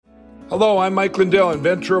Hello, I'm Mike Lindell,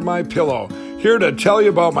 inventor of MyPillow, here to tell you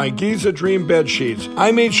about my Giza Dream bed sheets.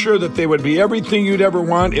 I made sure that they would be everything you'd ever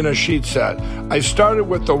want in a sheet set. I started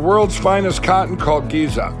with the world's finest cotton called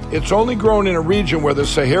Giza. It's only grown in a region where the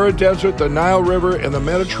Sahara Desert, the Nile River, and the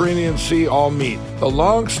Mediterranean Sea all meet. The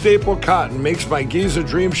long staple cotton makes my Giza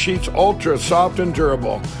Dream sheets ultra soft and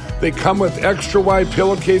durable. They come with extra wide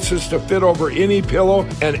pillowcases to fit over any pillow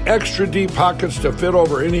and extra deep pockets to fit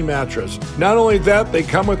over any mattress. Not only that, they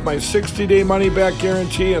come with my 60-day money-back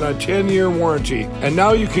guarantee and a 10-year warranty. And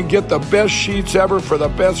now you can get the best sheets ever for the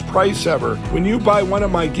best price ever. When you buy one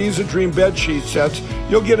of my Giza Dream bed sheet sets,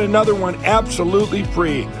 you'll get another one absolutely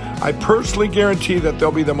free. I personally guarantee that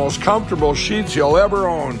they'll be the most comfortable sheets you'll ever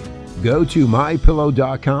own. Go to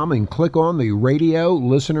MyPillow.com and click on the radio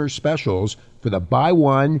listener specials for the buy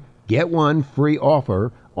one, get one free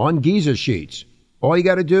offer on Giza sheets. All you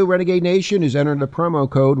got to do, Renegade Nation, is enter the promo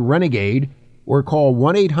code RENEGADE or call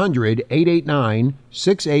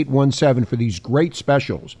 1-800-889-6817 for these great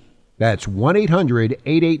specials. That's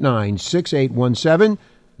 1-800-889-6817.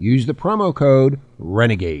 Use the promo code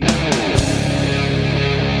RENEGADE.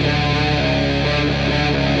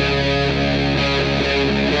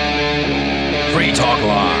 Free Talk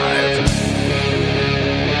Live.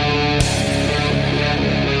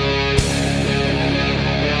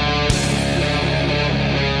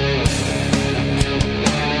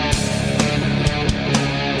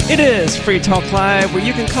 It is Free Talk Live, where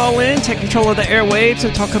you can call in, take control of the airwaves,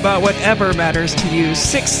 and talk about whatever matters to you.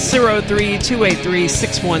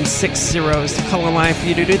 603-283-6160 is the call line for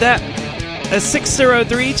you to do that. That's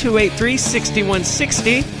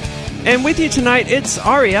 603-283-6160. And with you tonight, it's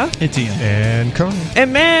Aria. It's Ian. And Coney.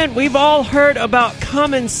 And man, we've all heard about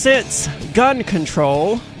common sense gun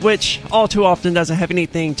control, which all too often doesn't have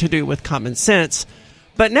anything to do with common sense.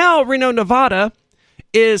 But now Reno, Nevada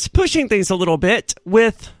is pushing things a little bit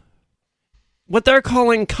with what they're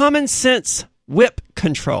calling common sense whip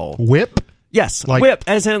control. Whip? Yes, like whip,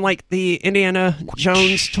 as in like the Indiana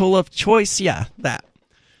Jones tool of choice. Yeah, that.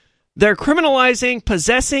 They're criminalizing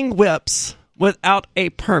possessing whips without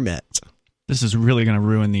a permit. This is really going to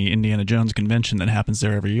ruin the Indiana Jones convention that happens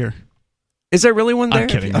there every year. Is there really one there? I'm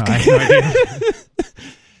kidding. Okay. No, I have no idea.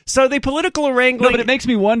 So the political wrangling... No, but it makes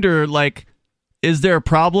me wonder, like, is there a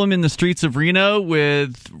problem in the streets of Reno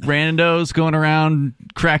with randos going around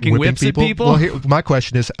cracking whipping whips at people? Well, here, my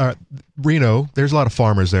question is, Reno, there's a lot of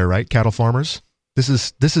farmers there, right? Cattle farmers. This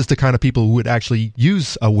is the kind of people who would actually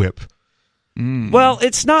use a whip. Well,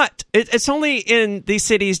 it's not. It's only in the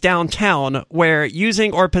cities downtown where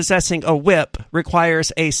using or possessing a whip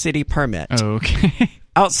requires a city permit. Okay.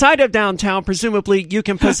 Outside of downtown, presumably, you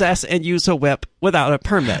can possess and use a whip without a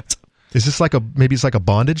permit. Is this maybe it's like a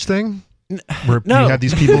bondage thing? Where No. you have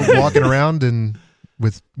these people walking around and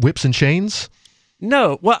with whips and chains?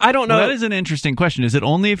 No. Well, I don't know. Well, that is an interesting question. Is it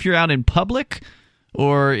only if you're out in public?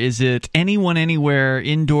 Or is it anyone, anywhere,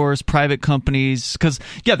 indoors, private companies? Because,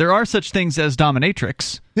 yeah, there are such things as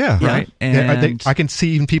dominatrix. Yeah. Right? Yeah, And I can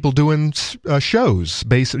see even people doing shows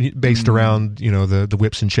based around, the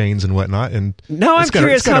whips and chains and whatnot. And No, I'm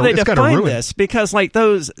curious how they define ruin this, because like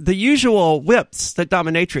the usual whips that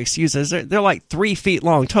dominatrix uses, they're like 3 feet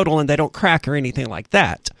long total, and they don't crack or anything like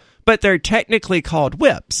that. But they're technically called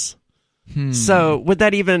whips. So would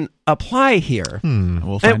that even apply here?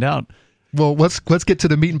 We'll find out. Well, let's get to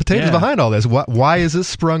the meat and potatoes behind all this. Why is this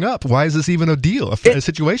sprung up? Why is this even a deal, a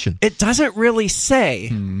situation? It doesn't really say,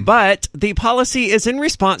 but the policy is in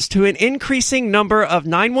response to an increasing number of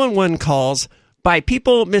 911 calls by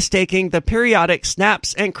people mistaking the periodic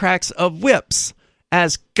snaps and cracks of whips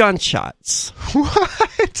as gunshots.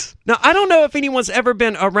 What? Now, I don't know if anyone's ever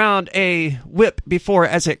been around a whip before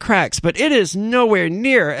as it cracks, but it is nowhere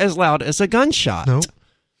near as loud as a gunshot. No.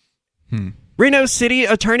 Reno City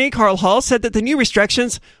Attorney Carl Hall said that the new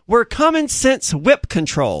restrictions were common sense whip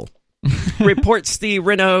control, reports the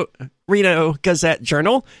Reno Gazette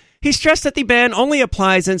Journal. He stressed that the ban only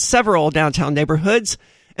applies in several downtown neighborhoods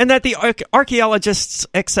and that the archaeologist's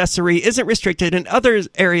accessory isn't restricted in other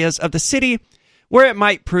areas of the city where it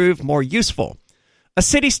might prove more useful. A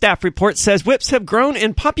city staff report says whips have grown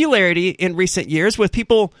in popularity in recent years, with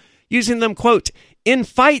people using them, quote, in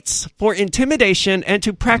fights for intimidation and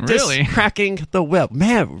to practice cracking the whip.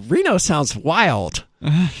 Man, Reno sounds wild.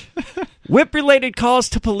 Whip-related calls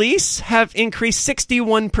to police have increased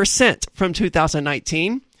 61% from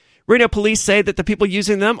 2019. Reno police say that the people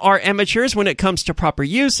using them are amateurs when it comes to proper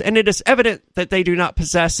use, and it is evident that they do not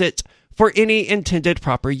possess it for any intended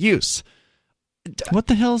proper use. What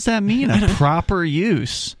the hell does that mean, a proper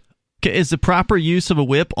use? Is the proper use of a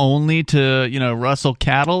whip only to, rustle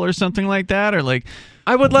cattle or something like that? Or like,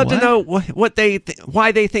 I would love to know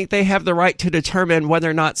why they think they have the right to determine whether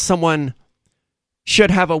or not someone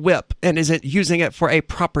should have a whip and is it using it for a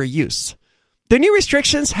proper use. The new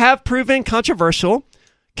restrictions have proven controversial.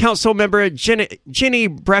 Council member Jenny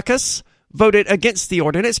Breckus voted against the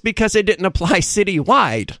ordinance because it didn't apply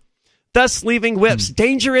citywide, thus leaving whips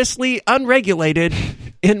dangerously unregulated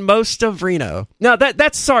in most of Reno. Now,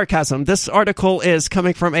 that's sarcasm. This article is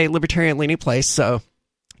coming from a libertarian-leaning place, so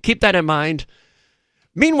keep that in mind.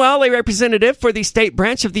 Meanwhile, a representative for the state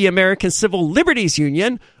branch of the American Civil Liberties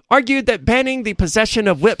Union argued that banning the possession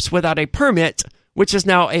of whips without a permit, which is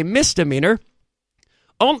now a misdemeanor,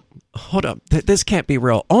 hold up, this can't be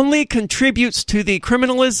real, only contributes to the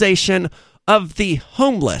criminalization of the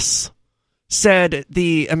homeless, said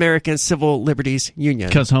the American Civil Liberties Union.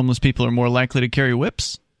 Because homeless people are more likely to carry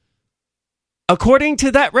whips? According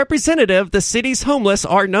to that representative, the city's homeless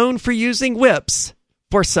are known for using whips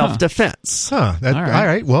for self-defense. All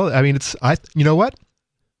right. Well, I mean, you know what?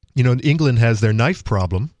 England has their knife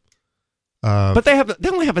problem. But they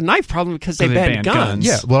only have a knife problem because they banned guns.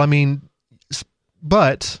 Yeah, well, I mean,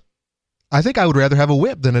 but I think I would rather have a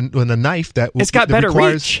whip than a knife it's got better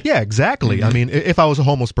reach. Yeah, exactly. Mm-hmm. I mean, if I was a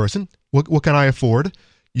homeless person, what can I afford?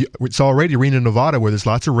 It's already Reno, Nevada, where there's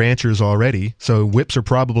lots of ranchers already, so whips are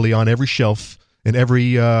probably on every shelf in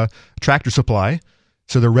every tractor supply,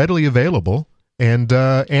 so they're readily available, and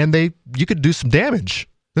you could do some damage.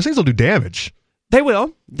 Those things will do damage. They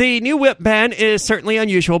will. The new whip ban is certainly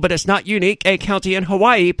unusual, but it's not unique. A county in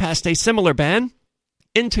Hawaii passed a similar ban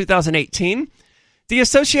in 2018. The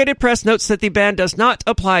Associated Press notes that the ban does not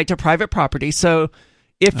apply to private property, so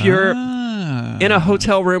if you're in a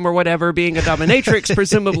hotel room or whatever being a dominatrix,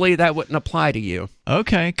 presumably that wouldn't apply to you.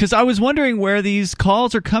 Okay, because I was wondering where these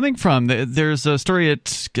calls are coming from. There's a story at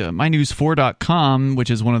mynews4.com, which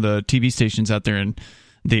is one of the TV stations out there in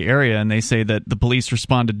the area, and they say that the police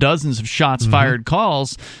respond to dozens of shots fired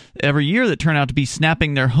calls every year that turn out to be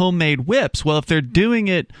snapping their homemade whips. Well, if they're doing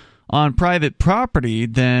it on private property,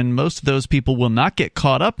 then most of those people will not get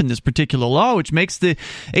caught up in this particular law, which makes the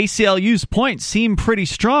ACLU's point seem pretty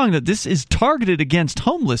strong that this is targeted against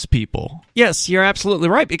homeless people. Yes, you're absolutely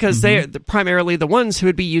right, because they're primarily the ones who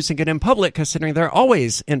would be using it in public, considering they're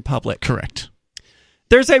always in public. Correct.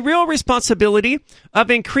 There's a real responsibility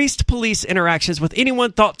of increased police interactions with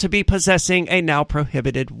anyone thought to be possessing a now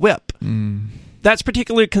prohibited whip. That's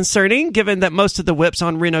particularly concerning, given that most of the whips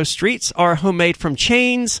on Reno streets are homemade from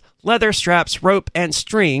chains, leather straps, rope, and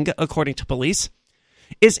string, according to police.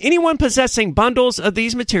 Is anyone possessing bundles of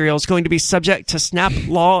these materials going to be subject to snap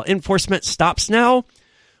law enforcement stops now?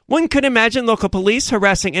 One could imagine local police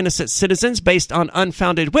harassing innocent citizens based on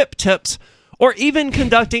unfounded whip tips, or even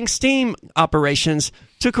conducting sting operations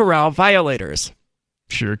to corral violators.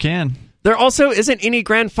 Sure can. There also isn't any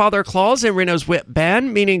grandfather clause in Reno's whip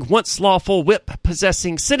ban, meaning once lawful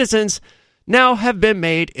whip-possessing citizens now have been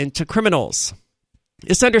made into criminals.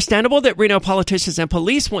 It's understandable that Reno politicians and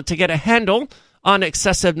police want to get a handle on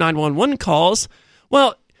excessive 911 calls.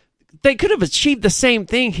 Well, they could have achieved the same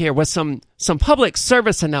thing here with some public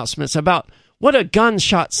service announcements about what a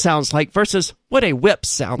gunshot sounds like versus what a whip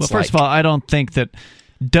sounds like. Well, first of all, I don't think that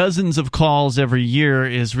dozens of calls every year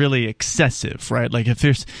is really excessive, right? Like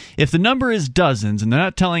if the number is dozens and they're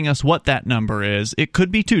not telling us what that number is, it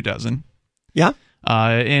could be 24. Yeah.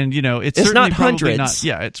 And it's certainly not probably hundreds. not.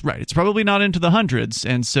 Yeah, it's right. It's probably not into the hundreds.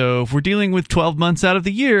 And so if we're dealing with 12 months out of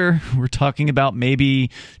the year, we're talking about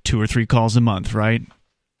maybe 2 or 3 calls a month, right?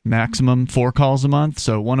 Maximum 4 calls a month,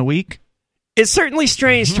 so 1 a week. It's certainly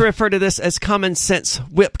strange to refer to this as common sense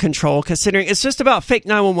whip control, considering it's just about fake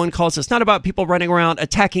 911 calls. It's not about people running around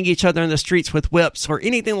attacking each other in the streets with whips or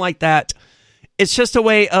anything like that. It's just a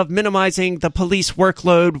way of minimizing the police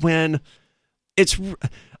workload when it's...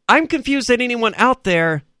 I'm confused that anyone out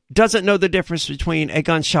there doesn't know the difference between a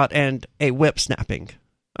gunshot and a whip snapping.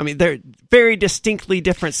 I mean, they're very distinctly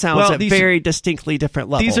different sounds at very distinctly different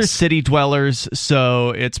levels. These are city dwellers,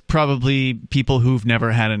 so it's probably people who've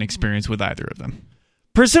never had an experience with either of them.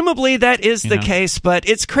 Presumably that is the case, but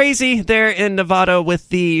it's crazy there in Nevada with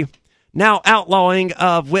the now outlawing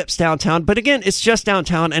of whips downtown. But again, it's just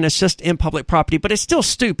downtown and it's just in public property, but it's still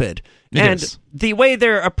stupid. And the way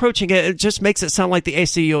they're approaching it, it just makes it sound like the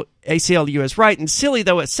ACLU is right. And silly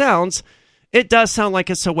though it sounds, it does sound like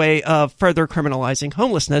it's a way of further criminalizing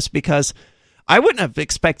homelessness, because I wouldn't have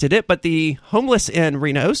expected it, but the homeless in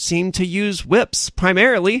Reno seem to use whips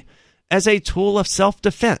primarily as a tool of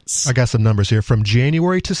self-defense. I got some numbers here. From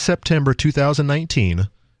January to September 2019,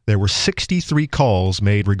 there were 63 calls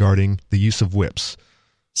made regarding the use of whips.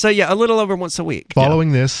 So, yeah, a little over once a week.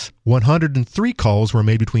 Following this, 103 calls were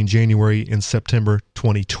made between January and September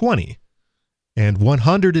 2020. And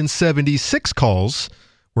 176 calls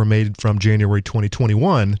were made from January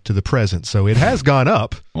 2021 to the present. So it has gone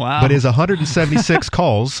up. Wow. But is 176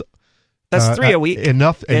 calls That's 3 a week.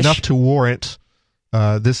 enough to warrant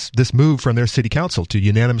this move from their city council to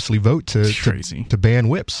unanimously vote to ban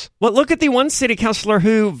whips? Well, look at the one city councilor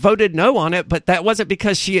who voted no on it, but that wasn't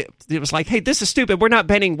because it was like, hey, this is stupid. We're not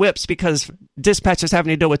banning whips because dispatch is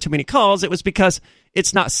having to deal with too many calls. It was because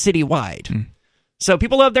it's not citywide. So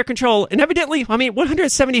people love their control. And evidently,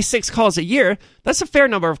 176 calls a year, that's a fair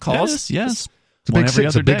number of calls. Yes.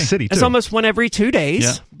 It's a big city, too. It's almost one every 2 days.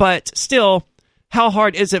 Yeah. But still, how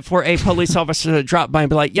hard is it for a police officer to drop by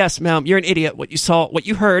and be like, yes, ma'am, you're an idiot. What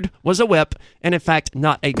you heard was a whip, and in fact,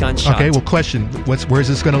 not a gunshot. Okay, well, question, where's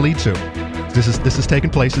this going to lead to? This has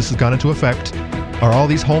taken place. This has gone into effect. Are all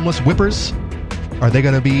these homeless whippers, are they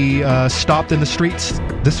going to be stopped in the streets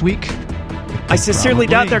this week? I sincerely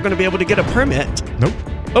doubt they're going to be able to get a permit. Nope.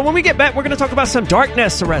 But when we get back, we're going to talk about some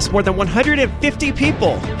darkness arrests. More than 150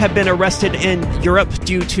 people have been arrested in Europe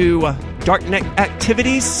due to darknet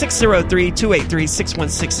activities.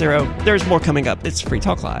 603-283-6160. There's more coming up. It's Free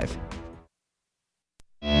Talk Live.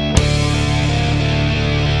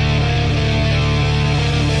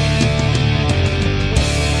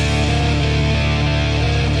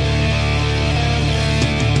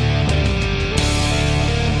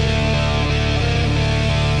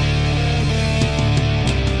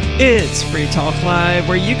 It's Free Talk Live,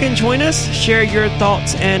 where you can join us, share your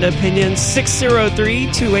thoughts and opinions.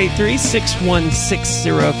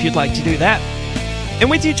 603-283-6160 if you'd like to do that. And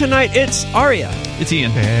with you tonight, it's Aria. It's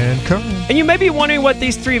Ian. And Conan. And you may be wondering what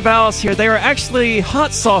these three vowels here, they are actually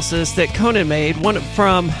hot sauces that Conan made. One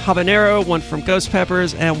from habanero, one from ghost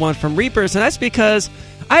peppers, and one from reapers. And that's because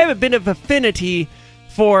I have a bit of affinity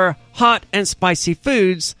for hot and spicy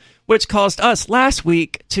foods, which caused us last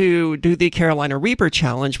week to do the Carolina Reaper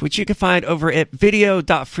Challenge, which you can find over at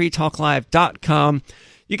video.freetalklive.com.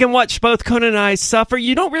 You can watch both Conan and I suffer.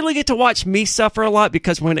 You don't really get to watch me suffer a lot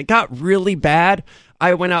because when it got really bad,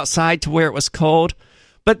 I went outside to where it was cold.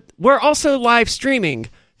 But we're also live streaming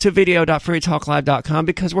to video.freetalklive.com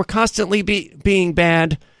because we're constantly being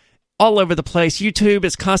banned all over the place. YouTube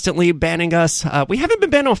is constantly banning us. We haven't been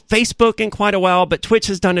banned on Facebook in quite a while, but Twitch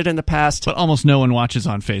has done it in the past. But almost no one watches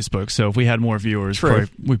on Facebook, so if we had more viewers,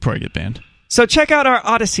 we'd probably get banned. So check out our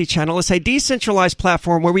Odyssey channel. It's a decentralized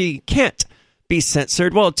platform where we can't be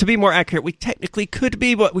censored. Well, to be more accurate, we technically could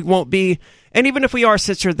be, but we won't be. And even if we are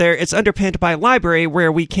censored there, it's underpinned by a library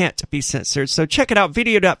where we can't be censored. So check it out,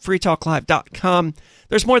 video.freetalklive.com.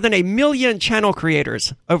 There's more than 1 million channel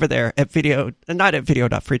creators over there at not at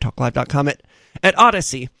video.freetalklive.com, at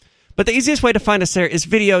Odyssey. But the easiest way to find us there is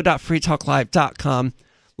video.freetalklive.com.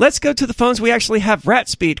 Let's go to the phones. We actually have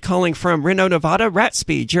Ratspeed calling from Reno, Nevada.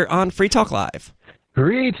 Ratspeed, you're on Free Talk Live.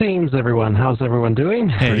 Greetings, everyone. How's everyone doing?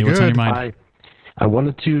 Hey, what's on your mind? I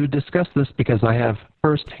wanted to discuss this because I have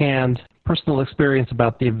firsthand personal experience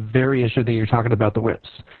about the very issue that you're talking about, the whips.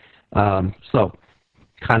 So,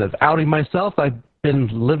 kind of outing myself, I've been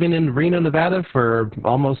living in Reno, Nevada for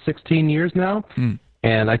almost 16 years now,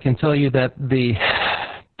 and I can tell you that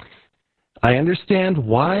I understand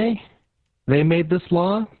why they made this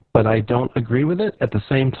law, but I don't agree with it. At the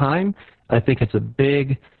same time, I think it's a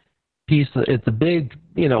big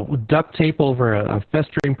duct tape over a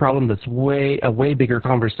festering problem that's a way bigger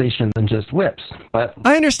conversation than just whips. But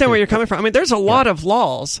I understand where you're coming from. I mean, there's a lot of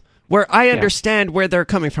laws where I understand where they're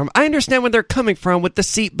coming from. I understand where they're coming from with the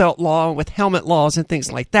seatbelt law, with helmet laws and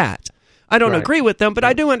things like that. I don't agree with them, but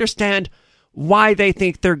I do understand why they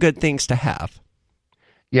think they're good things to have.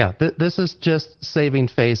 Yeah, this is just saving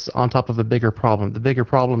face on top of a bigger problem. The bigger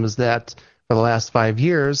problem is that for the last 5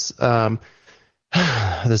 years, the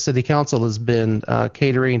city council has been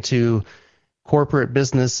catering to corporate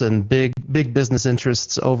business and big business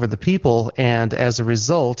interests over the people, and as a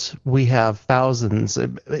result, we have thousands,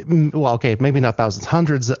 maybe not thousands,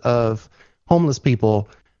 hundreds of homeless people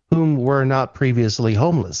whom were not previously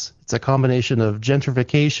homeless. It's a combination of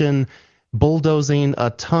gentrification, bulldozing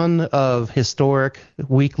a ton of historic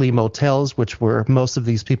weekly motels, which were most of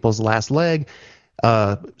these people's last leg,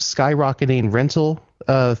 skyrocketing rental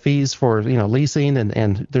fees for leasing,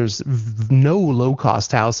 and there's no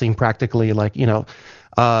low-cost housing practically,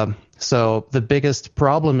 so the biggest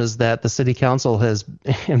problem is that the city council has,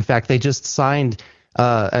 in fact, they just signed,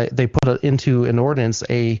 they put into an ordinance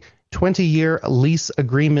a 20-year lease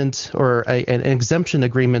agreement or an exemption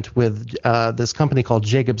agreement with this company called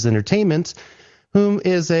Jacobs Entertainment, whom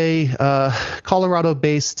is a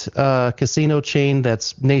Colorado-based casino chain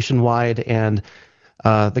that's nationwide, and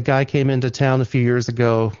The guy came into town a few years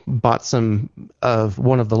ago, bought some of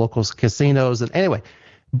one of the local casinos, and anyway,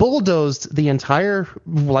 bulldozed the entire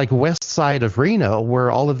west side of Reno where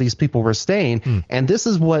all of these people were staying. And this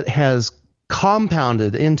is what has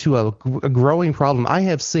compounded into a growing problem.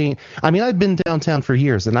 I've been downtown for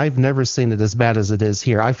years, and I've never seen it as bad as it is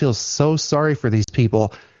here. I feel so sorry for these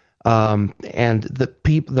people. And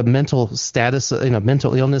the mental status,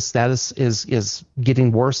 mental illness status is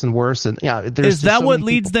getting worse and worse. And is that what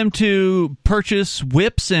leads them to purchase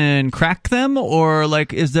whips and crack them, or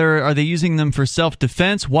are they using them for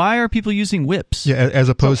self-defense? Why are people using whips? Yeah, as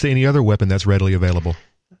opposed to any other weapon that's readily available.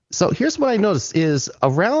 So here's what I noticed is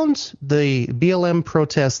around the BLM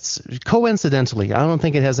protests, coincidentally, I don't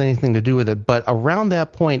think it has anything to do with it, but around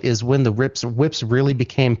that point is when the whips really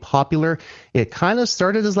became popular. It kind of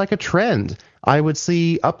started as like a trend. I would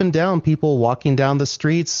see up and down people walking down the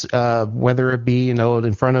streets, whether it be,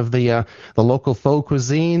 in front of the local faux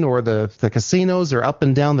cuisine or the casinos, or up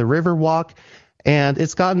and down the Riverwalk. And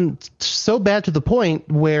it's gotten so bad to the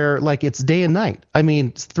point where, it's day and night. I mean,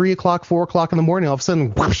 it's 3 o'clock, 4 o'clock in the morning. All of a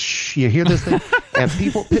sudden, whoosh, you hear this thing, and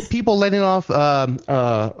people letting off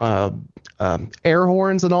air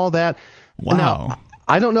horns and all that. Wow. Now,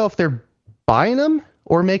 I don't know if they're buying them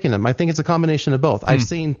or making them. I think it's a combination of both. I've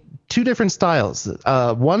seen two different styles.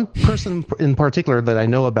 One person in particular that I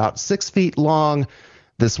know about, 6 feet long.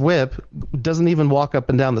 This whip doesn't even walk up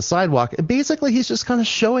and down the sidewalk. Basically, he's just kind of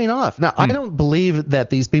showing off. Now, I don't believe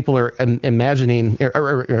that these people are imagining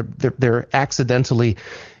or they're accidentally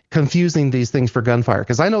confusing these things for gunfire,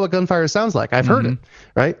 because I know what gunfire sounds like. I've heard it,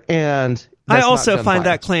 right? And I also find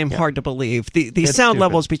that claim hard to believe. The sound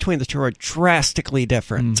levels between the two are drastically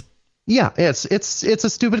different. Yeah, it's a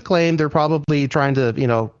stupid claim. They're probably trying to,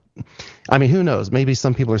 who knows? Maybe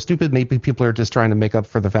some people are stupid. Maybe people are just trying to make up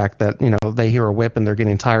for the fact that, they hear a whip and they're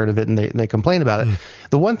getting tired of it and they complain about it.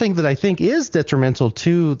 The one thing that I think is detrimental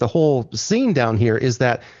to the whole scene down here is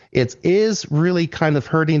that it is really kind of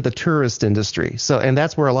hurting the tourist industry. And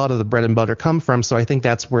that's where a lot of the bread and butter come from. So I think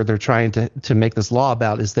that's where they're trying to make this law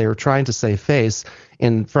about, is they're trying to save face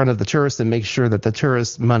in front of the tourists and make sure that the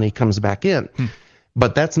tourist money comes back in.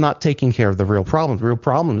 But that's not taking care of the real problem. The real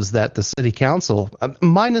problem is that the city council,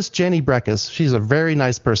 minus Jenny Breckus, she's a very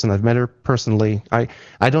nice person. I've met her personally. I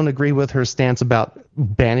don't agree with her stance about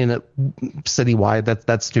banning it citywide.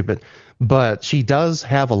 That's stupid. But she does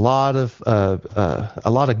have a lot of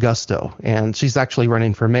gusto, and she's actually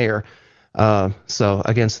running for mayor. So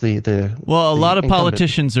against the a lot of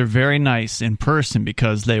politicians are very nice in person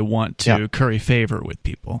because they want to curry favor with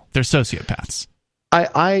people. They're sociopaths.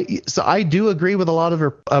 I do agree with a lot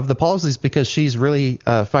of the policies, because she's really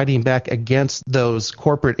fighting back against those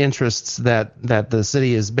corporate interests that the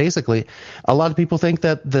city is basically. A lot of people think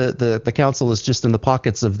that the council is just in the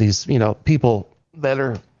pockets of these people that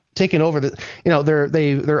are taking over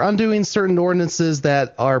they're undoing certain ordinances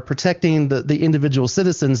that are protecting the individual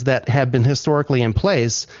citizens that have been historically in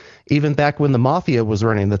place, even back when the mafia was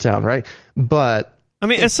running the town, right? But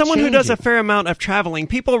as someone who does a fair amount of traveling,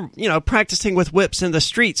 people, practicing with whips in the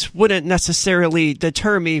streets wouldn't necessarily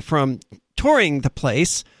deter me from touring the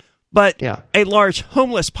place, but a large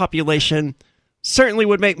homeless population certainly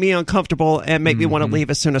would make me uncomfortable and make me want to leave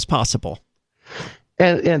as soon as possible.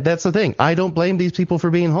 And that's the thing. I don't blame these people for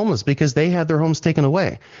being homeless, because they had their homes taken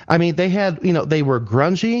away. They had, they were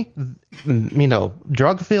grungy,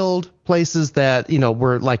 drug-filled places that,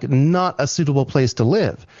 were not a suitable place to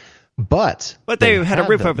live. But they had a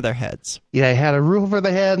roof over their heads. Yeah, they had a roof over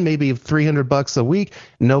their head, maybe $300 a week.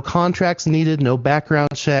 No contracts needed, no background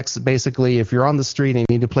checks. Basically, if you're on the street and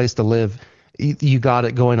you need a place to live, you got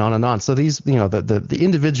it going on and on. So these, the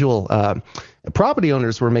individual property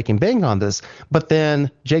owners were making bank on this. But then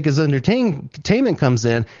Jacobs Entertainment comes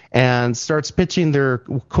in and starts pitching their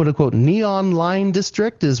quote unquote neon line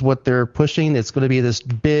district is what they're pushing. It's going to be this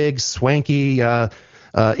big swanky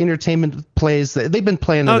entertainment plays. They've been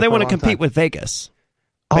playing. They want to compete with Vegas.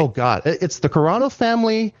 Oh God, it's the Carano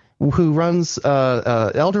family who runs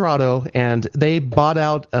El Dorado, and they bought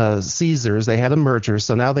out Caesars. They had a merger,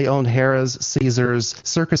 so now they own Harrah's, Caesars,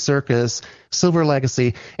 Circus, Silver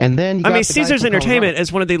Legacy, and then Caesars Entertainment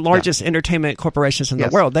is one of the largest entertainment corporations in the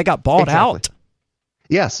world. They got bought out.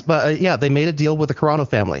 Yes, but they made a deal with the Carano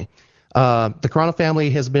family. The Carano family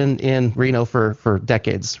has been in Reno for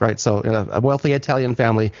decades, right? So a wealthy Italian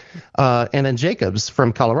family. And then Jacobs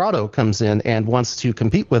from Colorado comes in and wants to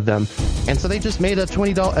compete with them. And so they just made a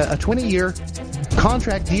 20-year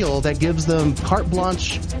contract deal that gives them carte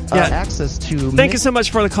blanche access to... Thank you so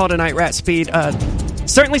much for the call tonight, Rat Speed.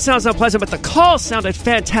 Certainly sounds unpleasant, but the call sounded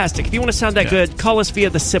fantastic. If you want to sound that good, call us via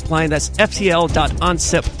the SIP line. That's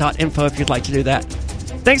ftl.onsip.info if you'd like to do that.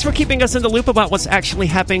 Thanks for keeping us in the loop about what's actually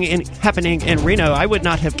happening in Reno. I would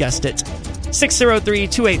not have guessed it.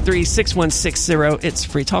 603-283-6160. It's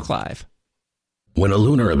Free Talk Live. When a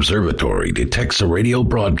lunar observatory detects a radio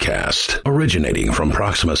broadcast originating from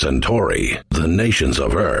Proxima Centauri, the nations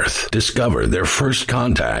of Earth discover their first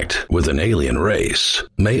contact with an alien race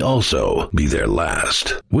may also be their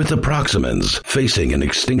last. With the Proximans facing an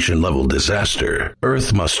extinction-level disaster,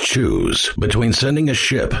 Earth must choose between sending a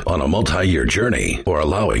ship on a multi-year journey or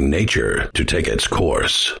allowing nature to take its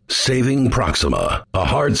course. Saving Proxima, a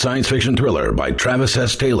hard science fiction thriller by Travis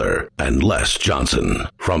S. Taylor and Les Johnson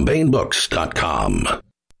from BaneBooks.com.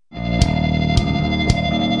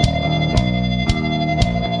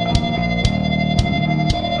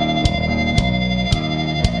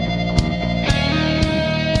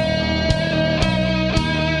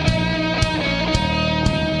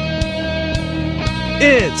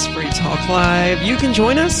 It's Free Talk Live. You can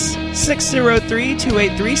join us,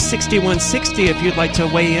 603-283-6160, if you'd like to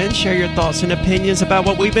weigh in, share your thoughts and opinions about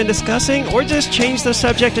what we've been discussing, or just change the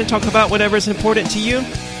subject and talk about whatever's important to you.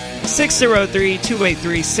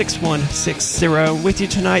 603-283-6160. With you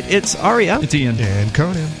tonight, it's Aria. It's Ian. And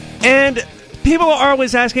Conan. And people are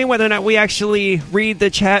always asking whether or not we actually read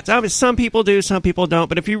the chats. I mean, some people do, some people don't.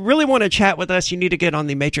 But if you really want to chat with us, you need to get on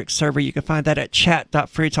the Matrix server. You can find that at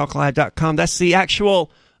chat.freetalklive.com. That's the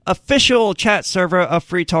actual official chat server of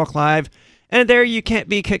Free Talk Live. And there you can't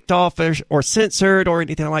be kicked off or censored or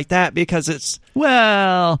anything like that because it's...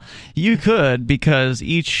 Well, you could, because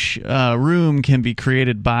each room can be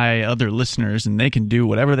created by other listeners, and they can do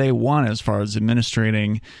whatever they want as far as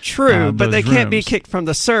administrating. True, but they can't be rooms. kicked from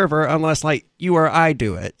the server unless, like, you or I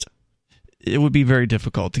do it. It would be very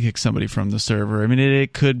difficult to kick somebody from the server. I mean,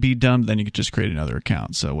 it could be done, but then you could just create another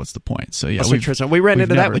account. So what's the point? So yeah, we ran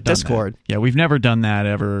into that with Discord. Yeah, we've never done that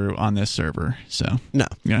ever on this server. So no,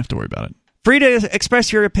 you don't have to worry about it. Free to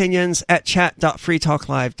express your opinions at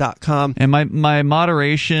chat.freetalklive.com. And my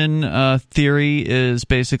moderation theory is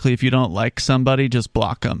basically if you don't like somebody, just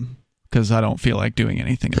block them, because I don't feel like doing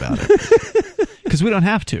anything about it. Because we don't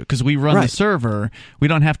have to, because we run the server. We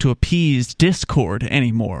don't have to appease Discord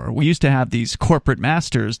anymore. We used to have these corporate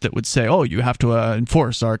masters that would say, oh, you have to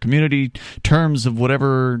enforce our community terms of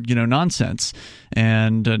whatever, nonsense.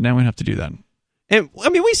 And now we don't have to do that. And, I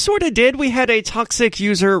mean, we sort of did. We had a toxic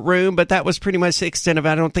user room, but that was pretty much the extent of it.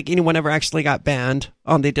 I don't think anyone ever actually got banned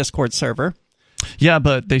on the Discord server. Yeah,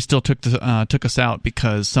 but they still took us out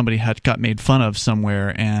because somebody got made fun of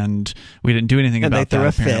somewhere, and we didn't do anything about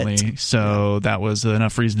that, apparently. So that was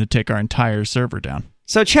enough reason to take our entire server down.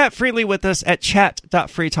 So chat freely with us at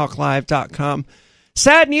chat.freetalklive.com.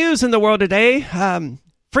 Sad news in the world today.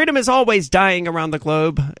 Freedom is always dying around the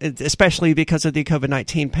globe, especially because of the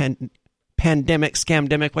COVID-19 pandemic,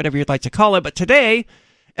 scamdemic, whatever you'd like to call it. But today,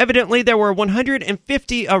 evidently, there were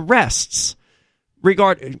 150 arrests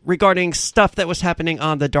regarding stuff that was happening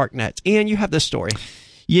on the darknet. Ian, you have this story.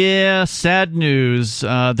 Yeah, sad news.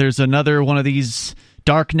 There's another one of these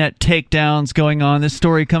darknet takedowns going on. This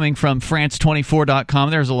story coming from France24.com.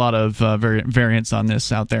 There's a lot of variants on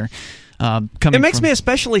this out there. It makes me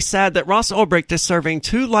especially sad that Ross Ulbricht is serving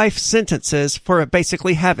 2 life sentences for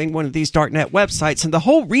basically having one of these darknet websites, and the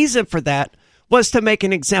whole reason for that was to make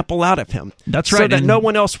an example out of him. That's right. So that no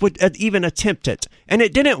one else would even attempt it. And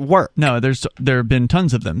it didn't work. No, there have been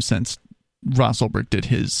tons of them since Ross Ulbricht did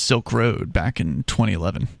his Silk Road back in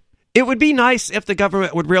 2011. It would be nice if the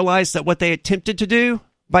government would realize that what they attempted to do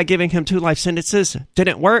by giving him 2 life sentences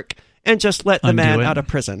didn't work and just let the man out of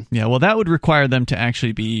prison. Yeah, well, that would require them to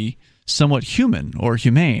actually be somewhat human or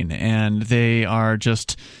humane, and they are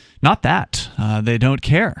just not that. They don't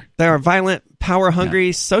care. They are violent, power-hungry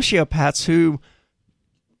sociopaths who,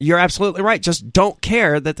 you're absolutely right, just don't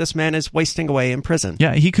care that this man is wasting away in prison.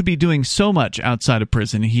 Yeah, he could be doing so much outside of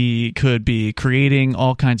prison. He could be creating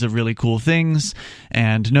all kinds of really cool things,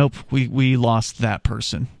 and nope, we lost that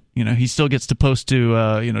person. He still gets to post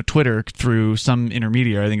to Twitter through some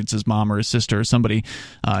intermediary. I think it's his mom or his sister or somebody.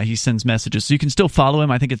 He sends messages, so you can still follow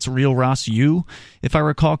him. I think it's Real Ross U, if I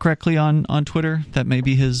recall correctly, on Twitter. That may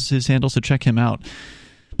be his handle, so check him out.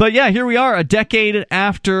 But yeah, here we are, a decade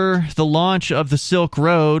after the launch of the Silk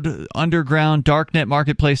Road. Underground darknet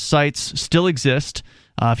marketplace sites still exist.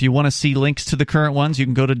 If you want to see links to the current ones, you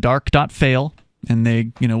can go to dark.fail. And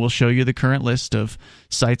they, will show you the current list of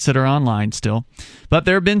sites that are online still. But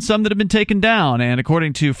there have been some that have been taken down. And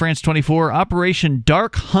according to France24, Operation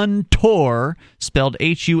Dark Huntor, spelled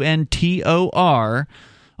Huntor,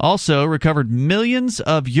 also recovered millions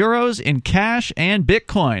of euros in cash and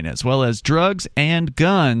Bitcoin, as well as drugs and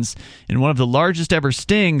guns, in one of the largest ever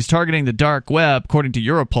stings targeting the dark web, according to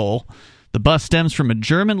Europol. The bust stems from a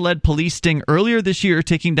German-led police sting earlier this year,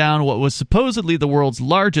 taking down what was supposedly the world's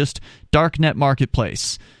largest darknet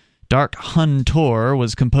marketplace. Dark Hunter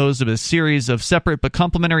was composed of a series of separate but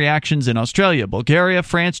complementary actions in Australia, Bulgaria,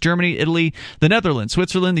 France, Germany, Italy, the Netherlands,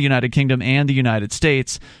 Switzerland, the United Kingdom, and the United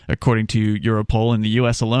States. According to Europol, in the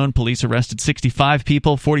U.S. alone, police arrested 65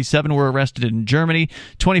 people. 47 were arrested in Germany,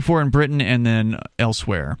 24 in Britain, and then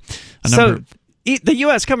elsewhere. The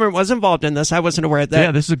U.S. government was involved in this. I wasn't aware of that.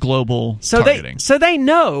 Yeah, this is a global targeting. So they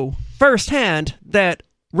know firsthand that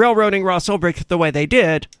railroading Ross Ulbricht the way they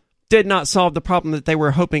did not solve the problem that they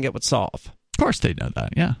were hoping it would solve. Of course they know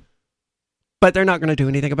that, yeah. But they're not going to do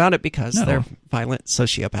anything about it because they're violent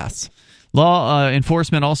sociopaths. Law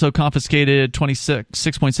enforcement also confiscated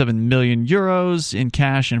 26.7 million euros in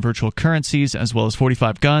cash and virtual currencies, as well as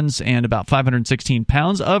 45 guns and about 516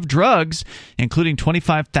 pounds of drugs, including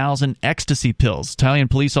 25,000 ecstasy pills. Italian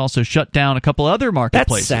police also shut down a couple other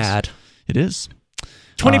marketplaces. That's sad. It is.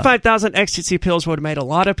 25,000 ecstasy pills would have made a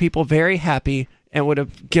lot of people very happy and would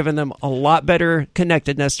have given them a lot better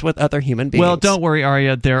connectedness with other human beings. Well, don't worry,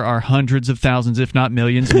 Arya. There are hundreds of thousands, if not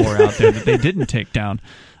millions more out there that they didn't take down.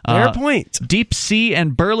 Fair point. Deep Sea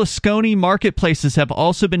and Berlusconi marketplaces have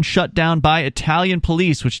also been shut down by Italian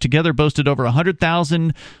police, which together boasted over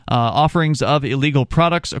 100,000 offerings of illegal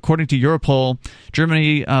products. According to Europol,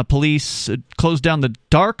 Germany police closed down the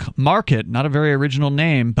Dark Market, not a very original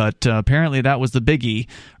name, but apparently that was the biggie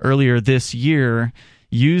earlier this year,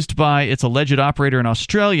 used by its alleged operator in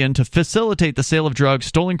Australia to facilitate the sale of drugs,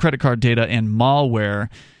 stolen credit card data, and malware.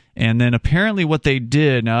 And then apparently what they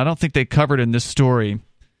did, now I don't think they covered in this story,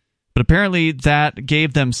 but apparently that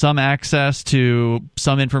gave them some access to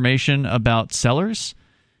some information about sellers,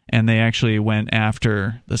 and they actually went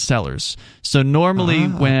after the sellers. So normally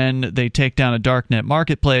when they take down a darknet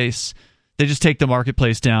marketplace, they just take the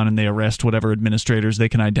marketplace down and they arrest whatever administrators they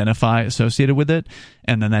can identify associated with it,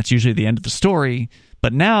 and then that's usually the end of the story.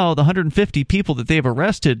 But now the 150 people that they've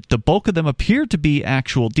arrested, the bulk of them appear to be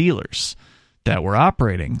actual dealers that were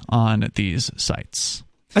operating on these sites.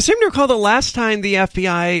 I seem to recall the last time the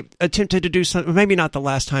FBI attempted to do something, maybe not the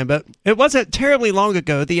last time, but it wasn't terribly long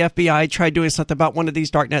ago, the FBI tried doing something about one of these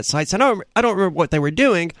darknet sites. I don't remember what they were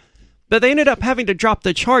doing, but they ended up having to drop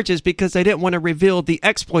the charges because they didn't want to reveal the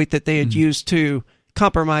exploit that they had used to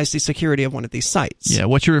compromise the security of one of these sites. Yeah,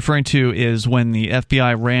 what you're referring to is when the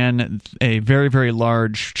FBI ran a very, very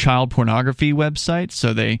large child pornography website.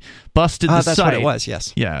 So they busted the site. That's what it was,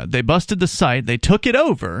 yes. Yeah, they busted the site, they took it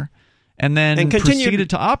over, and then proceeded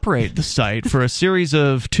to operate the site for a series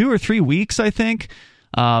of 2 or 3 weeks, I think.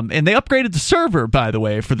 And they upgraded the server, by the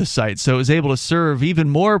way, for the site, so it was able to serve even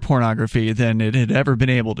more pornography than it had ever been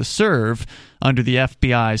able to serve under the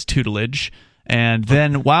FBI's tutelage. And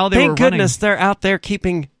then while they were running... Thank goodness they're out there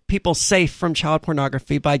keeping people safe from child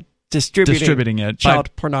pornography by distributing it.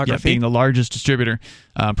 Child pornography. Yeah, being the largest distributor,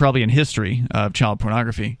 probably in history, of child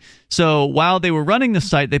pornography. So while they were running the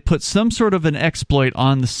site, they put some sort of an exploit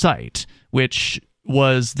on the site, which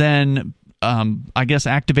was then, I guess,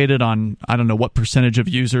 activated on, I don't know what percentage of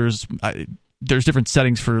users. There's different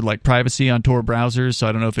settings for like privacy on Tor browsers, so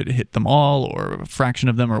I don't know if it hit them all or a fraction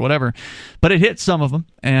of them or whatever. But it hit some of them,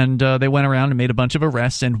 and they went around and made a bunch of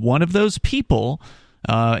arrests. And one of those people,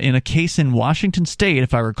 in a case in Washington State,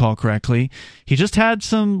 if I recall correctly, he just had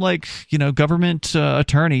some government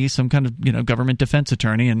attorney, some kind of government defense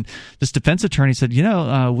attorney, and this defense attorney said,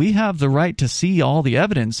 we have the right to see all the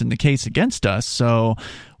evidence in the case against us, so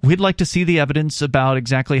we'd like to see the evidence about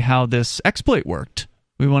exactly how this exploit worked.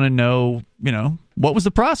 We want to know, what was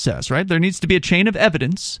the process, right? There needs to be a chain of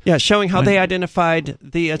evidence. Yeah, showing how they identified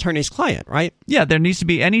the attorney's client, right? Yeah, there needs to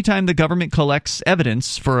be, anytime the government collects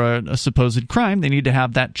evidence for a supposed crime, they need to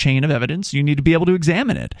have that chain of evidence. You need to be able to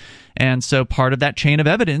examine it. And so part of that chain of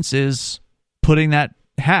evidence is putting that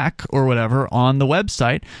hack or whatever on the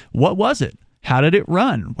website. What was it? How did it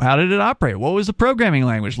run? How did it operate? What was the programming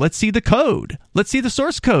language? Let's see the code. Let's see the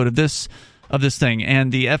source code of this thing.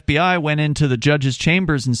 And the FBI went into the judge's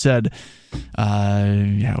chambers and said, we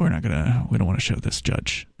don't want to show this,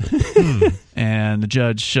 judge. And the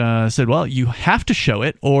judge said, well, you have to show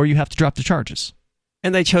it or you have to drop the charges.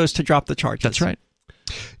 And they chose to drop the charges. That's right.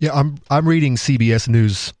 Yeah, I'm reading CBS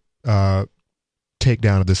News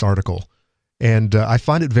takedown of this article, and I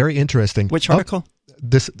find it very interesting. Which article?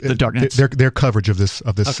 The darknets. Their coverage of this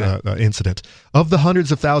incident. Of the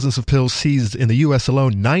hundreds of thousands of pills seized in the U.S.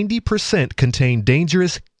 alone, 90% contain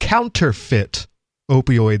dangerous counterfeit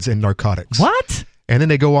opioids and narcotics. What? And then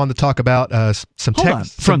they go on to talk about some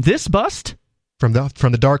text from this bust, from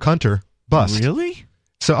the Dark Hunter bust. Really?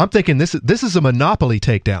 So I'm thinking this is a monopoly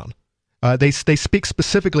takedown. They speak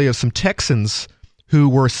specifically of some Texans who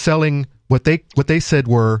were selling what they said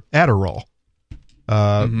were Adderall,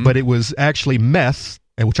 but it was actually meth,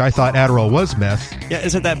 and which I thought Adderall was meth. Yeah,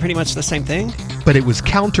 isn't that pretty much the same thing? But it was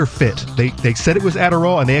counterfeit. They said it was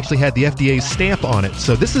Adderall, and they actually had the FDA's stamp on it.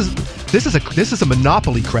 So this is a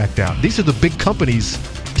monopoly crackdown. These are the big companies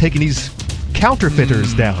taking these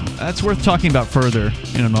counterfeiters down. That's worth talking about further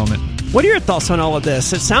in a moment. What are your thoughts on all of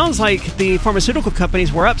this? It sounds like the pharmaceutical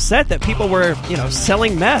companies were upset that people were,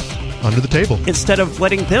 selling meth Under the table. instead of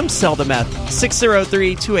letting them sell the meth.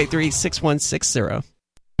 603-283-6160.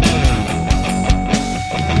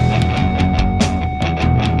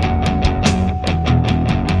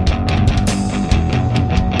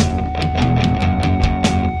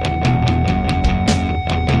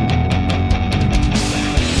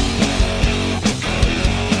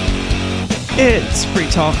 It's Free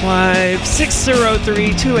Talk Live,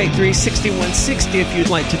 603-283-6160 if you'd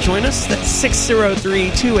like to join us. That's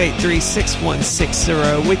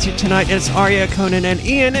 603-283-6160. With you tonight is Arya, Conan, and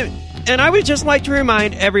Ian. And I would just like to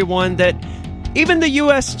remind everyone that even the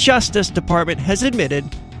U.S. Justice Department has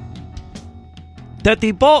admitted that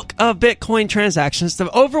the bulk of Bitcoin transactions,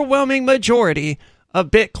 the overwhelming majority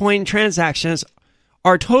of Bitcoin transactions,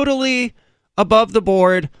 are totally above the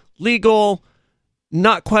board, legal,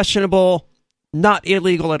 not questionable, not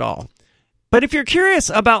illegal at all. But if you're curious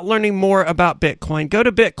about learning more about Bitcoin, go to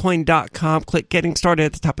bitcoin.com, click Getting Started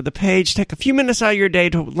at the top of the page. Take a few minutes out of your day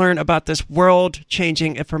to learn about this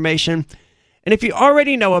world-changing information. And if you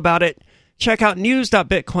already know about it, check out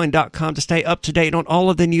news.bitcoin.com to stay up to date on all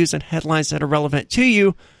of the news and headlines that are relevant to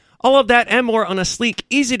you. All of that and more on a sleek,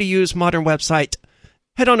 easy-to-use modern website.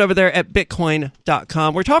 Head on over there at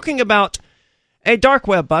bitcoin.com. We're talking about a dark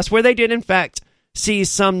web bust where they did, in fact, see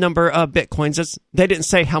some number of Bitcoins. They didn't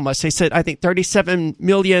say how much. They said, I think, 37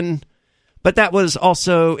 million, but that was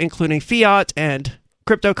also including fiat and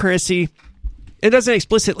cryptocurrency. It doesn't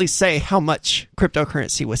explicitly say how much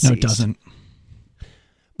cryptocurrency was seized. No, it doesn't.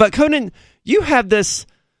 But Conan, you have this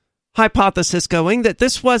hypothesis going that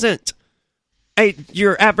this wasn't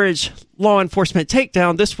your average law enforcement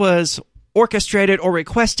takedown. This was orchestrated or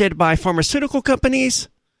requested by pharmaceutical companies.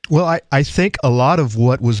 Well, I think a lot of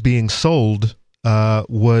what was being sold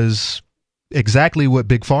was exactly what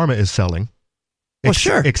Big Pharma is selling. Well,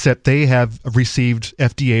 sure. Except they have received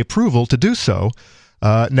FDA approval to do so.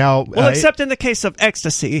 Except in the case of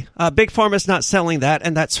ecstasy, Big Pharma is not selling that,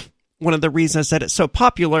 and that's one of the reasons that it's so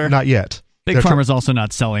popular. Not yet. Big Pharma is also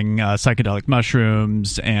not selling psychedelic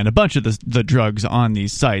mushrooms and a bunch of the drugs on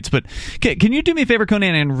these sites. But can you do me a favor,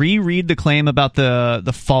 Conan, and reread the claim about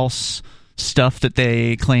the false stuff that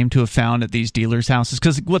they claim to have found at these dealers' houses?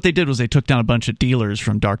 Because what they did was they took down a bunch of dealers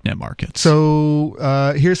from darknet markets. So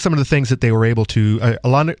here's some of the things that they were able to.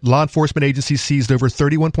 Law enforcement agencies seized over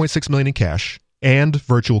 $31.6 million in cash and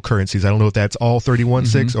virtual currencies. I don't know if that's all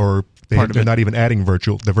 31.6 or they're not even adding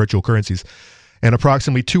the virtual currencies. And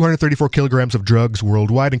approximately 234 kilograms of drugs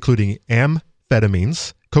worldwide, including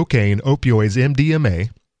amphetamines, cocaine, opioids, MDMA,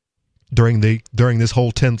 during this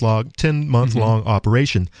whole 10-month-long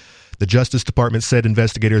operation. The Justice Department said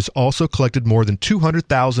investigators also collected more than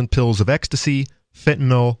 200,000 pills of ecstasy,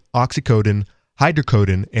 fentanyl, oxycodone,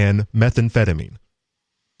 hydrocodone, and methamphetamine.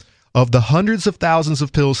 Of the hundreds of thousands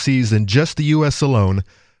of pills seized in just the U.S. alone,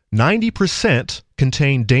 90%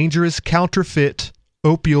 contain dangerous counterfeit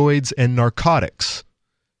opioids and narcotics.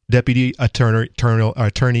 Deputy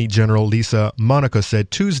Attorney General Lisa Monaco said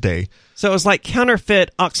Tuesday. So it was like counterfeit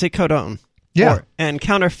oxycodone. Yeah. And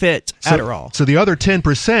counterfeit Adderall. So the other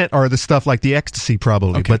 10% are the stuff like the ecstasy,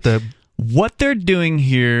 probably. Okay. But what they're doing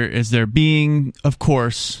here is they're being, of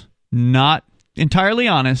course, not entirely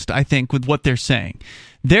honest, I think, with what they're saying.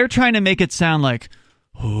 They're trying to make it sound like,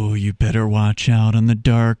 oh, you better watch out on the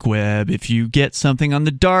dark web. If you get something on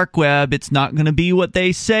the dark web, it's not going to be what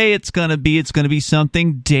they say it's going to be. It's going to be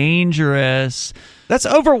something dangerous. That's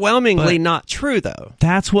overwhelmingly not true, though.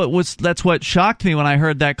 That's what shocked me when I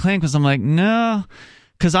heard that claim, because I'm like, no,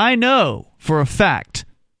 because I know for a fact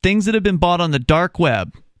things that have been bought on the dark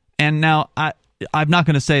web, and now I'm not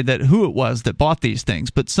going to say that who it was that bought these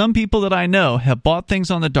things, but some people that I know have bought things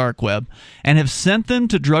on the dark web and have sent them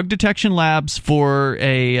to drug detection labs for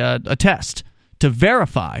a test to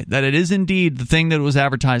verify that it is indeed the thing that it was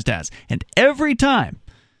advertised as. And every time,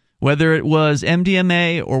 whether it was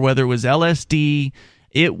MDMA or whether it was LSD,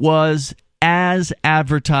 it was as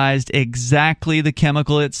advertised, exactly the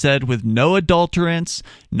chemical it said, with no adulterants.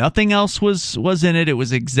 Nothing else was in it. It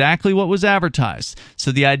was exactly what was advertised.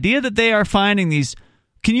 So the idea that they are finding these...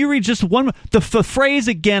 Can you read just the phrase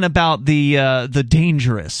again about the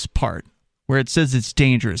dangerous part, where it says it's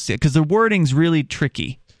dangerous? Because the wording's really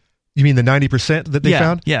tricky. You mean the 90% that they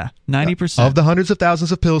found? Yeah, 90%. Of the hundreds of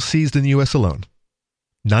thousands of pills seized in the U.S. alone,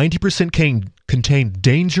 90% contained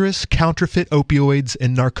dangerous counterfeit opioids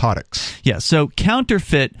and narcotics. Yeah, so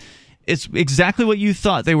counterfeit is exactly what you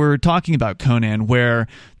thought they were talking about, Conan, where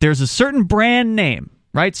there's a certain brand name,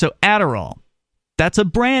 right? So Adderall, that's a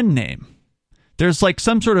brand name. There's like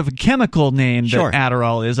some sort of a chemical name that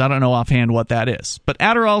Adderall is. I don't know offhand what that is, but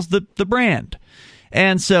Adderall's the brand.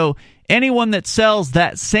 And so anyone that sells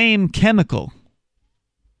that same chemical,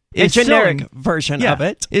 a generic version of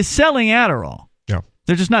it, is selling Adderall. Yeah.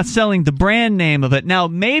 They're just not selling the brand name of it. Now,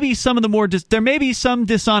 maybe some of the more there may be some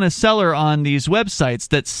dishonest seller on these websites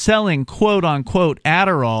that's selling quote unquote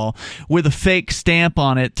Adderall with a fake stamp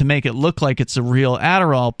on it to make it look like it's a real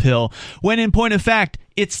Adderall pill, when in point of fact,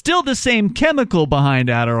 it's still the same chemical behind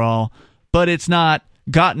Adderall, but it's not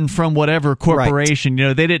gotten from whatever corporation.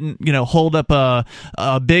 Right. They didn't hold up a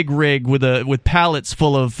big rig with pallets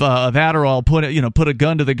full of Adderall, put a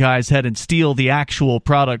gun to the guy's head and steal the actual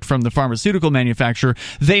product from the pharmaceutical manufacturer.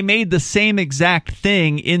 They made the same exact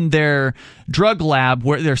thing in their drug lab,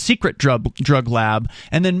 their secret drug lab,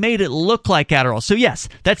 and then made it look like Adderall. So yes,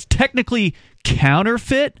 that's technically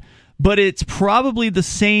counterfeit, but it's probably the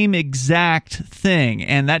same exact thing,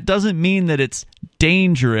 and that doesn't mean that it's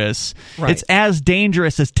dangerous. Right. It's as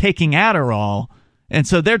dangerous as taking Adderall, and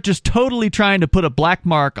so they're just totally trying to put a black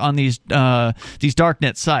mark on these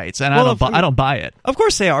darknet sites, and I don't buy it. Of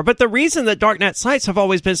course they are, but the reason that darknet sites have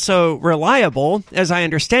always been so reliable, as I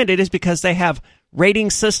understand it, is because they have rating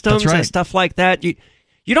systems and stuff like that. You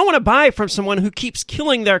don't want to buy from someone who keeps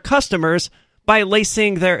killing their customers by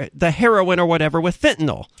lacing the heroin or whatever with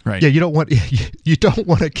fentanyl. Right. Yeah, you don't want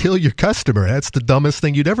to kill your customer. That's the dumbest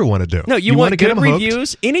thing you'd ever want to do. No, you want good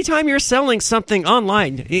reviews. Anytime you're selling something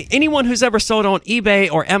online, anyone who's ever sold on eBay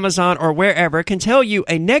or Amazon or wherever can tell you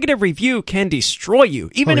a negative review can destroy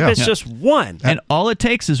you, even if it's just one. And all it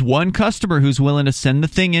takes is one customer who's willing to send the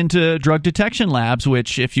thing into drug detection labs,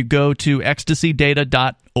 which if you go to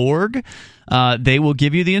ecstasydata.org, they will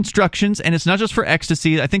give you the instructions, and it's not just for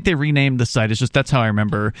ecstasy. I think they renamed the site. It's just that's how I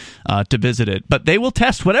remember to visit it. But they will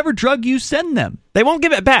test whatever drug you send them. They won't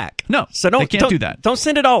give it back. No, so they can't do that. Don't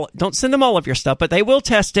send it all. Don't send them all of your stuff, but they will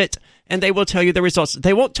test it, and they will tell you the results.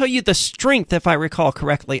 They won't tell you the strength, if I recall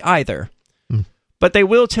correctly, either. But they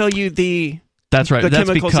will tell you the... That's right. That's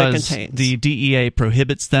because the DEA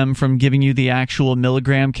prohibits them from giving you the actual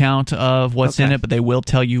milligram count of what's in it, but they will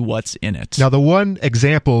tell you what's in it. Now, the one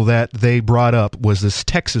example that they brought up was this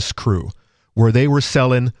Texas crew, where they were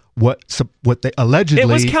selling what they allegedly... It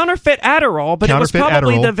was counterfeit Adderall, but it was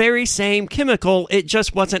probably the very same chemical. It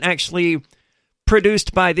just wasn't actually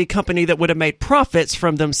produced by the company that would have made profits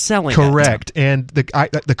from them selling it. Correct. And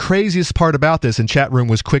the craziest part about this, and chat room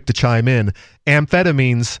was quick to chime in,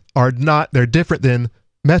 amphetamines they're different than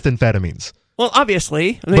methamphetamines. Well,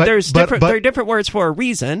 obviously. I mean, there are different words for a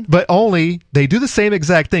reason. But they do the same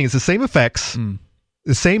exact thing. It's the same effects.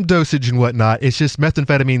 The same dosage and whatnot. It's just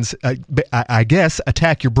methamphetamines, I guess,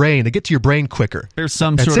 attack your brain. They get to your brain quicker. There's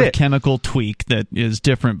some sort of chemical tweak that is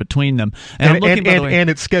different between them. And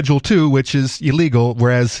it's Schedule 2, which is illegal,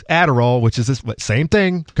 whereas Adderall, which is this same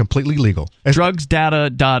thing, completely legal.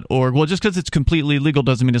 Drugsdata.org. Well, just because it's completely legal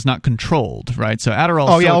doesn't mean it's not controlled, right? So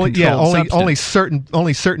Adderall is still a controlled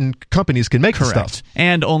only certain companies can make stuff.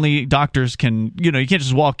 And only doctors can, you can't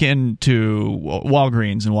just walk into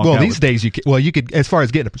Walgreens and walk out. Well, these days, you could, as far as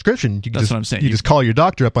getting a prescription, what I'm saying. You just call your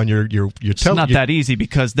doctor up on your It's not that easy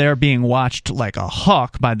because they're being watched like a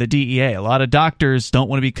hawk by the DEA. A lot of doctors don't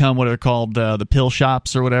want to become what are called the pill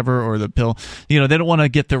shops or whatever, or the pill. They don't want to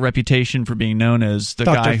get the reputation for being known as the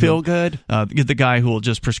Dr. guy Feel Good, the guy who will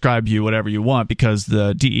just prescribe you whatever you want, because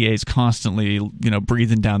the DEA is constantly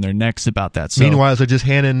breathing down their necks about that. So, meanwhile, they're just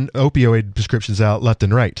handing opioid prescriptions out left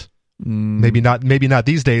and right. Maybe not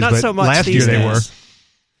these days, but so much last year they were.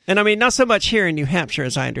 And I mean, not so much here in New Hampshire,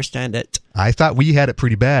 as I understand it. I thought we had it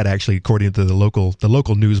pretty bad, actually, according to the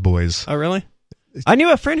local newsboys. Oh, really? I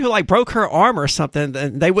knew a friend who broke her arm or something,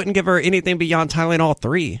 and they wouldn't give her anything beyond Tylenol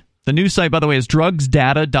 3. The news site, by the way, is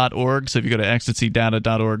drugsdata.org. So if you go to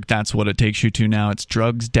ecstasydata.org, that's what it takes you to now. It's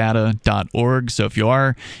drugsdata.org. So if you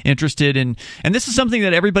are interested in, and this is something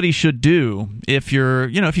that everybody should do if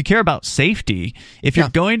if you care about safety, if you're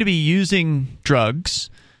going to be using drugs,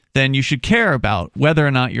 then you should care about whether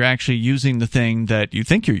or not you're actually using the thing that you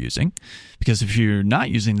think you're using. Because if you're not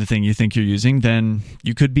using the thing you think you're using, then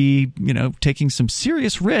you could be, taking some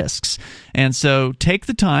serious risks. And so take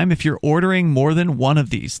the time, if you're ordering more than one of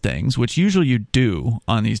these things, which usually you do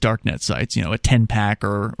on these darknet sites, a 10-pack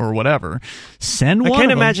or whatever, send one. I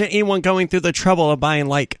can't imagine anyone going through the trouble of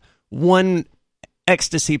buying one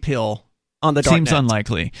ecstasy pill on the darknet. Seems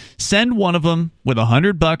unlikely. Send one of them with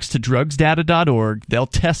 $100 to drugsdata.org. They'll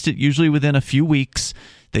test it usually within a few weeks.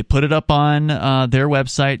 They put it up on their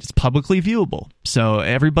website. It's publicly viewable. So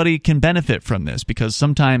everybody can benefit from this, because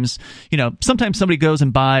sometimes somebody goes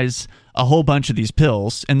and buys a whole bunch of these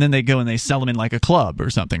pills, and then they go and they sell them in like a club or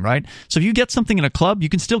something, right? So if you get something in a club, you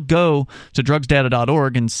can still go to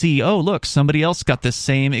drugsdata.org and see, oh, look, somebody else got this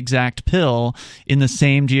same exact pill in the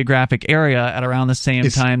same geographic area at around the same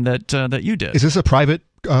time that you did. Is this a private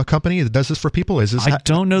company that does this for people? I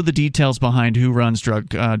don't know the details behind who runs drug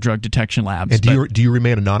detection labs. And do you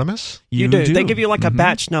remain anonymous? You do. They give you like a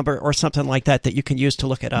batch number or something like that you can use to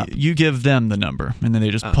look it up. You give them the number, and then they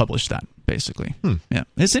just publish that, basically. Yeah,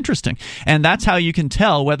 it's interesting. And that's how you can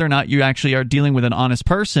tell whether or not you actually are dealing with an honest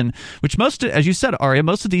person, which as you said, Aria,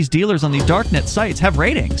 most of these dealers on these darknet sites have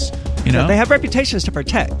ratings. You know, they have reputations to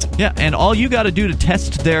protect. Yeah, and all you got to do to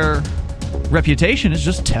test their reputation is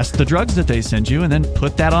just test the drugs that they send you, and then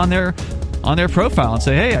put that on their profile and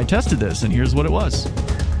say, hey, I tested this, and here's what it was.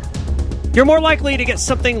 You're more likely to get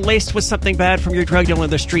something laced with something bad from your drug dealer in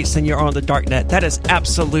the streets than you are on the darknet. That is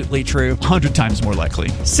absolutely true. 100 times more likely.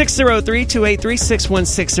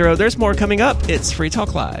 603-283-6160. There's more coming up. It's Free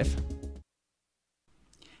Talk Live.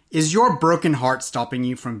 Is your broken heart stopping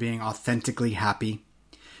you from being authentically happy?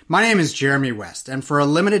 My name is Jeremy West, and for a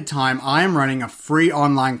limited time, I am running a free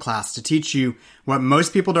online class to teach you what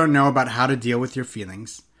most people don't know about how to deal with your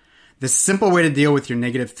feelings. The simple way to deal with your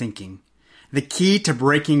negative thinking. The key to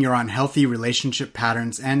breaking your unhealthy relationship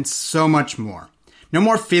patterns, and so much more. No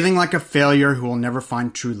more feeling like a failure who will never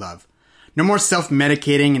find true love. No more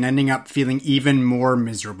self-medicating and ending up feeling even more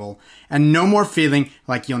miserable. And no more feeling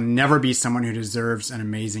like you'll never be someone who deserves an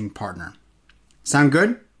amazing partner. Sound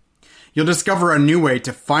good? You'll discover a new way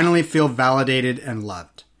to finally feel validated and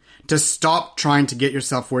loved. To stop trying to get your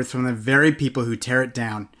self-worth from the very people who tear it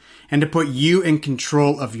down. And to put you in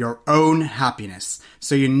control of your own happiness,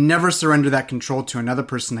 so you never surrender that control to another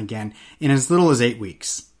person again in as little as 8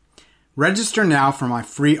 weeks. Register now for my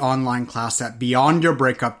free online class at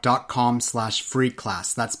beyondyourbreakup.com/free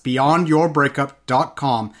class. That's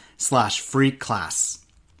beyondyourbreakup.com/free class.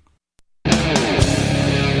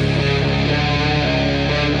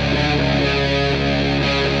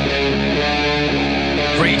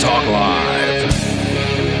 Free Talk Live.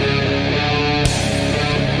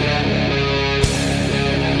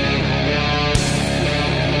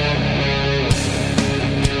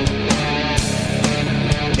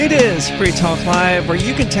 It is Free Talk Live, where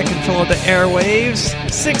you can take control of the airwaves.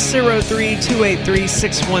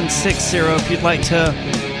 603-283-6160 if you'd like to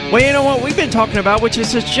weigh in on what we've been talking about, which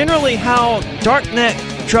is just generally how darknet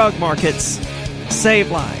drug markets save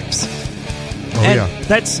lives.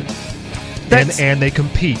 That's and they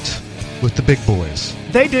compete with the big boys.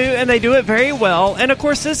 They do, and they do it very well. And of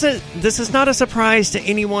course, this is not a surprise to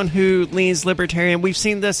anyone who leans libertarian. We've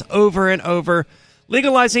seen this over and over.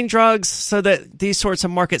 Legalizing drugs so that these sorts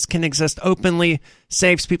of markets can exist openly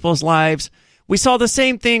saves people's lives. We saw the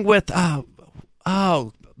same thing with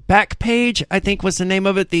Backpage, I think was the name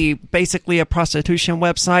of it, basically a prostitution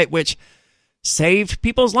website, which saved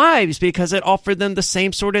people's lives because it offered them the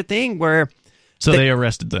same sort of thing where... So they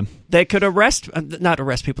arrested them. They could not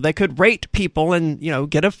arrest people. They could rate people and,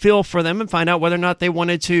 get a feel for them and find out whether or not they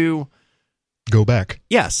wanted to... Go back.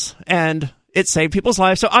 Yes, and... it saved people's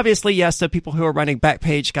lives. So obviously, yes, the people who are running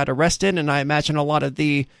Backpage got arrested, and I imagine a lot of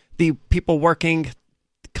the people working,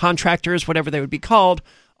 contractors, whatever they would be called,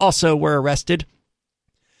 also were arrested.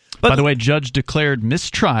 But, by the way, judge declared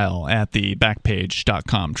mistrial at the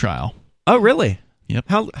Backpage.com trial. Oh, really? Yep.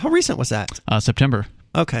 How recent was that? September.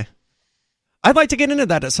 Okay. I'd like to get into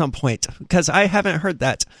that at some point, because I haven't heard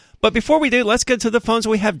that. But before we do, let's get to the phones.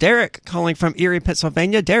 We have Derek calling from Erie,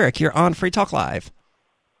 Pennsylvania. Derek, you're on Free Talk Live.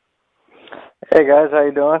 Hey guys, how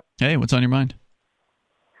you doing? Hey, what's on your mind?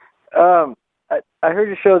 I heard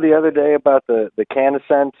your show the other day about the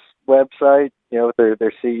CannaSense website, with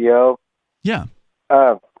their CEO. Yeah.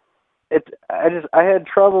 I had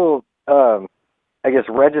trouble,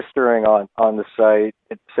 registering on the site.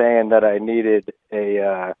 It's saying that I needed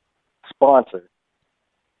a sponsor,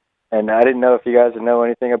 and I didn't know if you guys know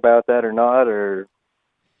anything about that or not, or.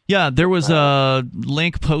 Yeah, there was a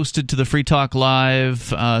link posted to the Free Talk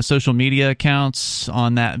Live social media accounts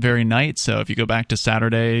on that very night. So if you go back to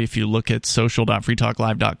Saturday, if you look at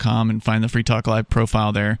social.freetalklive.com and find the Free Talk Live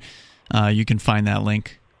profile there, you can find that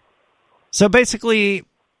link. So basically,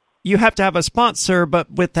 you have to have a sponsor,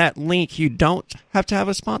 but with that link, you don't have to have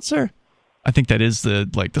a sponsor? I think that is the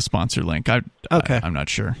sponsor link. Okay. I'm not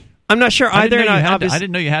sure. I'm not sure either. I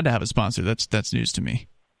didn't know you had to have a sponsor. That's news to me.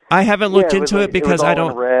 I haven't looked into it because I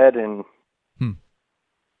don't. Red and.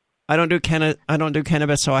 I don't do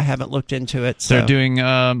cannabis, so I haven't looked into it. So. They're doing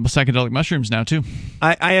psychedelic mushrooms now too.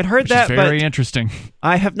 I had heard which that, is very but interesting.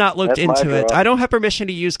 I have not looked That's into it. I don't have permission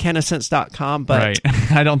to use Cannasense.com, but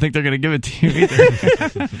right. I don't think they're going to give it to you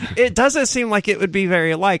either. it doesn't seem like it would be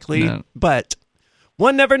very likely, but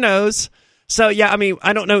one never knows. So yeah, I mean,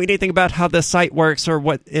 I don't know anything about how the site works or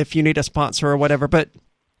what if you need a sponsor or whatever, but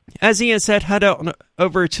as Ian said, head on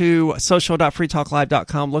over to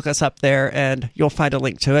social.freetalklive.com, look us up there, and you'll find a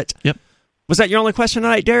link to it. Yep. Was that your only question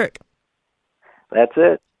tonight, Derek? That's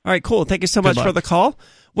it. All right, cool. Thank you so much luck. for the call.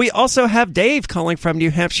 We also have Dave calling from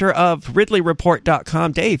New Hampshire of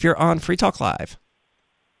RidleyReport.com. Dave, you're on Free Talk Live.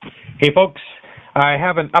 Hey, folks. I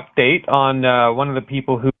have an update on one of the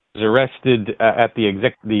people who was arrested at the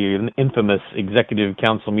infamous Executive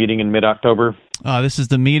Council meeting in mid-October. This is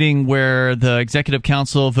the meeting where the Executive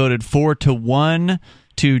Council voted 4-1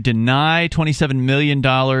 to deny $27 million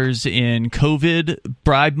in COVID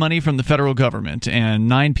bribe money from the federal government, and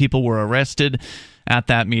 9 people were arrested at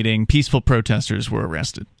that meeting. Peaceful protesters were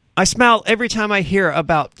arrested. I smile every time I hear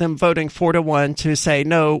about them voting 4-1 to say,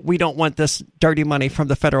 no, we don't want this dirty money from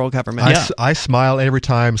the federal government. I smile every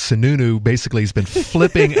time Sununu basically has been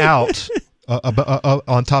flipping out on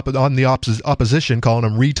the opposition, calling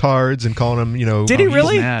them retards and calling them, Did he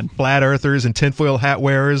really? Flat earthers and tinfoil hat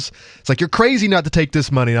wearers. It's like, you're crazy not to take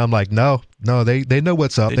this money. And I'm like, no, they know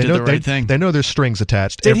what's up. They know the right thing. They know there's strings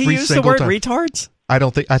attached. Did every he use the single word time. retards? I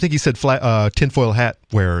think he said tinfoil hat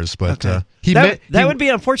wearers, but okay. That would be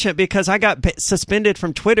unfortunate because I got suspended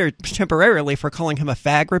from Twitter temporarily for calling him a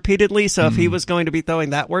fag repeatedly. So if he was going to be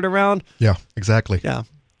throwing that word around. Yeah, exactly. Yeah.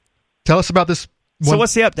 Tell us about this. So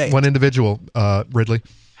what's the update? One individual, Ridley.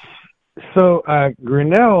 So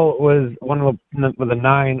Grinnell was one of the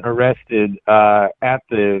 9 arrested at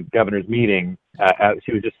the governor's meeting.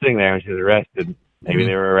 She was just sitting there and she was arrested. Maybe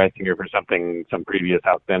they were arresting her for some previous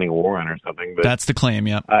outstanding warrant or something. But that's the claim,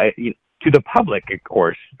 yeah. To the public, of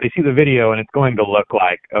course, they see the video and it's going to look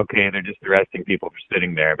like, okay, they're just arresting people for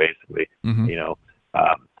sitting there, basically. Mm-hmm.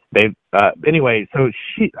 Anyway, so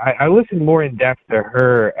I listened more in depth to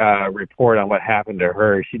her report on what happened to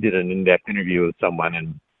her. She did an in-depth interview with someone,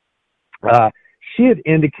 and she had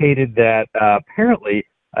indicated that apparently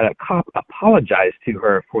a cop apologized to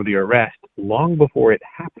her for the arrest long before it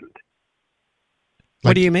happened.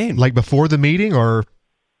 What do you mean? Like before the meeting, or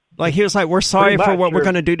like he was like, "We're sorry for what we're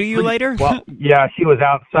going to do to you later." Well, yeah, she was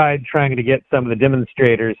outside trying to get some of the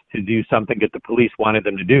demonstrators to do something that the police wanted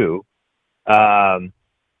them to do, and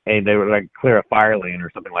they were like clear a fire lane or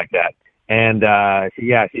something like that. And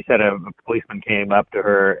she said a policeman came up to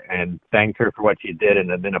her and thanked her for what she did, and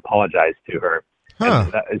then apologized to her.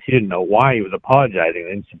 Huh. And she didn't know why he was apologizing,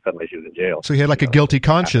 and suddenly she was in jail. So he had like a guilty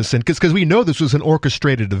conscience, and because we know this was an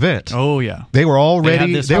orchestrated event. Oh yeah, they were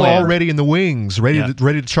already in the wings, ready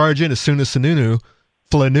to charge in as soon as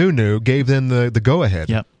Flanunu gave them the go ahead.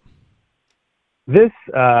 Yep. This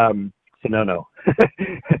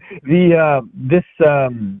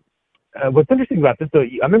what's interesting about this, though,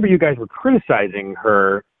 I remember you guys were criticizing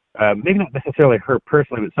her, maybe not necessarily her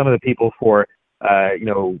personally, but some of the people for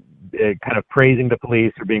kind of praising the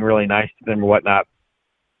police or being really nice to them or whatnot.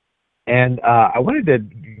 And I wanted to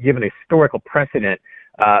give an historical precedent.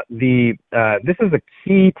 This is a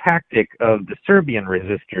key tactic of the Serbian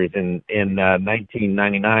resistors in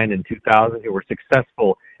 1999 and 2000 who were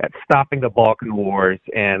successful at stopping the Balkan Wars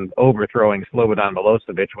and overthrowing Slobodan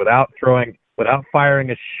Milosevic without firing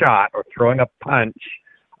a shot or throwing a punch.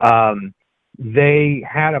 They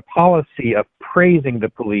had a policy of praising the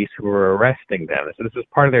police who were arresting them. So this was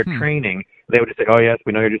part of their training. They would just say, "Oh yes,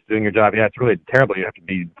 we know you're just doing your job. Yeah, it's really terrible. You have to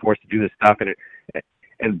be forced to do this stuff."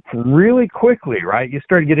 And really quickly, right, you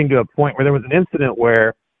started getting to a point where there was an incident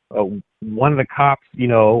where one of the cops,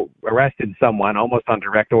 arrested someone almost on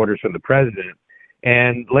direct orders from the president.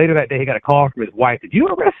 And later that day, he got a call from his wife. "Did you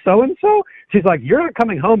arrest so-and-so?" She's like, "You're not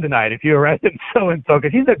coming home tonight if you arrested so-and-so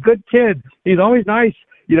because he's a good kid. He's always nice."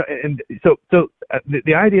 And so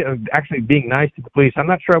the idea of actually being nice to the police, I'm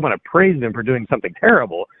not sure I want to praise them for doing something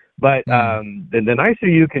terrible, but the nicer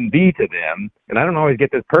you can be to them, and I don't always get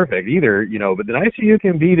this perfect either, but the nicer you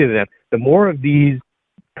can be to them, the more of these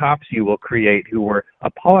cops you will create who were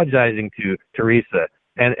apologizing to Teresa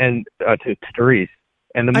and to Therese.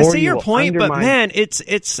 And the more I see your point, but man,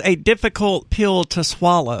 it's a difficult pill to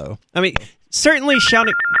swallow. I mean, certainly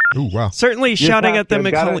shouting, shouting at them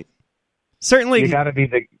and calling. Certainly, you got to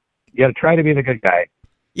try to be the good guy.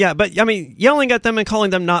 Yeah, but I mean, yelling at them and calling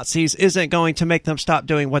them Nazis isn't going to make them stop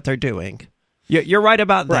doing what they're doing. You're right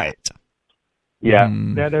about that. Right. Yeah,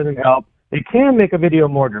 that doesn't help. They can make a video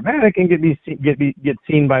more dramatic and get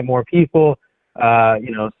seen by more people.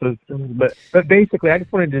 But basically, I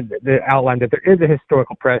just wanted to outline that there is a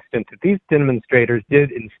historical precedent that these demonstrators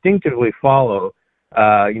did instinctively follow,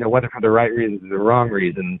 whether for the right reasons or the wrong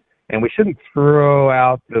reasons, and we shouldn't throw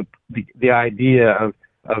out the idea of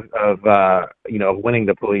winning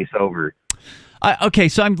the police over. Okay,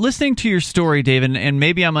 so I'm listening to your story, David, and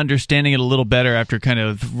maybe I'm understanding it a little better after kind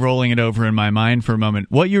of rolling it over in my mind for a moment.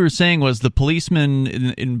 What you were saying was the policeman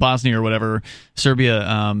in Bosnia or whatever, Serbia,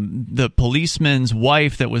 the policeman's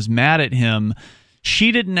wife that was mad at him,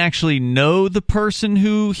 she didn't actually know the person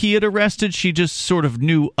who he had arrested. She just sort of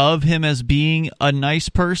knew of him as being a nice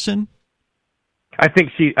person. I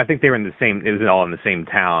think they were in the same. It was all in the same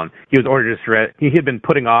town. He was ordered to arrest. He had been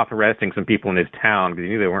putting off arresting some people in his town because he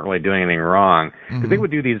knew they weren't really doing anything wrong. Because they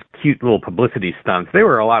would do these cute little publicity stunts. They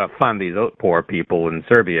were a lot of fun. These poor people in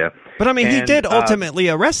Serbia. But I mean, he did ultimately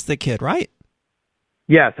arrest the kid, right?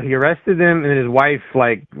 Yeah, so he arrested him, and his wife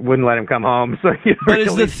wouldn't let him come home. So but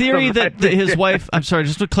is the theory that his wife? I'm sorry,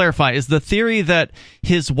 just to clarify, is the theory that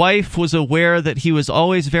his wife was aware that he was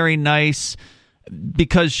always very nice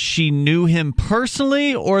because she knew him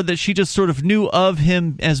personally, or that she just sort of knew of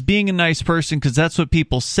him as being a nice person because that's what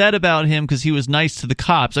people said about him because he was nice to the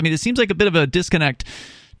cops? I mean, it seems like a bit of a disconnect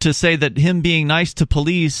to say that him being nice to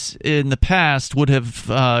police in the past would have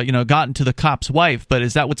gotten to the cop's wife, but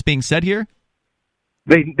is that what's being said here?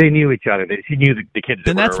 They knew each other. She knew the kids.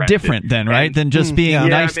 Then that's different, then, right? Than just being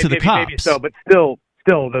nice to the cops. Maybe so, but still,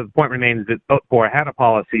 the point remains that Otpor had a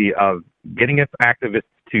policy of getting its activists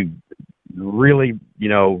to really,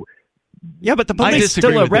 Yeah, but the police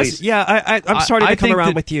still arrested. Yeah, I'm starting to come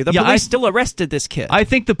around with you. The police still arrested this kid. I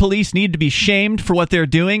think the police need to be shamed for what they're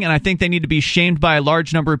doing, and I think they need to be shamed by a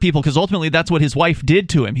large number of people because ultimately that's what his wife did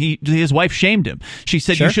to him. His wife shamed him. She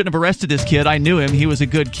said, "You shouldn't have arrested this kid. I knew him. He was a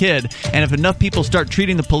good kid." And if enough people start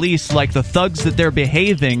treating the police like the thugs that they're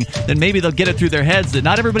behaving, then maybe they'll get it through their heads that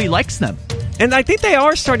not everybody likes them. And I think they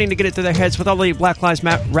are starting to get it through their heads with all the Black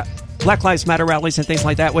Lives Matter rallies and things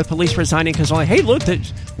like that, with police resigning because hey, look,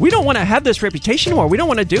 we don't want to have this reputation anymore. We don't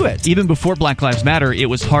want to do it. Even before Black Lives Matter, it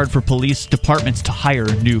was hard for police departments to hire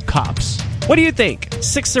new cops. What do you think?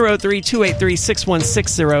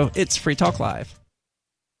 603-283-6160. It's Free Talk Live.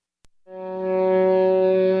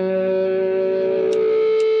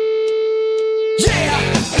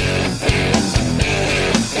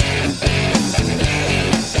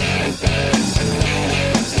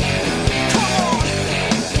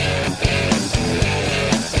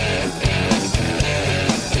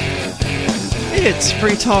 It's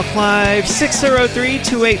Free Talk Live,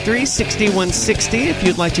 603-283-6160 if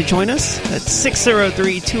you'd like to join us. That's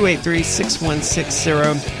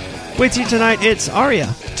 603-283-6160. With you tonight, it's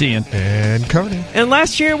Aria, Ian, and Cody. And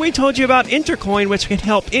last year, we told you about Intercoin, which can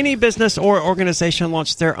help any business or organization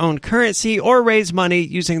launch their own currency or raise money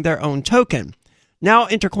using their own token. Now,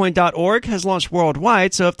 Intercoin.org has launched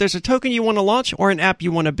worldwide, so if there's a token you want to launch or an app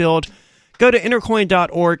you want to build, go to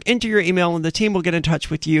intercoin.org, enter your email, and the team will get in touch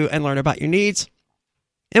with you and learn about your needs.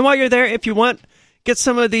 And while you're there, if you want, get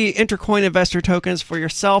some of the Intercoin investor tokens for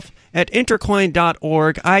yourself at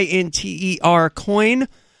intercoin.org, INTER coin.org.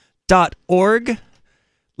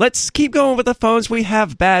 Let's keep going with the phones. We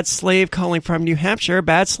have Bad Slave calling from New Hampshire.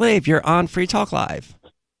 Bad Slave, you're on Free Talk Live.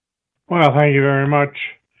 Well, thank you very much.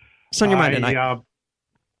 What's on your mind tonight?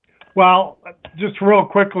 Well, just real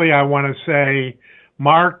quickly, I want to say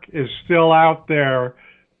Mark is still out there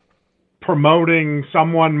promoting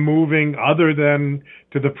someone moving other than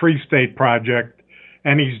to the Free State Project,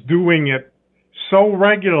 and he's doing it so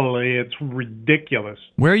regularly, it's ridiculous.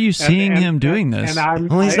 Where are you seeing him doing this?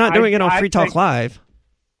 Well, he's not doing it on Free Talk Live.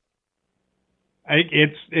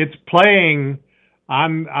 It's playing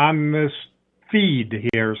on this feed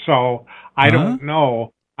here, so I don't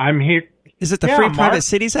know. I'm here. Is it the Free Private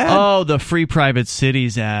Cities ad? Oh, the Free Private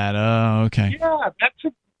Cities ad. Oh, okay. Yeah,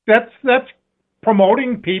 that's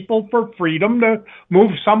promoting people for freedom to move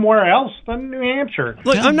somewhere else than New Hampshire.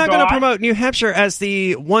 Look, I'm not going to promote New Hampshire as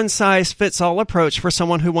the one-size-fits-all approach for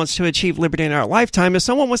someone who wants to achieve liberty in our lifetime. If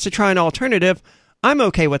someone wants to try an alternative, I'm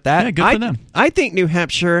okay with that. Yeah, good for them. I think New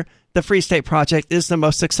Hampshire, the Free State Project, is the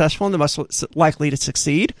most successful and the most likely to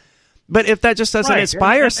succeed. But if that just doesn't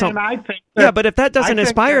inspire someone, but if that doesn't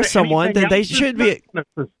inspire someone, then they should be.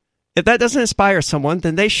 If that doesn't inspire someone,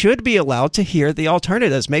 then they should be allowed to hear the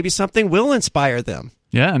alternatives. Maybe something will inspire them.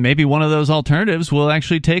 Yeah, maybe one of those alternatives will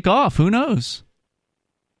actually take off. Who knows?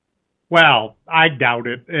 Well, I doubt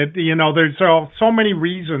it. There's so many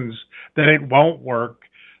reasons that it won't work.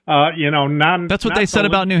 That's what they said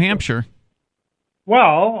about New Hampshire.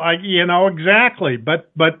 Well, exactly.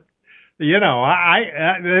 But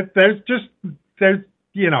there's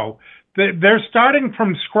they're starting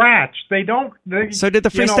from scratch. They don't. So did the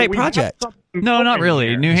Free State Project. No, not really.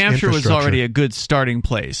 Here. New Hampshire was already a good starting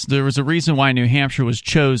place. There was a reason why New Hampshire was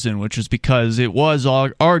chosen, which was because it was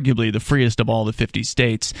arguably the freest of all the 50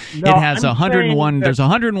 states. No, it has 101. There's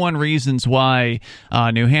 101 reasons why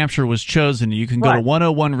New Hampshire was chosen. You can go to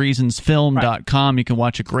 101reasonsfilm.com. You can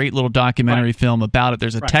watch a great little documentary film about it.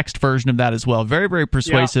 There's a text version of that as well. Very, very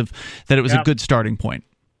persuasive that it was a good starting point.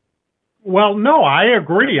 Well, no, I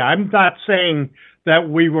agree. I'm not saying that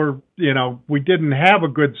we didn't have a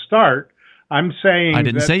good start. I'm saying I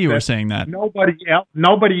didn't say you were saying that.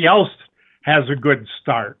 Nobody else has a good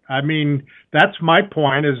start. I mean, that's my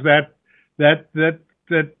point. Is that these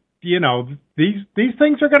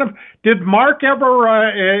things are going to. Did Mark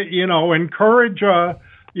ever encourage a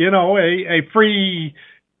free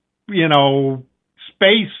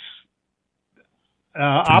space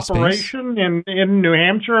operation in New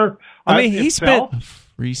Hampshire? I mean, he spent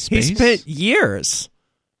years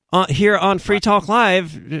here on Free Talk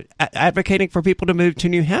Live advocating for people to move to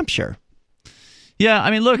New Hampshire. Yeah,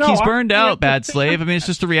 I mean, look, he's burned out, Bad Slave. I mean, it's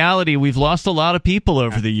just the reality. We've lost a lot of people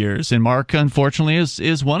over the years, and Mark, unfortunately,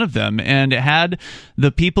 is one of them. And it had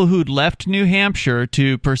the people who'd left New Hampshire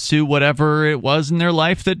to pursue whatever it was in their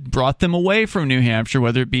life that brought them away from New Hampshire,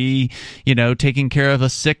 whether it be, taking care of a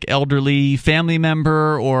sick elderly family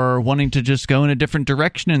member or wanting to just go in a different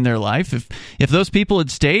direction in their life. If those people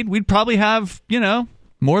had stayed, we'd probably have,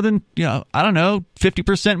 more than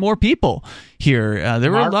 50% more people here.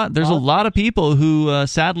 There's a lot of people who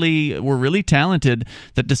sadly were really talented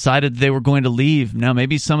that decided they were going to leave. Now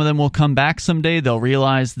maybe some of them will come back someday. They'll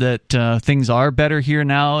realize that things are better here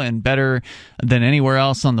now and better than anywhere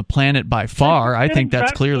else on the planet by far. I think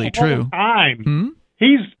that's clearly true.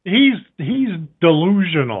 He's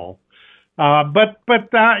delusional. But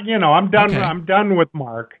I'm done. Okay. I'm done with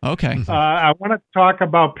Mark. Okay. I want to talk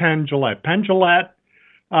about Penn Jillette. Penn Jillette.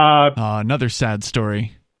 Another sad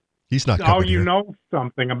story. He's not coming here. Know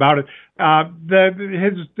something about it.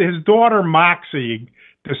 His daughter Moxie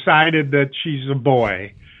decided that she's a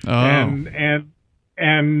boy. Oh.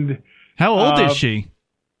 And how old is she?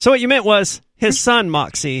 So what you meant was his son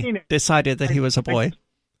Moxie decided that he was a boy.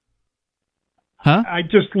 Huh? I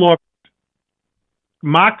just looked.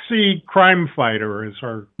 Moxie Crime Fighter is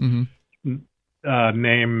her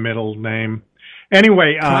middle name.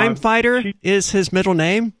 Anyway, Crime Fighter is his middle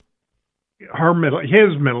name.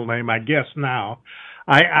 His middle name, I guess. Now,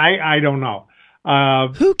 I don't know.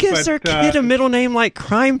 Who gives their kid a middle name like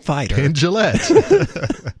Crime Fighter? Penn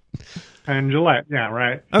Jillette. Penn Jillette, yeah,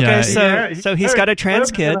 right. Okay, so he's got a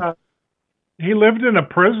trans kid. He lived in a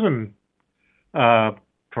prison for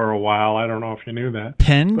a while. I don't know if you knew that.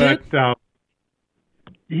 Penn did?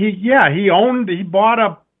 He bought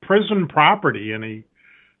a prison property and he.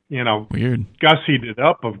 Weird. Gussied it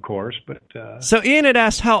up, of course, but... So Ian had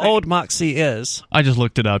asked how old Moxie is. I just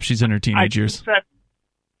looked it up. She's in her teenage years.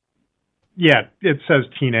 It says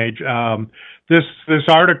teenage. This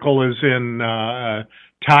article is in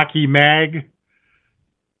Talkie Mag.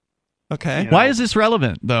 Okay. Why is this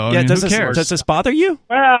relevant, though? I mean, who cares? Does this bother you?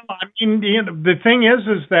 Well, I mean, the thing is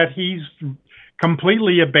that he's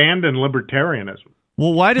completely abandoned libertarianism.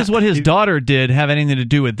 Well, why does what his daughter did have anything to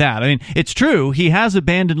do with that? I mean, it's true, he has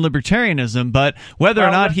abandoned libertarianism, but whether or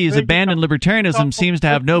not he's abandoned libertarianism seems to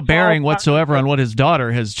have no bearing whatsoever on what his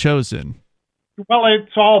daughter has chosen. Well,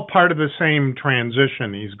 it's all part of the same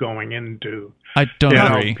transition he's going into. I don't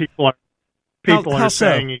agree. People are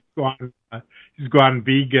saying he's gone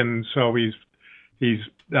vegan, so he's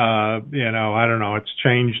I don't know, it's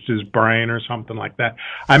changed his brain or something like that.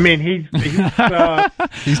 I mean, he's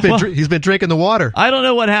been drinking the water. I don't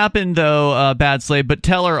know what happened though, Bad Slave, but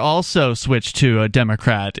Teller also switched to a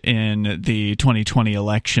Democrat in the 2020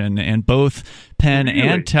 election, and both Penn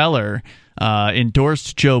and Teller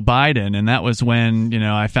endorsed Joe Biden, and that was when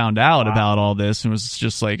I found out about all this, and it was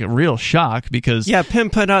just like a real shock because Penn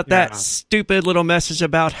put out that stupid little message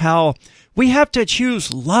about how we have to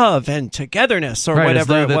choose love and togetherness or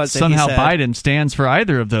whatever it was. Somehow that he said. Biden stands for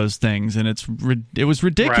either of those things, and it was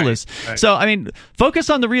ridiculous. Right. So, I mean, focus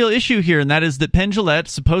on the real issue here, and that is that Penn Jillette,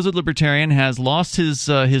 supposed libertarian, has lost his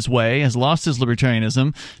way, has lost his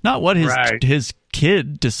libertarianism, not what his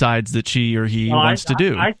kid decides that she or he wants to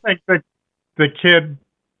do. I think that the kid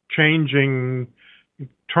changing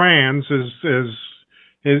trans has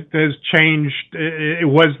changed. It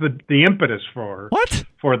was the impetus for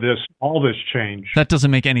all this change. That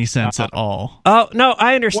doesn't make any sense at all. Oh no,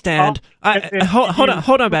 I understand. Hold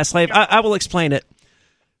on, Bad Slave. I will explain it.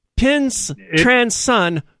 Penn's trans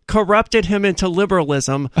son corrupted him into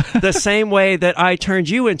liberalism the same way that I turned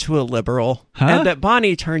you into a liberal and that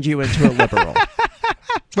Bonnie turned you into a liberal.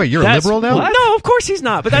 Wait, you're a liberal now? What? No, of course he's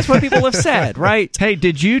not, but that's what people have said, right? Hey,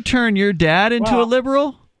 did you turn your dad into a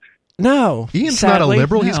liberal? No. Ian's sadly. not a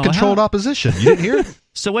liberal. He's controlled opposition. You didn't hear?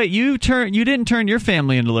 So wait, you didn't turn your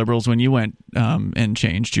family into liberals when you went and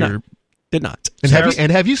changed your... Did not.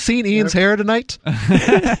 And have you seen Ian's hair tonight?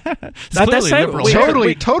 That's liberal.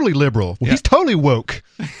 Totally liberal. Yeah. He's totally woke.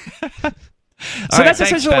 So that's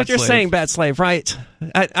essentially what you're saying, Bad Slave, right?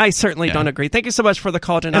 I certainly don't agree. Thank you so much for the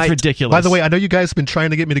call tonight. That's ridiculous. By the way, I know you guys have been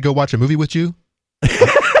trying to get me to go watch a movie with you.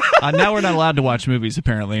 Now we're not allowed to watch movies,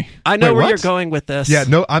 apparently. I know where you're going with this. Yeah,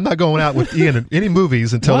 no, I'm not going out with Ian in any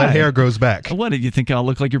movies until that hair grows back. What, did you think I'll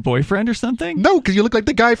look like your boyfriend or something? No, because you look like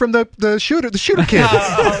the guy from the shooter kid.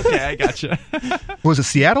 Okay, I gotcha. Was it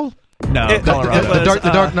Seattle? No, Colorado.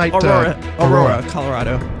 The Dark Knight. Aurora,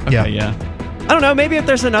 Colorado. Okay, yeah. I don't know, maybe if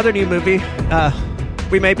there's another new movie,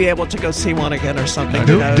 we may be able to go see one again or something.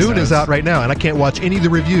 Dune is out right now, and I can't watch any of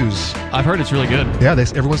the reviews. I've heard it's really good. Yeah,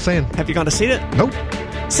 everyone's saying. Have you gone to see it? Nope.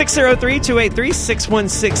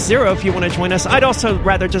 603-283-6160 if you want to join us. I'd also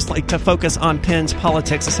rather just like to focus on Penn's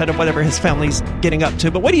politics instead of whatever his family's getting up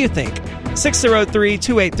to. But what do you think?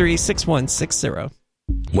 603-283-6160.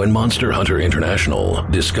 When Monster Hunter International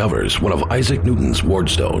discovers one of Isaac Newton's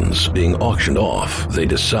wardstones being auctioned off, they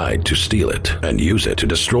decide to steal it and use it to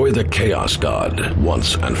destroy the Chaos God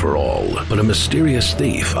once and for all. But a mysterious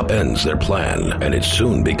thief upends their plan, and it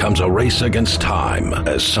soon becomes a race against time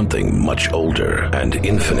as something much older and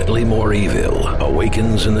infinitely more evil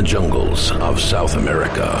awakens in the jungles of South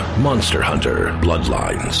America. Monster Hunter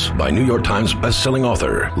Bloodlines by New York Times bestselling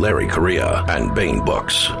author Larry Correia and Baen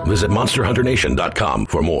Books. Visit monsterhunternation.com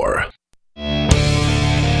for more.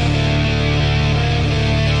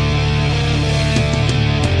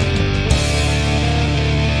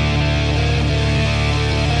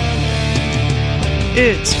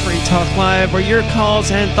 It's Free Talk Live, where your calls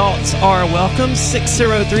and thoughts are welcome.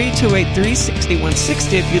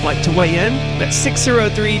 603-283-6160 if you'd like to weigh in. That's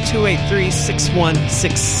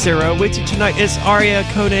 603-283-6160. With you tonight is Aria,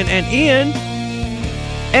 Conan, and Ian.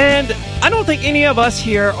 And I don't think any of us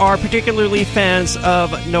here are particularly fans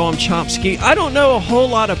of Noam Chomsky. I don't know a whole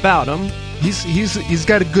lot about him. He's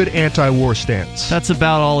got a good anti-war stance. That's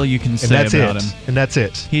about all you can say about him. And that's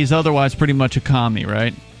it. He's otherwise pretty much a commie,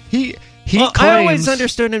 right? He claims, I always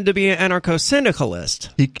understood him to be an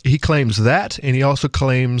anarcho-syndicalist. He claims that, and he also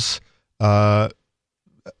claims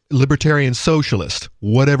libertarian socialist,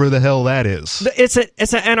 whatever the hell that is. It's an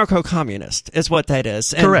anarcho-communist, is what that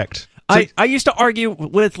is. And correct. I used to argue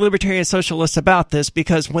with libertarian socialists about this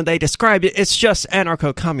because when they describe it, it's just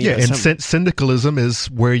anarcho-communism. Yeah, and syndicalism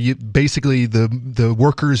is where you basically the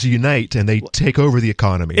workers unite and they take over the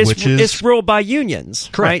economy, it's ruled by unions,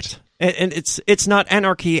 correct. Right? And it's not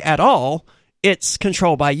anarchy at all. It's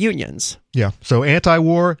controlled by unions. Yeah, so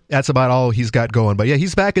anti-war, that's about all he's got going. But yeah,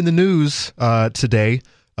 he's back in the news today.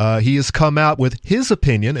 He has come out with his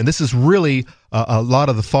opinion, and this is really a lot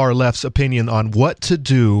of the far left's opinion on what to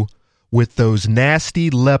do with those nasty,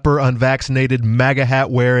 leper, unvaccinated, MAGA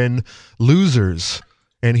hat-wearing losers.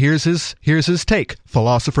 And here's his take.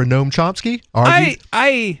 Philosopher Noam Chomsky argued...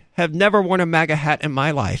 I have never worn a MAGA hat in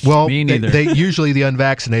my life. Well, me neither. They usually the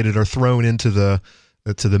unvaccinated are thrown into the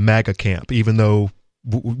MAGA camp, even though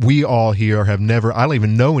we all here have never... I don't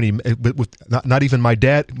even know any... Not even my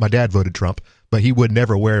dad. My dad voted Trump, but he would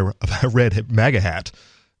never wear a red MAGA hat.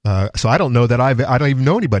 So I don't know that I don't even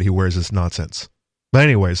know anybody who wears this nonsense. But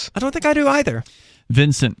anyways, I don't think I do either.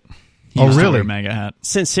 Vincent. He used to wear a MAGA hat.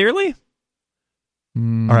 Sincerely?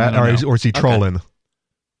 Or is he trolling?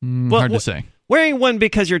 Hard to say. Wearing one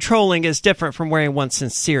because you're trolling is different from wearing one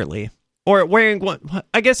sincerely. Or wearing one...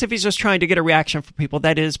 I guess if he's just trying to get a reaction from people,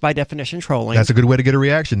 that is by definition trolling. That's a good way to get a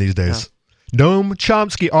reaction these days. Yeah. Noam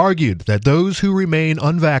Chomsky argued that those who remain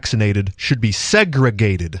unvaccinated should be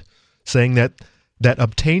segregated, saying that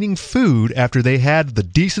obtaining food after they had the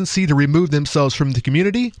decency to remove themselves from the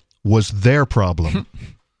community was their problem.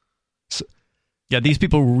 Yeah, these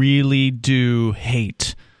people really do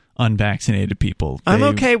hate unvaccinated people. I'm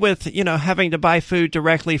okay with, having to buy food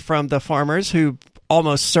directly from the farmers who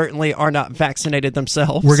almost certainly are not vaccinated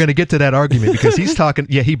themselves. We're going to get to that argument because he's talking,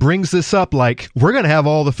 he brings this up like, we're going to have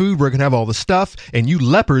all the food, we're going to have all the stuff, and you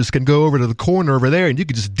lepers can go over to the corner over there and you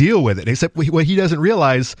can just deal with it. Except what he doesn't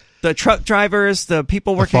realize... The truck drivers, the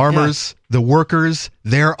people working... The farmers, the workers,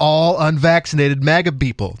 they're all unvaccinated MAGA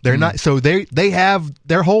people. They're not... So they're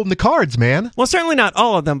holding the cards, man. Well, certainly not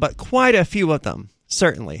all of them, but quite a few of them,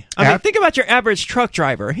 certainly. I mean, think about your average truck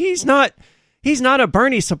driver. He's not He's not a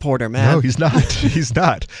Bernie supporter, man. No, he's not. He's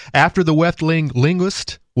not. After the left-wing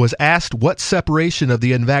linguist was asked what separation of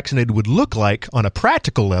the unvaccinated would look like on a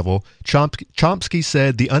practical level, Chomsky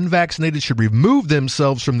said the unvaccinated should remove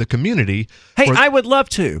themselves from the community. Hey, I would love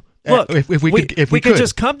to. Look, if we could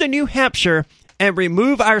just come to New Hampshire and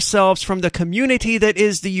remove ourselves from the community that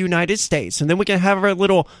is the United States, and then we can have our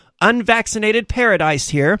little unvaccinated paradise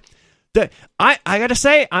here. I got to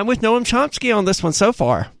say, I'm with Noam Chomsky on this one so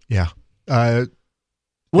far. Yeah.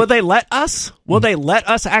 Will they let us? Will they let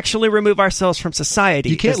us actually remove ourselves from society?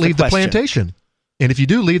 You can't leave the plantation. And if you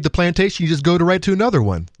do leave the plantation, you just go right to another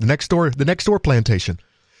one, the next door plantation.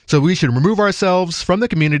 So we should remove ourselves from the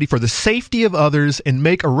community for the safety of others and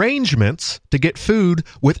make arrangements to get food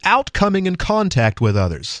without coming in contact with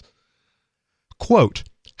others. Quote,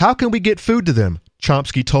 how can we get food to them?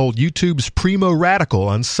 Chomsky told YouTube's Primo Radical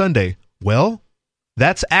on Sunday. Well,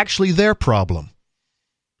 that's actually their problem.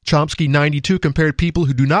 Chomsky 92 compared people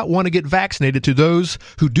who do not want to get vaccinated to those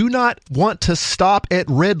who do not want to stop at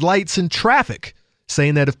red lights in traffic,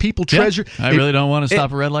 saying that if people treasure... I really don't want to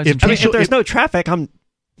stop at red lights in traffic. If there's no traffic, I'm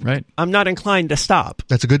not inclined to stop.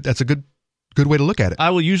 That's a good way to look at it. I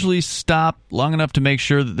will usually stop long enough to make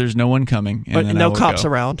sure that there's no one coming. And but no cops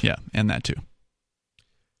around. Yeah, and that too.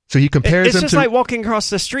 So he compares it's them just to... like walking across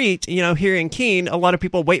the street, here in Keene, a lot of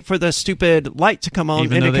people wait for the stupid light to come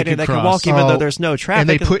on, indicating they can walk even though there's no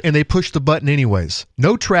traffic. And they push the button anyways.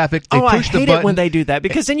 No traffic, they push the button. I hate it when they do that,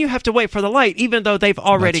 because then you have to wait for the light, even though they've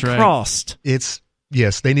already crossed.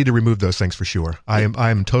 Yes, they need to remove those things for sure. I am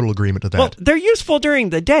in total agreement with that. Well, they're useful during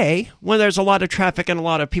the day when there's a lot of traffic and a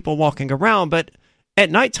lot of people walking around, but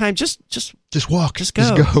at nighttime, just walk. Just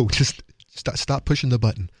go. Just stop pushing the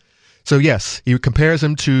button. So yes, he compares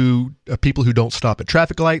them to people who don't stop at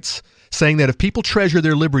traffic lights, saying that if people treasure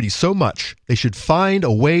their liberty so much, they should find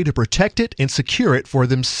a way to protect it and secure it for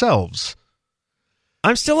themselves.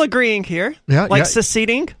 I'm still agreeing here.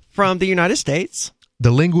 Seceding from the United States. The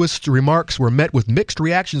linguist's remarks were met with mixed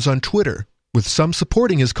reactions on Twitter, with some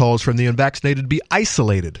supporting his calls from the unvaccinated to be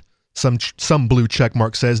isolated. Some blue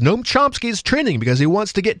checkmark says, Noam Chomsky is trending because he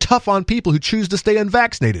wants to get tough on people who choose to stay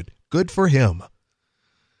unvaccinated. Good for him.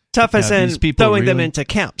 Tough as in throwing them into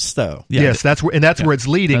camps, though. Yeah, yes, that's where it's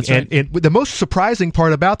leading. Right. And the most surprising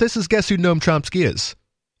part about this is, guess who Noam Chomsky is?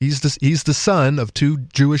 He's the son of two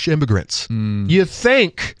Jewish immigrants. You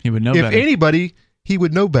think he would know if better. Anybody, he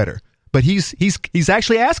would know better. But he's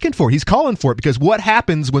actually asking for it. He's calling for it, because what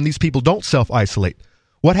happens when these people don't self-isolate?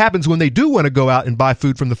 What happens when they do want to go out and buy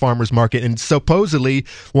food from the farmer's market, and supposedly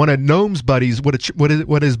one of Noam's buddies,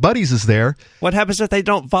 what his buddies is there? What happens if they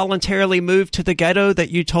don't voluntarily move to the ghetto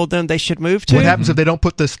that you told them they should move to? What happens if they don't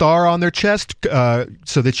put the star on their chest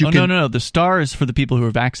so that you can... No. The star is for the people who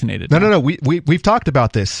are vaccinated. No. We've talked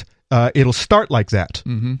about this. It'll start like that.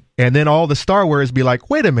 Mm-hmm. And then all the star wearers be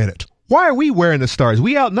like, wait a minute. Why are we wearing the stars?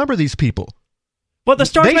 We outnumber these people. Well, the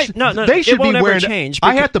stars they should it won't be wearing. Ever change.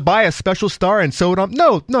 I have to buy a special star and sew it on.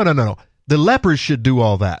 No. The lepers should do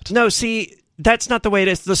all that. No, see, that's not the way it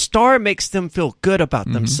is. The star makes them feel good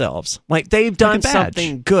about themselves, like they've done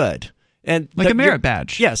something good, and like a merit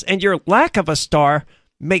badge. Yes, and your lack of a star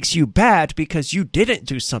makes you bad because you didn't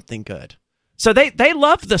do something good. So they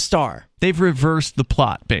love the star. They've reversed the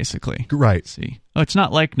plot, basically. Right. See, it's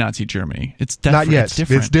not like Nazi Germany. It's not yet. It's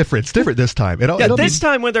different. It's different this time. This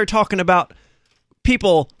time when they're talking about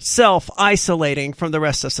people self-isolating from the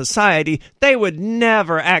rest of society, they would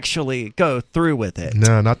never actually go through with it.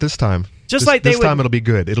 No, not this time. This time it'll be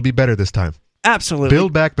good. It'll be better this time. Absolutely.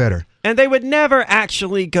 Build back better. And they would never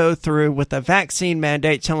actually go through with a vaccine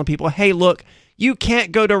mandate telling people, hey, look, you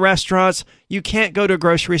can't go to restaurants, you can't go to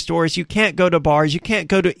grocery stores, you can't go to bars, you can't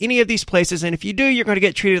go to any of these places, and if you do, you're going to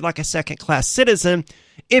get treated like a second-class citizen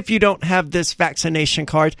if you don't have this vaccination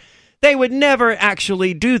card. They would never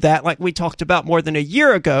actually do that, like we talked about more than a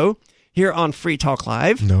year ago here on Free Talk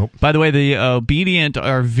Live. Nope. By the way, the obedient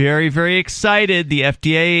are very, very excited. The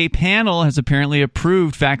FDA panel has apparently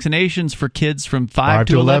approved vaccinations for kids from 5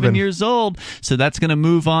 to 11 years old. So that's going to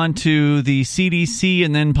move on to the CDC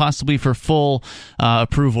and then possibly for full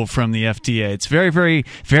approval from the FDA. It's very, very,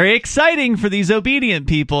 very exciting for these obedient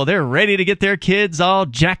people. They're ready to get their kids all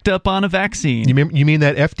jacked up on a vaccine. You mean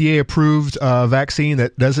that FDA-approved vaccine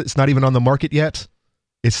it's not even on the market yet?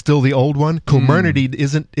 It's still the old one. Comirnaty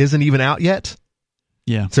isn't even out yet.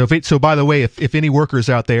 Yeah. So by the way, if any workers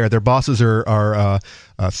out there, their bosses are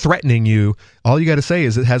threatening you, all you got to say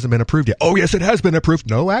is it hasn't been approved yet. Oh yes, it has been approved.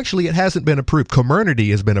 No, actually, it hasn't been approved.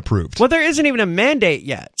 Comirnaty has been approved. Well, there isn't even a mandate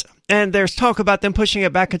yet. And there's talk about them pushing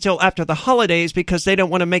it back until after the holidays because they don't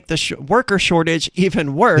want to make the worker shortage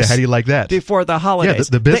even worse. Yeah, how do you like that? Before the holidays.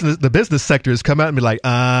 Yeah, the business sector has come out and be like,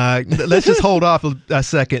 let's just hold off a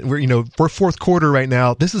second. We're fourth quarter right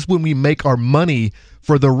now. This is when we make our money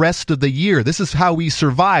for the rest of the year. This is how we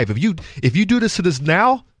survive. If you do this to us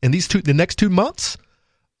now in the next 2 months,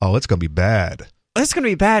 it's going to be bad. It's going to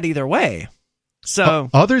be bad either way. So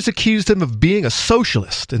others accused him of being a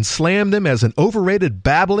socialist and slammed him as an overrated,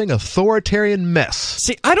 babbling, authoritarian mess.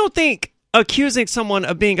 See, I don't think accusing someone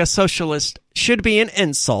of being a socialist should be an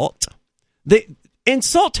insult. They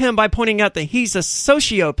insult him by pointing out that he's a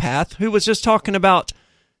sociopath who was just talking about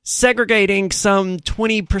segregating some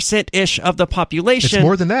 20%-ish of the population. It's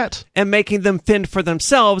more than that. And making them fend for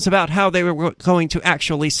themselves about how they were going to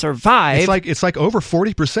actually survive. It's like over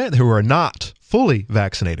 40% who are not fully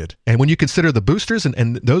vaccinated. And when you consider the boosters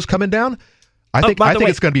and those coming down, I think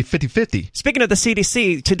it's going to be 50-50. Speaking of the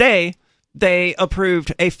CDC, today they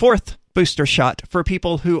approved a fourth booster shot for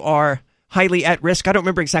people who are highly at risk. I don't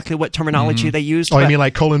remember exactly what terminology they used. Oh, you mean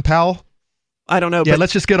like Colin Powell? I don't know. Yeah,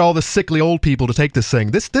 let's just get all the sickly old people to take this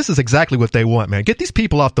thing. This is exactly what they want, man. Get these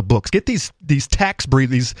people off the books. Get these tax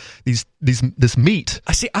this meat.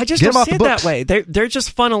 I just don't see it that way. They're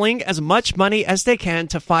just funneling as much money as they can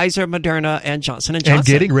to Pfizer, Moderna, and Johnson & Johnson, and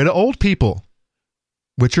getting rid of old people,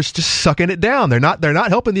 which are just sucking it down. They're not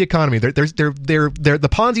helping the economy. The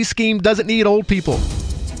Ponzi scheme doesn't need old people.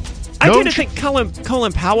 I tend to think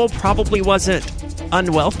Colin Powell probably wasn't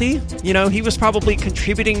unwealthy. He was probably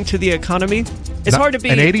contributing to the economy. It's hard to be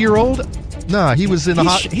an 80-year-old. Nah, he was in the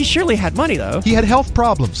hot. He surely had money though. He had health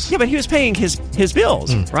problems. Yeah, but he was paying his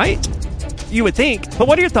bills, right? You would think. But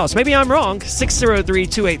what are your thoughts? Maybe I'm wrong.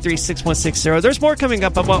 603-283-6160. There's more coming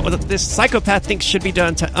up about what this psychopath thinks should be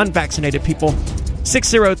done to unvaccinated people.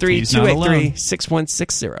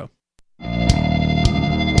 603-283-6160.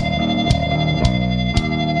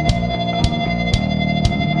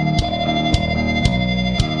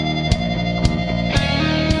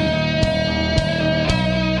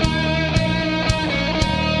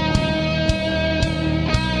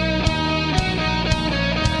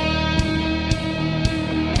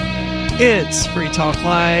 It's Free Talk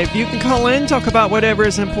Live. You can call in, talk about whatever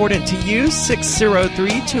is important to you.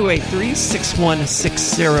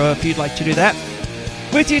 603-283-6160 if you'd like to do that.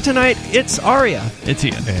 With you tonight, it's Aria. It's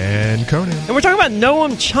Ian. And Conan. And we're talking about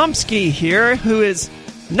Noam Chomsky here, who is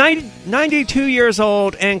 92 years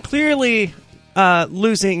old and clearly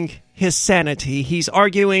losing his sanity. He's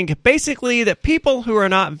arguing basically that people who are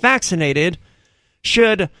not vaccinated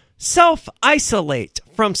should self-isolate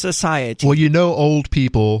from society. Well, old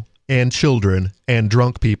people and children and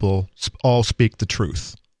drunk people all speak the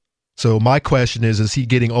truth. So my question is he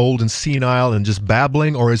getting old and senile and just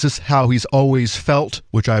babbling, or is this how he's always felt,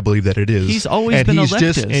 which I believe that it is? He's always been a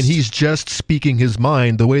leftist. And he's just speaking his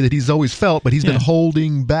mind the way that he's always felt, but he's been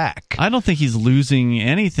holding back. I don't think he's losing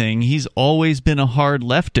anything. He's always been a hard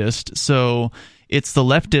leftist, so it's the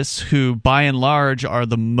leftists who, by and large, are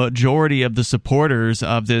the majority of the supporters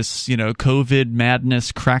of this, COVID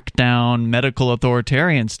madness, crackdown, medical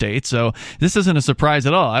authoritarian state. So this isn't a surprise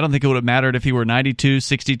at all. I don't think it would have mattered if he were 92,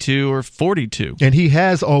 62, or 42. And he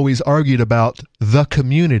has always argued about the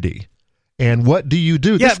community. And what do you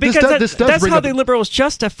do? Yeah, because that's how the liberals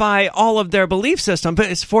justify all of their belief system,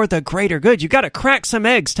 but it's for the greater good. You got to crack some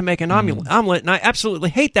eggs to make an omelet, and I absolutely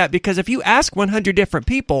hate that, because if you ask 100 different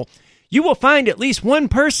people, you will find at least one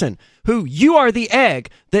person who you are the egg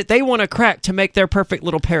that they want to crack to make their perfect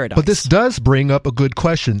little paradise. But this does bring up a good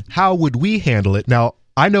question. How would we handle it? Now,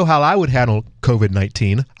 I know how I would handle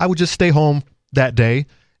COVID-19. I would just stay home that day,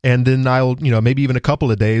 and then I'll, maybe even a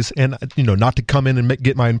couple of days, and, not to come in and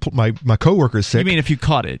get my coworkers sick. You mean if you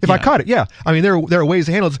caught it? If I caught it, yeah. I mean, there are ways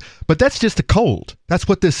to handle it, but that's just a cold. That's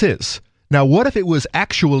what this is. Now, what if it was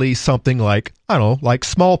actually something like, like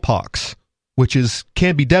smallpox? Which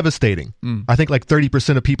can be devastating. I think like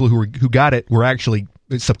 30% of people who got it were actually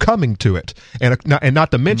succumbing to it, and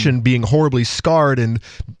not to mention being horribly scarred, and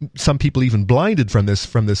some people even blinded from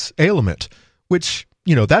this ailment. Which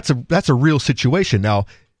that's a real situation. Now,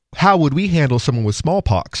 how would we handle someone with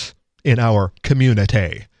smallpox in our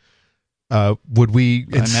community? Would we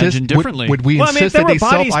insist differently? Would we insist that they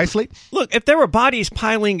self-isolate? Look, if there were bodies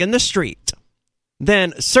piling in the street,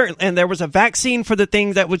 then certainly, and there was a vaccine for the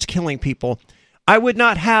thing that was killing people, I would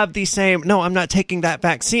not have the same, no, I'm not taking that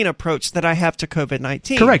vaccine approach that I have to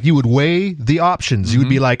COVID-19. Correct. You would weigh the options. You would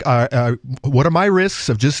be like, what are my risks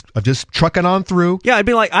of just trucking on through? Yeah, I'd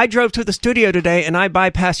be like, I drove to the studio today and I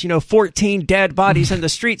bypassed, 14 dead bodies in the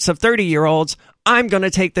streets of 30-year-olds. I'm going to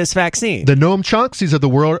take this vaccine. The Noam Chomskys of the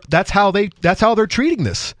world, that's how they're treating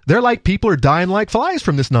this. They're like, people are dying like flies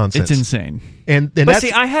from this nonsense. It's insane. But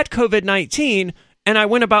see, I had COVID-19 and I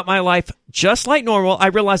went about my life just like normal. I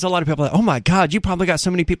realized a lot of people are like, oh my God, you probably got so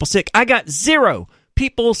many people sick. I got 0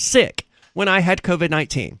 people sick when I had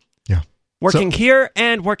COVID-19. Yeah. Working here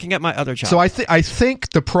and working at my other job. So I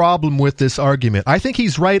think the problem with this argument, I think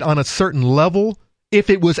he's right on a certain level if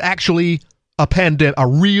it was actually a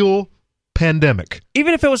real pandemic.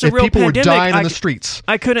 Even if it was a real people pandemic, were dying in the streets.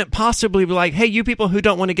 I couldn't possibly be like, hey, you people who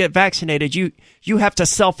don't want to get vaccinated, you have to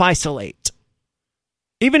self-isolate.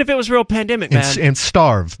 Even if it was a real pandemic, man. And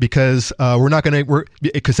starve, because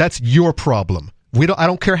because that's your problem. I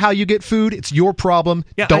don't care how you get food, it's your problem.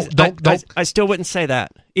 Yeah, I still wouldn't say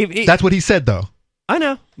that. That's what he said, though. I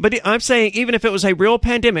know, but I'm saying even if it was a real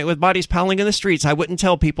pandemic with bodies piling in the streets, I wouldn't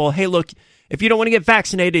tell people, hey, look, if you don't want to get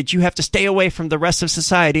vaccinated, you have to stay away from the rest of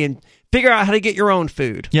society and figure out how to get your own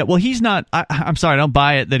food. Yeah, well, he's not, I'm sorry, I don't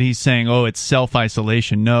buy it that he's saying, oh, it's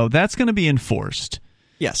self-isolation. No, that's going to be enforced.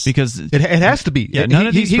 Yes, because it has to be. Yeah, none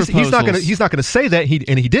of these he's not going to say that. He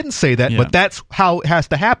didn't say that. Yeah. But that's how it has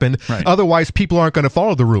to happen. Right. Otherwise, people aren't going to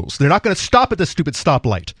follow the rules. They're not going to stop at the stupid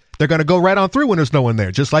stoplight. They're going to go right on through when there's no one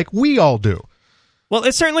there, just like we all do. Well,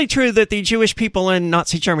 it's certainly true that the Jewish people in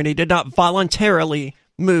Nazi Germany did not voluntarily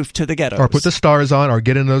move to the ghettos or put the stars on or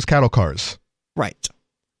get in those cattle cars. Right.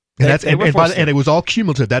 And it was all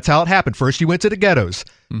cumulative. That's how it happened. First, you went to the ghettos.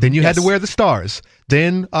 Then you had to wear the stars.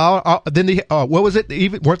 Then what was it?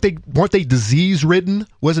 Even weren't they disease ridden?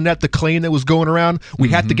 Wasn't that the claim that was going around? We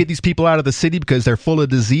had to get these people out of the city because they're full of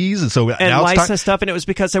disease, and lice and stuff. And it was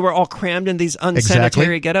because they were all crammed in these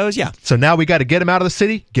unsanitary ghettos. Yeah. So now we got to get them out of the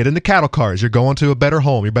city. Get in the cattle cars. You're going to a better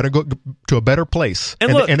home. You better go to a better place.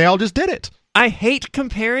 And they all just did it. I hate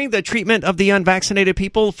comparing the treatment of the unvaccinated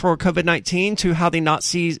people for COVID-19 to how the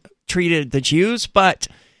Nazis treated the Jews, but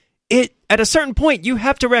at a certain point, you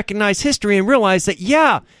have to recognize history and realize that,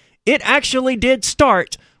 yeah, it actually did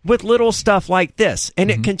start with little stuff like this,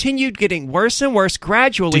 and it continued getting worse and worse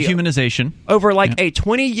gradually. Dehumanization. Over a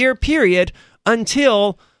 20-year period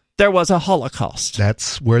until there was a Holocaust.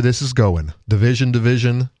 That's where this is going.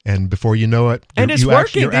 Division, and before you know it,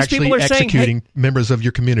 you're actually executing members of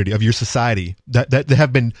your community, of your society, that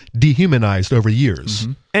have been dehumanized over years.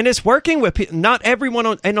 And it's working with people, not everyone,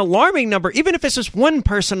 an alarming number, even if it's just one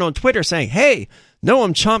person on Twitter saying, hey,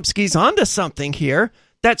 Noam Chomsky's onto something here,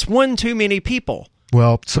 that's one too many people.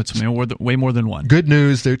 Well, it's way more than one. Good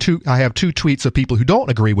news, I have 2 tweets of people who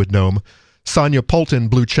don't agree with Noam. Sonia Polton,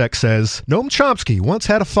 blue check, says, Noam Chomsky once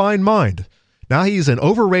had a fine mind. Now he's an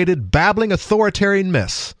overrated, babbling authoritarian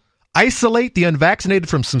mess. Isolate the unvaccinated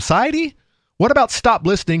from society? What about stop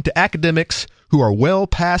listening to academics who are well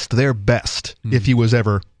past their best, if he was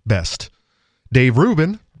ever best? Dave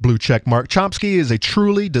Rubin, blue check mark, Chomsky is a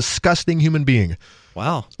truly disgusting human being.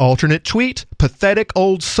 Wow. Alternate tweet, pathetic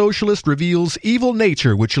old socialist reveals evil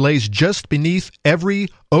nature which lays just beneath every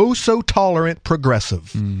oh-so-tolerant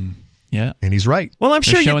progressive. Yeah, and he's right. Well, I'm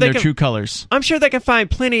sure showing their true colors. I'm sure they can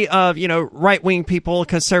find plenty of right-wing people,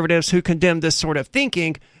 conservatives who condemn this sort of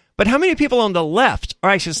thinking. But how many people on the left are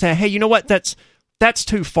actually saying, "Hey, you know what? That's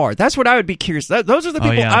too far." That's what I would be curious. Those are the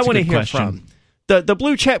people I want to hear from. The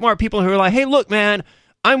blue checkmark people who are like, "Hey, look, man,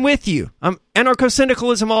 I'm with you. I'm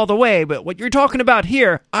anarcho-syndicalism all the way, but what you're talking about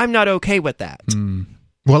here, I'm not okay with that."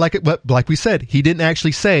 Well, like we said, he didn't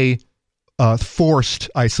actually say forced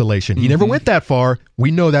isolation. He never went that far. We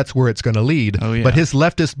know that's where it's going to lead. Oh, yeah. But his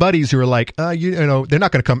leftist buddies who are like, they're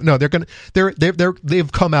not going to come. No,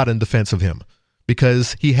 they've come out in defense of him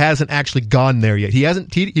because he hasn't actually gone there yet. He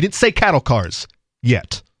didn't say cattle cars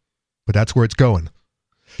yet, but that's where it's going.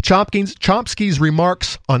 Chomsky's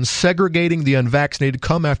remarks on segregating the unvaccinated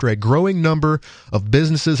come after a growing number of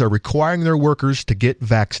businesses are requiring their workers to get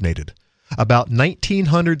vaccinated. About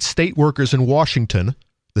 1,900 state workers in Washington,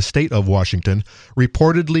 the state of Washington,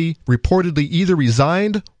 reportedly either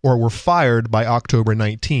resigned or were fired by October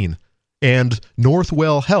 19. And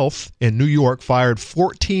Northwell Health in New York fired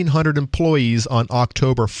 1,400 employees on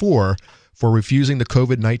October 4 for refusing the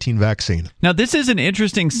COVID-19 vaccine. Now, this is an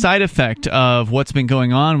interesting side effect of what's been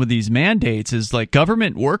going on with these mandates is like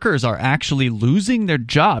government workers are actually losing their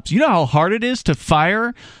jobs. You know how hard it is to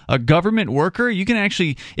fire a government worker? You can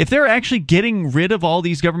actually, if they're actually getting rid of all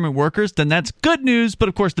these government workers, then that's good news. But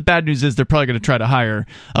of course, the bad news is they're probably going to try to hire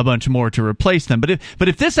a bunch more to replace them. But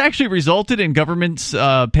if this actually resulted in government's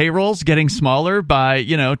payrolls getting smaller by,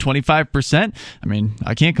 25%, I mean,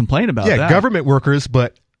 I can't complain about that. Yeah, government workers,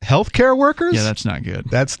 but healthcare workers? Yeah, that's not good.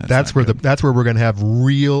 That's where we're going to have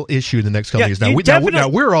real issue in the next couple years. Now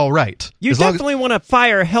we're all right. You definitely want to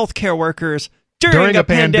fire healthcare workers during a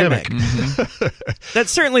pandemic.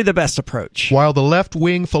 That's certainly the best approach. While the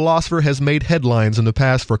left-wing philosopher has made headlines in the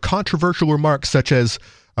past for controversial remarks such as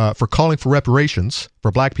for calling for reparations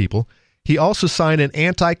for black people, he also signed an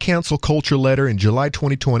anti-cancel culture letter in July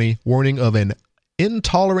 2020 warning of an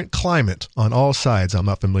intolerant climate on all sides. I'm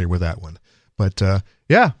not familiar with that one. But,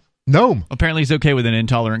 Noam. Apparently he's okay with an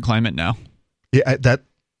intolerant climate now. Yeah,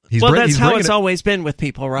 that's how it's always been with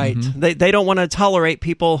people, right? They don't want to tolerate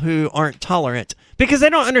people who aren't tolerant because they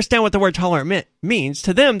don't understand what the word tolerant means.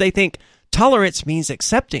 To them, they think tolerance means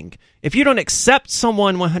accepting. If you don't accept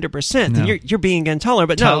someone 100%, then you're being intolerant.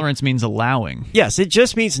 But tolerance means allowing. Yes, it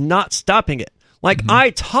just means not stopping it. Like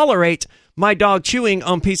I tolerate my dog chewing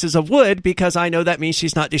on pieces of wood because I know that means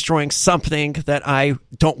she's not destroying something that I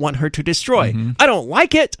don't want her to destroy. I don't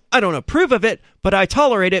like it. I don't approve of it, but I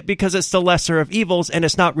tolerate it because it's the lesser of evils and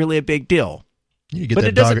it's not really a big deal. You need to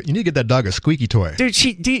get that dog a squeaky toy. Dude,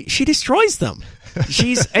 she destroys them.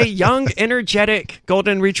 She's a young, energetic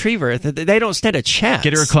golden retriever. They don't stand a chance.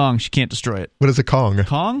 Get her a Kong. She can't destroy it. What is a Kong?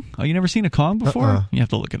 Kong? Oh, you never seen a Kong before? You have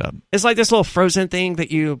to look it up. It's like this little frozen thing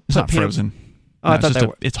that you... It's not frozen. Oh,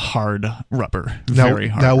 no, it's hard rubber. Very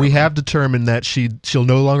hard. Now, we have determined that she'll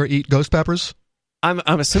no longer eat ghost peppers? I'm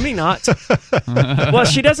assuming not. Well,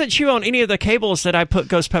 she doesn't chew on any of the cables that I put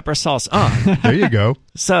ghost pepper sauce on. There you go.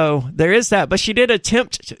 So there is that. But she did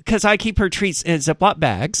attempt, because I keep her treats in Ziploc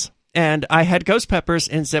bags, and I had ghost peppers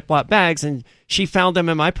in Ziploc bags, and she found them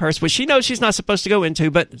in my purse, which she knows she's not supposed to go into,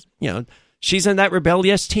 but, she's in that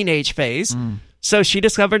rebellious teenage phase. So she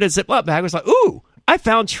discovered a Ziploc bag, was like, ooh, I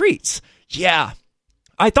found treats. Yeah.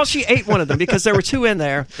 I thought she ate one of them because there were two in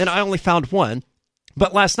there, and I only found one.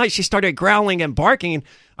 But last night she started growling and barking.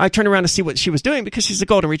 I turned around to see what she was doing because she's a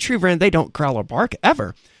golden retriever and they don't growl or bark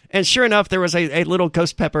ever. And sure enough, there was a little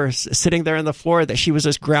ghost pepper sitting there on the floor that she was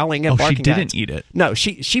just growling and barking at. She didn't eat it. No,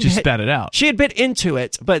 she spat it out. She had bit into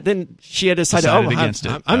it, but then she had decided against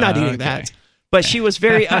it. I'm not eating that. But she was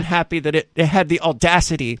very unhappy that it had the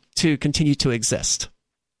audacity to continue to exist.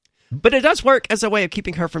 But it does work as a way of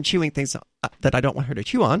keeping her from chewing things that I don't want her to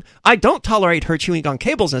chew on. I don't tolerate her chewing on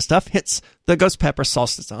cables and stuff, hence the ghost pepper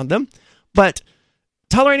sauce that's on them. But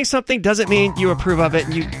tolerating something doesn't mean you approve of it.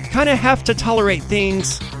 You kind of have to tolerate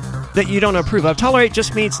things that you don't approve of. Tolerate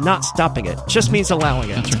just means not stopping it. Just means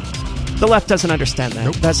allowing it. That's right. The left doesn't understand that.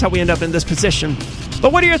 Nope. That's how we end up in this position.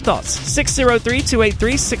 But what are your thoughts?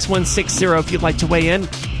 603-283-6160 if you'd like to weigh in.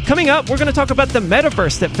 Coming up, we're going to talk about the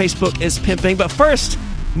metaverse that Facebook is pimping. But first...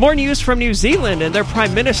 more news from New Zealand and their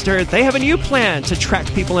Prime Minister. They have a new plan to track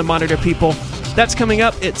people and monitor people. That's coming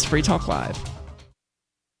up. It's Free Talk Live.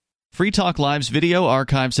 Free Talk Live's video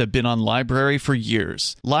archives have been on LBRY for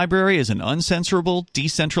years. LBRY is an uncensorable,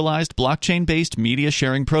 decentralized, blockchain-based media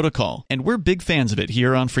sharing protocol, and we're big fans of it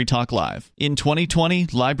here on Free Talk Live. In 2020,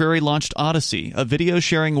 LBRY launched Odysee, a video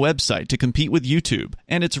sharing website to compete with YouTube,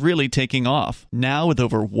 and it's really taking off. Now with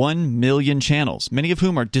over 1 million channels, many of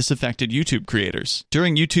whom are disaffected YouTube creators.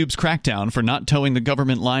 During YouTube's crackdown for not towing the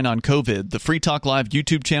government line on COVID, the Free Talk Live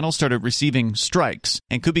YouTube channel started receiving strikes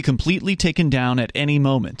and could be completely taken down at any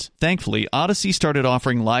moment. Thankfully, Odysee started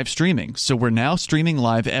offering live streaming, so we're now streaming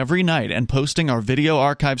live every night and posting our video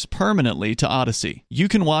archives permanently to Odysee. You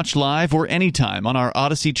can watch live or anytime on our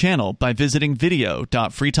Odysee channel by visiting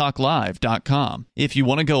video.freetalklive.com. If you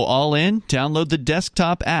want to go all in, download the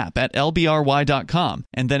desktop app at lbry.com,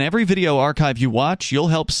 and then every video archive you watch, you'll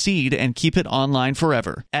help seed and keep it online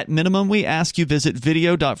forever. At minimum, we ask you visit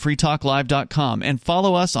video.freetalklive.com and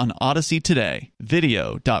follow us on Odysee today.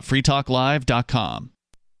 video.freetalklive.com.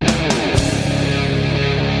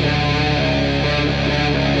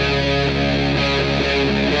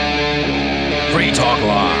 Free Talk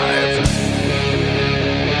Live.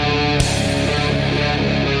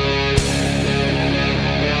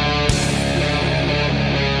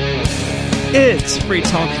 It's Free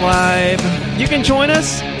Talk Live. You can join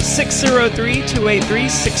us,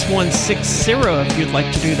 603-283-6160 if you'd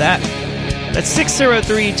like to do that. That's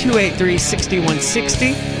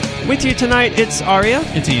 603-283-6160. With you tonight, it's Aria.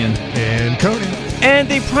 It's Ian. And Cody. And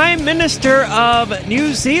the Prime Minister of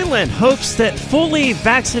New Zealand hopes that fully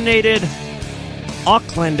vaccinated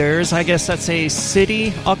Aucklanders, I guess that's a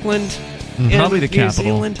city, Auckland, probably the New capital,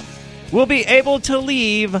 Zealand, will be able to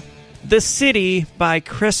leave the city by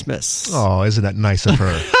Christmas. Oh, isn't that nice of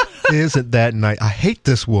her? Isn't that nice? I hate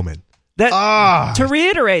this woman. To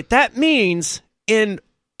reiterate, that means in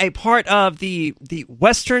a part of the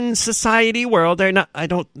Western society world, they're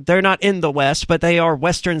not in the West, but they are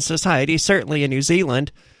Western society, certainly in New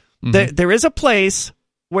Zealand. There is a place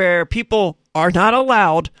where people are not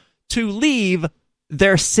allowed to leave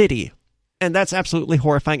their city. And that's absolutely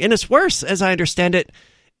horrifying. And it's worse, as I understand it,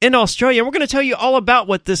 in Australia. We're going to tell you all about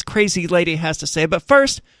what this crazy lady has to say. But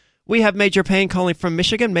first, we have Major Payne calling from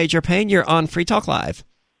Michigan. Major Payne, you're on Free Talk Live.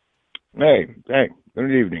 Hey,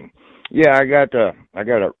 good evening. Yeah, I got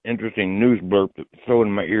an interesting news blurb that thrown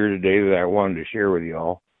in my ear today that I wanted to share with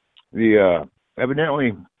y'all.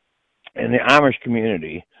 Evidently, in the Amish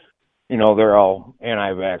community, they're all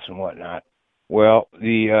anti-vax and whatnot. Well,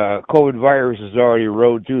 the COVID virus has already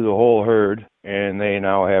rode through the whole herd, and they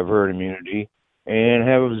now have herd immunity and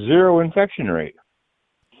have a 0 infection rate.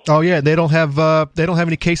 Oh yeah, they don't have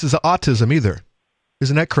any cases of autism either.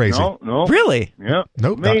 Isn't that crazy? No. Really? Yeah.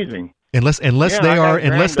 Nope. Amazing. Unless they're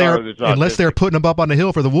putting them up on the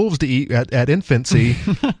hill for the wolves to eat at infancy,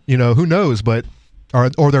 who knows? But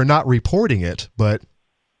or they're not reporting it. But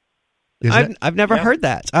I've never heard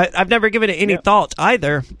that. I've never given it any thought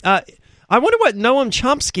either. I wonder what Noam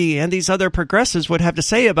Chomsky and these other progressives would have to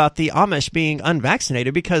say about the Amish being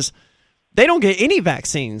unvaccinated, because they don't get any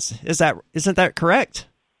vaccines. Isn't that correct?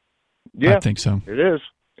 Yeah, I think so. It is,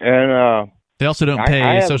 and they also don't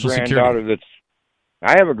pay Social Security.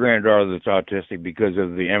 I have a granddaughter that's autistic because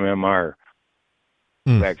of the MMR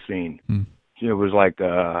vaccine. It was like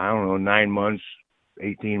 9 months,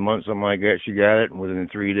 18 months, something like that. She got it, and within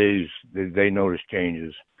 3 days, they noticed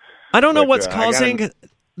changes. I don't know what's causing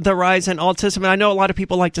the rise in autism, and I know a lot of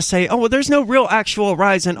people like to say, there's no real actual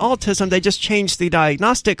rise in autism. They just changed the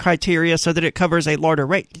diagnostic criteria so that it covers a larger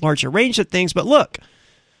range of things. But look,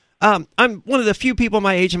 I'm one of the few people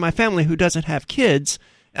my age in my family who doesn't have kids.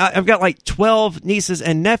 I've got like 12 nieces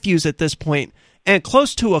and nephews at this point, and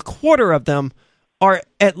close to a quarter of them are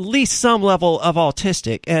at least some level of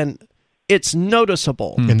autistic, and it's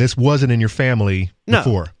noticeable. And this wasn't in your family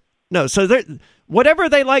before? No. So whatever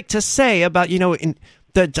they like to say about, in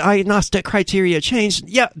the diagnostic criteria changed,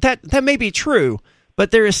 that may be true,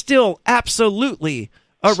 but there is still absolutely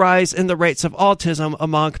a rise in the rates of autism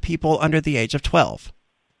among people under the age of 12.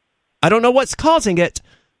 I don't know what's causing it,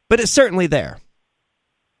 but it's certainly there.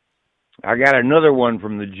 I got another one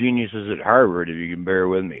from the geniuses at Harvard, if you can bear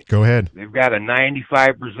with me. Go ahead. They've got a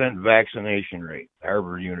 95% vaccination rate,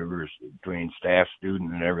 Harvard University, between staff,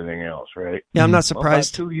 student, and everything else, right? Yeah, I'm not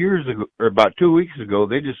surprised. About 2 weeks ago,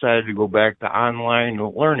 they decided to go back to online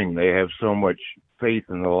learning. They have so much faith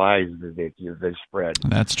in the lies that they spread.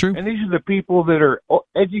 That's true. And these are the people that are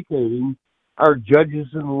educating our judges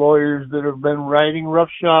and lawyers that have been riding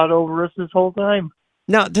roughshod over us this whole time.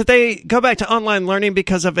 Now, did they go back to online learning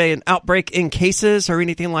because of an outbreak in cases or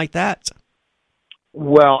anything like that?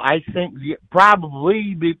 Well, I think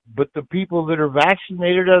probably, but the people that are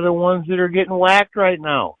vaccinated are the ones that are getting whacked right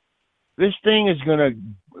now. This thing is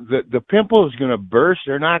the pimple is going to burst.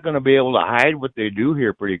 They're not going to be able to hide what they do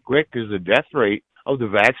here pretty quick, because the death rate of the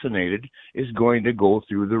vaccinated is going to go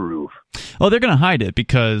through the roof. Well, they're going to hide it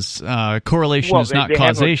because correlation is not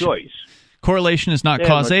causation. Have no choice. Correlation is not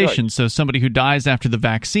causation. So somebody who dies after the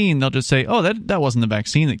vaccine, they'll just say, that wasn't the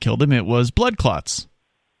vaccine that killed him. It was blood clots.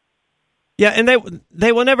 Yeah, and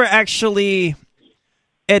they will never actually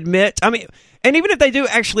admit. And even if they do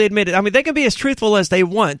actually admit it, they can be as truthful as they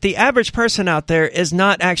want. The average person out there is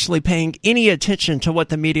not actually paying any attention to what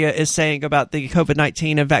the media is saying about the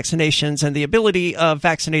COVID-19 and vaccinations and the ability of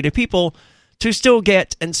vaccinated people to still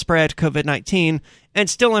get and spread COVID-19 and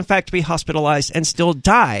still, in fact, be hospitalized and still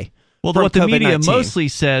die. Well, what the media mostly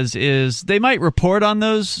says is they might report on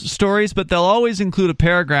those stories, but they'll always include a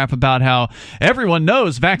paragraph about how everyone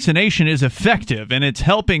knows vaccination is effective and it's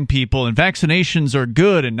helping people and vaccinations are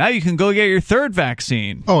good and now you can go get your third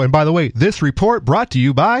vaccine. Oh, and by the way, this report brought to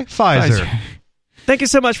you by Pfizer. Thank you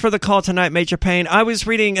so much for the call tonight, Major Payne. I was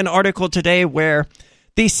reading an article today where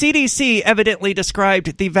the CDC evidently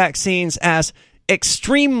described the vaccines as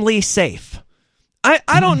extremely safe.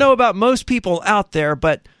 I don't know about most people out there,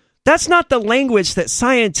 but that's not the language that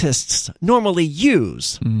scientists normally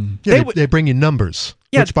use. Yeah, they bring you numbers.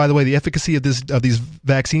 Yeah. Which, by the way, the efficacy of these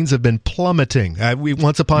vaccines have been plummeting.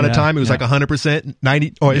 Once upon a time, it was like 100%,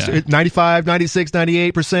 95, 96,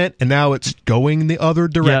 98%, and now it's going the other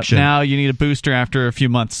direction. Now you need a booster after a few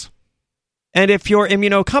months. And if you're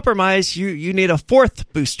immunocompromised, you need a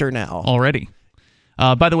fourth booster now. Already.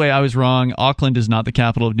 By the way, I was wrong. Auckland is not the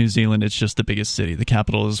capital of New Zealand. It's just the biggest city. The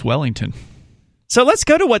capital is Wellington. So let's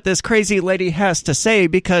go to what this crazy lady has to say,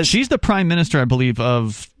 because she's the prime minister, I believe,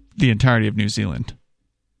 of the entirety of New Zealand,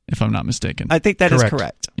 if I'm not mistaken. I think that is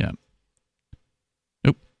correct. Yeah.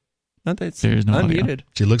 Oop. There's no unmuted. Audio.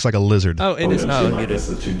 She looks like a lizard. Oh, it is not unmuted. There's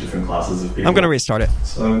the two different classes of people. I'm going to restart it.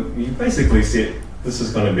 So you basically see this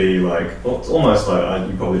is going to be it's almost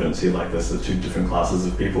like, you probably don't see it like this, the two different classes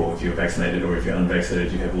of people. If you're vaccinated or if you're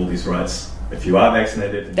unvaccinated, you have all these rights if you are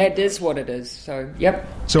vaccinated, that is what it is. So, yep.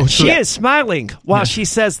 So she is smiling while she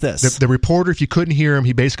says this. The reporter, if you couldn't hear him,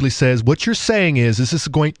 he basically says, what you're saying is this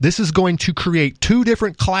is going to create two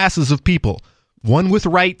different classes of people, one with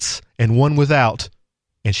rights and one without.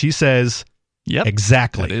 And she says, yep,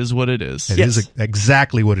 exactly. That is what it is. It is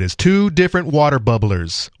exactly what it is. Two different water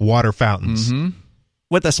bubblers, water fountains. Mm-hmm.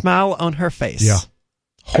 With a smile on her face. Yeah.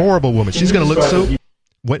 Horrible woman. She's going to look so...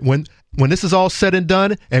 When this is all said and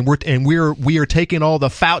done, and we are taking all the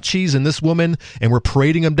Faucis and this woman, and we're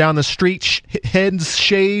parading them down the street, heads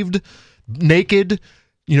shaved, naked,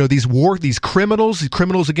 these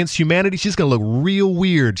criminals against humanity. She's gonna look real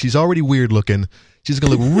weird. She's already weird looking. She's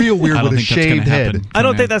gonna look real weird with a shaved head. I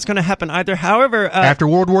don't think that's going to happen either. However, after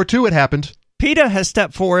World War II, it happened. PETA has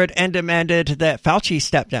stepped forward and demanded that Fauci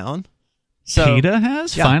step down. So, PETA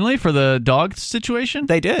has finally for the dog situation.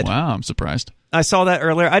 They did. Wow, I'm surprised. I saw that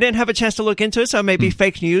earlier. I didn't have a chance to look into it, so it may be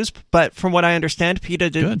fake news. But from what I understand, PETA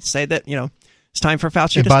did say that it's time for Fauci to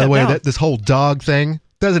step down. And by the way, this whole dog thing,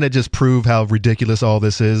 doesn't it just prove how ridiculous all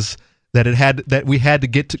this is? That we had to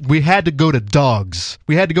go to dogs.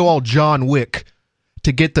 We had to go all John Wick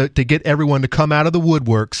to get everyone to come out of the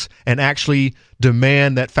woodworks and actually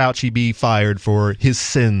demand that Fauci be fired for his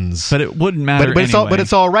sins. But it wouldn't matter anyway. But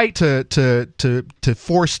it's all right to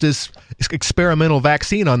force this experimental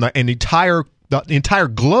vaccine on the entire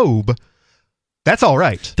globe. That's all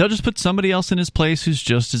right. They'll just put somebody else in his place who's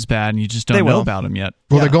just as bad, and you just don't know about him yet.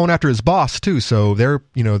 Well, they're going after his boss too. So they're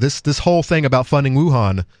this whole thing about funding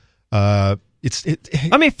Wuhan. Funding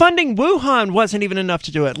Wuhan wasn't even enough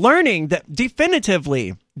to do it. Learning that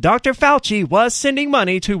definitively Dr. Fauci was sending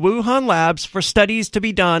money to Wuhan labs for studies to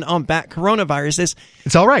be done on bat coronaviruses.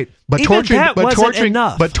 It's all right. But torturing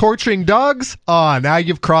dogs? Now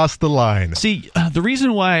you've crossed the line. See, the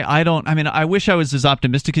reason why I wish I was as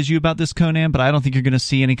optimistic as you about this, Conan, but I don't think you're going to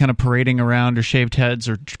see any kind of parading around or shaved heads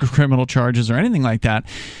or criminal charges or anything like that,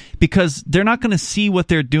 because they're not going to see what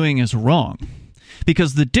they're doing is wrong.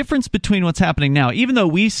 Because the difference between what's happening now, even though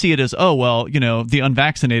we see it as, the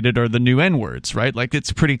unvaccinated are the new N-words, right? Like,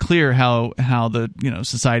 it's pretty clear how the,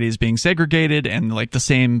 society is being segregated and, like, the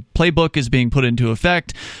same playbook is being put into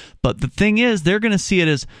effect. But the thing is, they're going to see it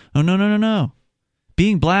as, oh, no.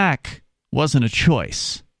 Being black wasn't a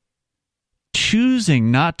choice.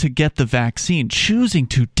 Choosing not to get the vaccine, choosing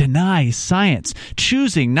to deny science,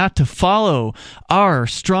 choosing not to follow our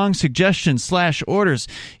strong suggestions / orders,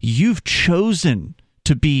 you've chosen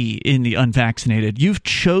to be in the unvaccinated. You've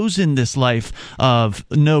chosen this life of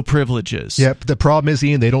no privileges. Yeah, but the problem is,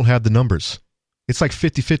 Ian, they don't have the numbers. It's like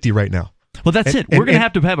 50-50 right now. Well, that's it. We're going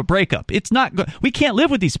to have a breakup. It's not we can't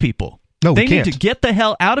live with these people. No, they we can't. need to get the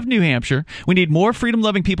hell out of New Hampshire. We need more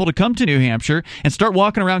freedom-loving people to come to New Hampshire and start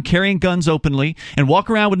walking around carrying guns openly and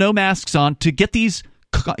walk around with no masks on to get these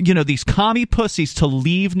commie pussies to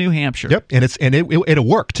leave New Hampshire. Yep, and it'll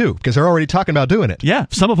work too, because they're already talking about doing it. Yeah,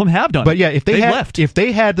 some of them have done it. But yeah, if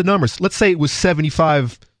they had the numbers, let's say it was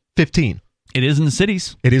 75-15. It is in the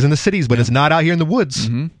cities. It is in the cities, but it's not out here in the woods.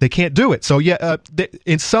 Mm-hmm. They can't do it. So yeah,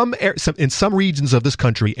 in some regions of this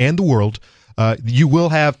country and the world, you will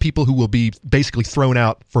have people who will be basically thrown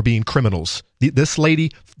out for being criminals. This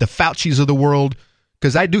lady, the Faucis of the world,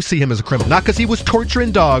 because I do see him as a criminal, not because he was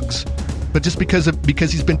torturing dogs, but just because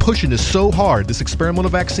he's been pushing this so hard, this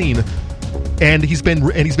experimental vaccine, and he's been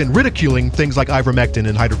ridiculing things like ivermectin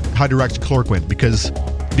and hydroxychloroquine because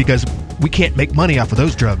we can't make money off of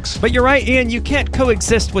those drugs. But you're right, Ian. You can't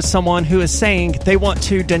coexist with someone who is saying they want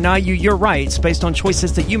to deny you your rights based on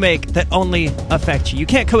choices that you make that only affect you. You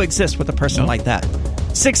can't coexist with a person like that.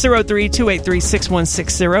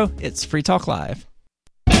 603-283-6160. It's Free Talk Live.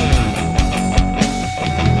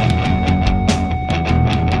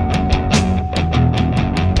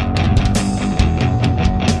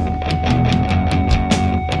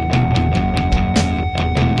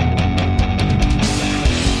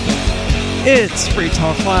 It's Free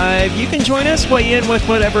Talk Live. You can join us, weigh in with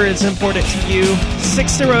whatever is important to you.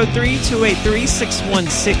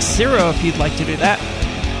 603-283-6160 if you'd like to do that.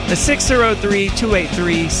 The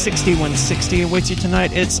 603-283-6160. And with you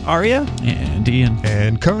tonight, it's Aria. And Ian.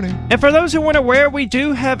 And Conan. And for those who weren't aware, we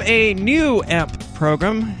do have a new AMP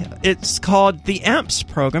program. It's called the AMPS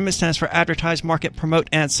program. It stands for Advertise, Market, Promote,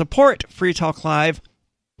 and Support Free Talk Live.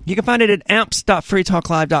 You can find it at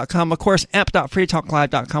amps.freetalklive.com. Of course,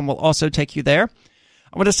 amp.freetalklive.com will also take you there.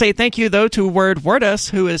 I want to say thank you, though, to WordWordUs,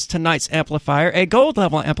 who is tonight's amplifier, a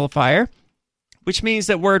gold-level amplifier, which means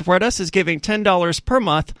that WordWordUs is giving $10 per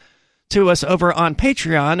month to us over on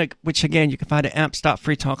Patreon, which, again, you can find at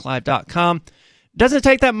amps.freetalklive.com. Doesn't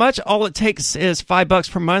take that much. All it takes is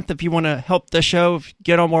 $5 per month if you want to help the show,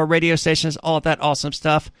 get on more radio stations, all of that awesome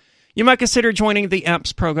stuff. you might consider joining the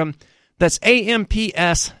AMPS program. That's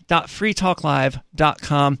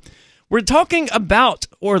amps.freetalklive.com. We're talking about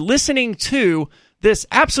or listening to this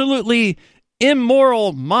absolutely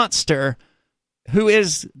immoral monster who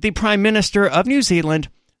is the Prime Minister of New Zealand,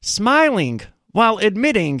 smiling while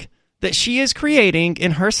admitting that she is creating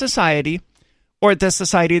in her society, or the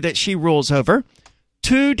society that she rules over,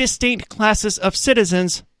 two distinct classes of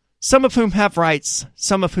citizens, some of whom have rights,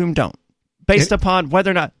 some of whom don't, based upon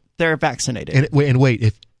whether or not they're vaccinated. And wait,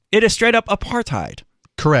 if it is straight up apartheid.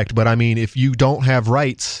 Correct, but I mean, if you don't have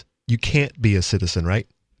rights, you can't be a citizen, right?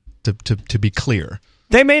 To be clear.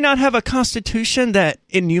 They may not have a constitution that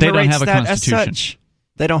enumerates that as such.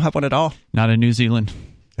 They don't have one at all. Not in New Zealand.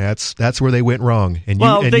 That's where they went wrong. And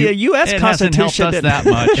the U.S. Constitution hasn't helped us that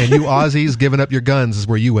much. And you Aussies giving up your guns is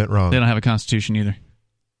where you went wrong. They don't have a constitution either.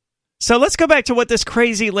 So let's go back to what this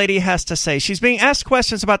crazy lady has to say. She's being asked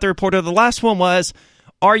questions about the reporter. The last one was,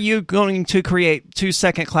 are you going to create two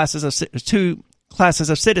classes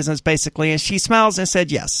of citizens, basically? And she smiles and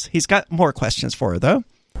said yes. He's got more questions for her, though.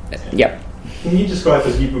 Yep. Can you describe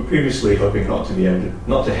this? You were previously hoping not to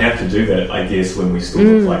have to do that, I guess, when we still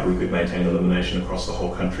looked like we could maintain elimination across the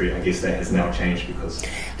whole country. I guess that has now changed because...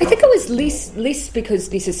 I think it was less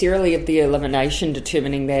because necessarily of the elimination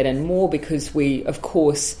determining that, and more because we, of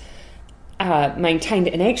course, maintained,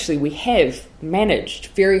 and actually we have managed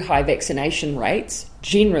very high vaccination rates,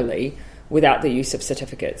 generally, without the use of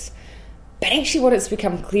certificates. But actually what it's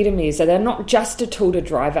become clear to me is that they're not just a tool to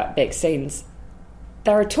drive up vaccines.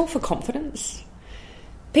 They're a tool for confidence.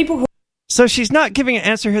 So she's not giving an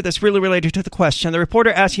answer here that's really related to the question. The reporter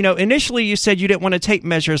asked, initially you said you didn't want to take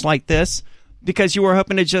measures like this because you were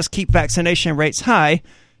hoping to just keep vaccination rates high,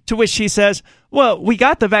 to which she says, well, we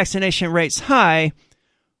got the vaccination rates high,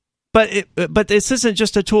 but this isn't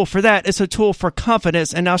just a tool for that. It's a tool for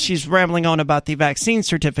confidence. And now she's rambling on about the vaccine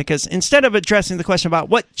certificates instead of addressing the question about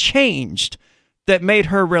what changed that made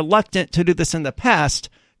her reluctant to do this in the past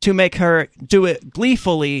to make her do it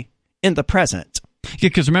gleefully in the present. Yeah,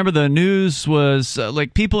 because remember the news was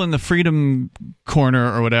like people in the Freedom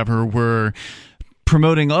Corner or whatever were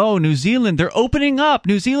promoting, oh, New Zealand, they're opening up.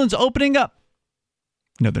 New Zealand's opening up.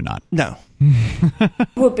 No, they're not. No.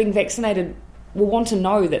 Who have been vaccinated will want to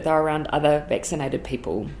know that they're around other vaccinated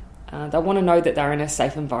people. They want to know that they're in a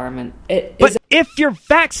safe environment. But if you're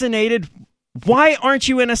vaccinated, why aren't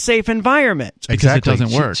you in a safe environment? Exactly. Because it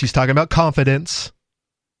doesn't work. She's talking about confidence.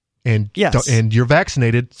 And yes. And you're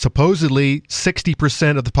vaccinated. Supposedly,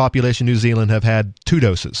 60% of the population in New Zealand have had 2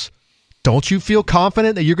 doses. Don't you feel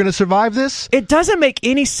confident that you're going to survive this? It doesn't make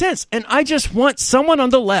any sense. And I just want someone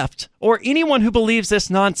on the left or anyone who believes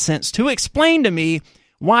this nonsense to explain to me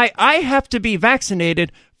why I have to be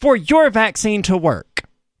vaccinated for your vaccine to work.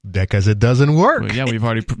 Because it doesn't work. Well, yeah,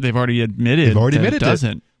 they've already admitted that it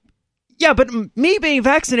doesn't. Yeah, but me being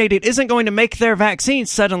vaccinated isn't going to make their vaccine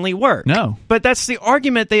suddenly work. No. But that's the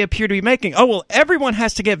argument they appear to be making. Oh, well, everyone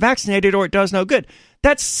has to get vaccinated or it does no good.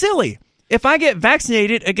 That's silly. If I get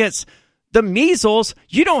vaccinated against the measles,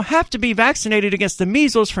 you don't have to be vaccinated against the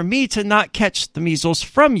measles for me to not catch the measles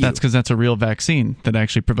from you. That's because that's a real vaccine that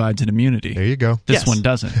actually provides an immunity. There you go. This one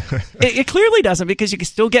doesn't. It clearly doesn't, because you can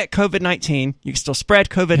still get COVID-19. You can still spread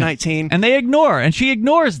COVID-19. Yeah. And they ignore, and she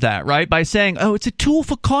ignores that, right, by saying, oh, it's a tool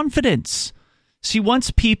for confidence. She wants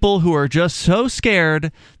people who are just so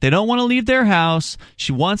scared, they don't want to leave their house.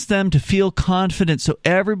 She wants them to feel confident, so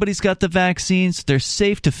everybody's got the vaccine, so they're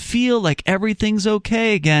safe to feel like everything's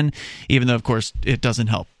okay again, even though, of course, it doesn't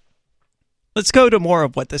help. Let's go to more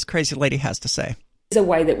of what this crazy lady has to say. There's a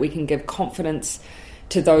way that we can give confidence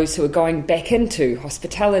to those who are going back into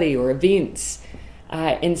hospitality or events.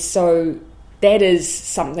 And so that is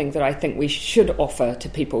something that I think we should offer to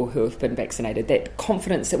people who have been vaccinated, that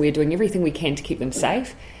confidence that we're doing everything we can to keep them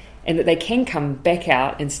safe and that they can come back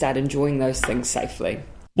out and start enjoying those things safely.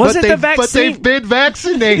 But they've been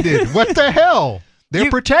vaccinated. What the hell?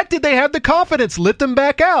 They're protected. They have the confidence. Let them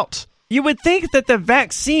back out. You would think that the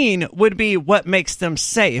vaccine would be what makes them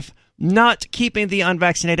safe, not keeping the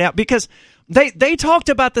unvaccinated out, because They talked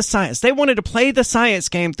about the science. They wanted to play the science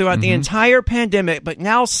game throughout the entire pandemic, but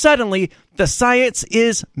now suddenly the science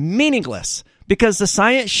is meaningless because the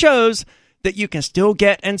science shows that you can still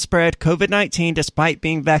get and spread COVID-19 despite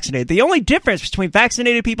being vaccinated. The only difference between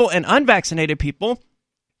vaccinated people and unvaccinated people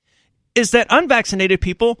is that unvaccinated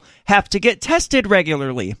people have to get tested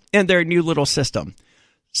regularly in their new little system.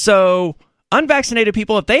 So unvaccinated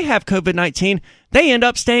people, if they have COVID-19, they end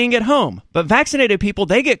up staying at home. But vaccinated people,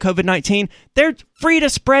 they get COVID-19, they're free to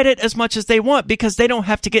spread it as much as they want because they don't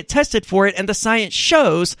have to get tested for it, and the science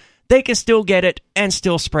shows they can still get it and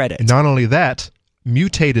still spread it. And not only that,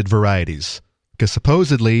 mutated varieties because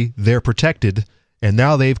supposedly they're protected, and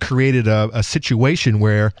now they've created a situation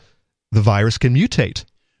where the virus can mutate.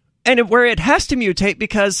 And where it has to mutate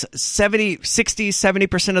because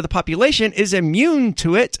 70% of the population is immune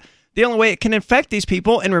to it. The only way it can infect these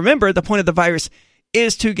people, and remember, the point of the virus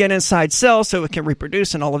is to get inside cells so it can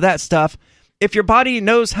reproduce and all of that stuff. If your body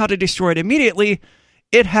knows how to destroy it immediately,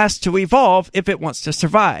 it has to evolve if it wants to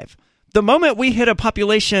survive. The moment we hit a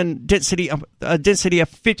population density of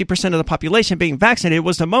 50% of the population being vaccinated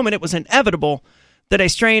was the moment it was inevitable that a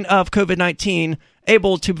strain of COVID-19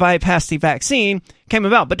 able to bypass the vaccine came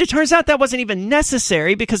about. But it turns out that wasn't even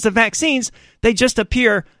necessary because the vaccines, they just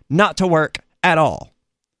appear not to work at all.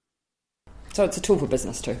 So it's a tool for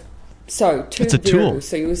business too. So it's a tool.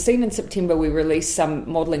 So you've seen in September we released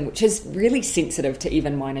some modelling which is really sensitive to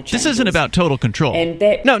even minor changes. This isn't about total control. And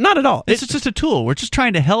that, no, not at all. It's just a tool. We're just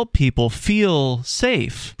trying to help people feel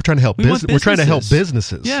safe. We're trying to help We're trying to help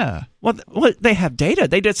businesses. Yeah. Well, they have data.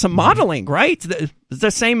 They did some modeling, right?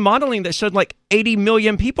 The same modeling that showed like 80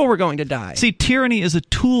 million people were going to die. See, tyranny is a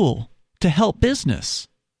tool to help business,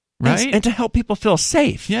 right? And to help people feel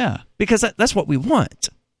safe. Yeah. Because that's what we want.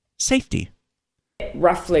 Safety.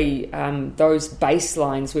 Roughly, those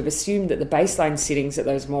baselines, we've assumed that the baseline settings that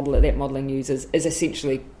that modelling uses is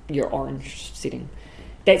essentially your orange setting.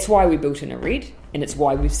 That's why we built in a red, and it's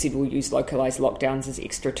why we've said we'll use localised lockdowns as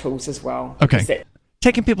extra tools as well. Okay.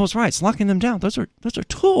 Taking people's rights, locking them down, those are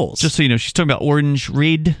tools. Just so you know, she's talking about orange,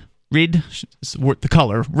 red, the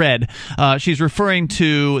color, red. She's referring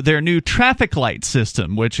to their new traffic light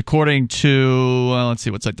system, which according to, let's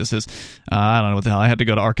see what site this is. I don't know what the hell. I had to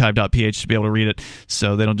go to archive.ph to be able to read it,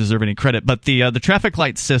 so they don't deserve any credit. But the traffic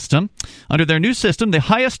light system, under their new system, the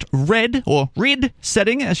highest red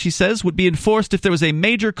setting, as she says, would be enforced if there was a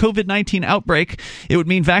major COVID-19 outbreak. It would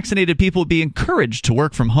mean vaccinated people would be encouraged to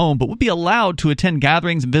work from home, but would be allowed to attend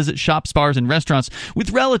gatherings and visit shops, bars, and restaurants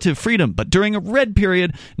with relative freedom. But during a red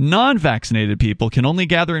period, non-vaccinated people can only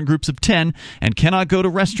gather in groups of 10 and cannot go to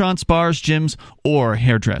restaurants, bars, gyms, or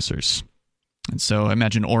hairdressers. And so I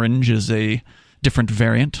imagine orange is a different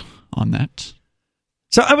variant on that.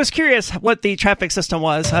 So I was curious what the traffic system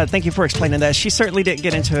was. Thank you for explaining that. She certainly didn't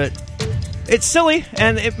get into it. It's silly,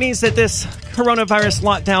 and it means that this coronavirus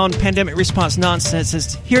lockdown pandemic response nonsense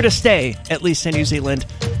is here to stay, at least in New Zealand.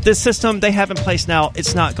 This system they have in place now,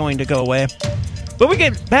 it's not going to go away. But we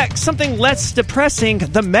get back something less depressing,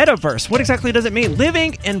 the metaverse. What exactly does it mean?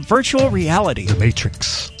 Living in virtual reality. The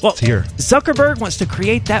Matrix. Well, it's here. Zuckerberg wants to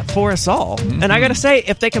create that for us all. Mm-hmm. And I got to say,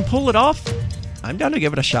 if they can pull it off, I'm down to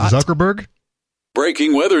give it a shot. Zuckerberg?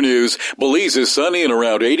 Breaking weather news. Belize is sunny and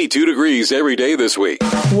around 82 degrees every day this week.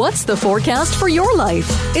 What's the forecast for your life?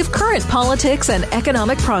 If current politics and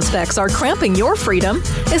economic prospects are cramping your freedom,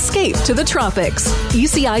 escape to the tropics.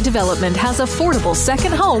 ECI Development has affordable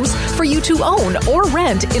second homes for you to own or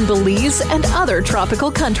rent in Belize and other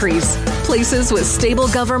tropical countries. Places with stable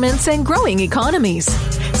governments and growing economies.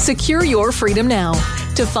 Secure your freedom now.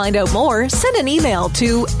 To find out more, send an email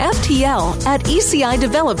to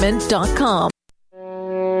ftl@ecidevelopment.com.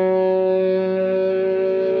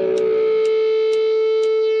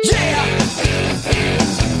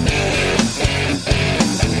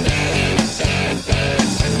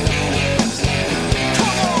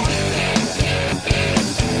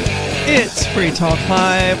 It's Free Talk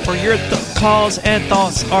Live, where your calls and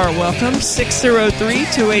thoughts are welcome.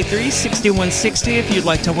 603-283-6160 if you'd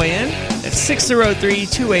like to weigh in. It's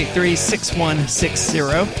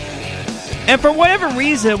 603-283-6160. And for whatever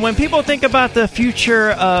reason, when people think about the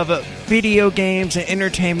future of video games and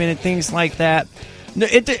entertainment and things like that,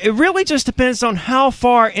 it really just depends on how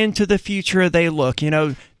far into the future they look. You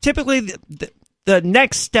know, typically the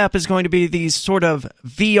next step is going to be these sort of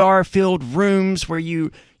VR-filled rooms where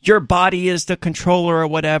your body is the controller or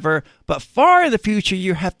whatever. But far in the future,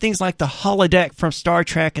 you have things like the holodeck from Star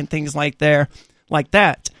Trek and things like that.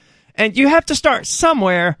 And you have to start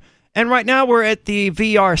somewhere. And right now we're at the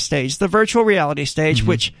VR stage, the virtual reality stage,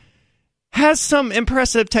 which has some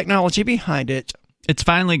impressive technology behind it. It's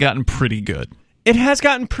finally gotten pretty good. It has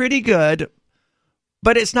gotten pretty good,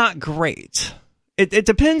 but it's not great. It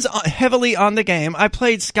depends heavily on the game. I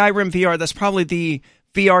played Skyrim VR. That's probably the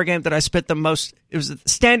VR game that I spent the most. It was a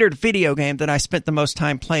standard video game that I spent the most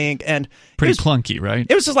time playing, and pretty clunky, right?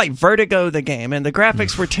 It was just like Vertigo, the game, and the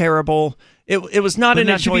graphics were terrible. It was not an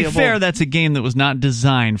enjoyable. To be fair, that's a game that was not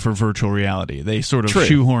designed for virtual reality. They sort of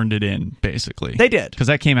shoehorned it in, basically. They did, because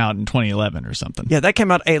that came out in 2011 or something. Yeah, that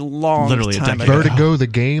came out a long time ago. Vertigo, the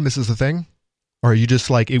game. This is the thing. Or are you just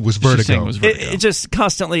like it was Vertigo? It just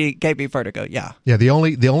constantly gave me vertigo. Yeah. Yeah. The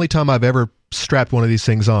only time I've ever strapped one of these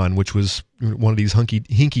things on, which was one of these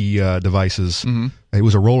hinky devices. It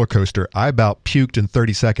was a roller coaster. I about puked in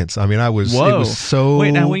 30 seconds. I mean, it was so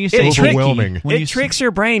Wait, now when you say overwhelming. It tricks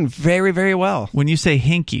your brain very, very well. When you say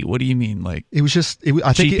hinky, what do you mean? Like it was just.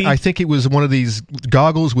 I think it was one of these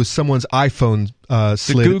goggles with someone's iPhone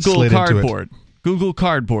slid Google into Cardboard. it. Google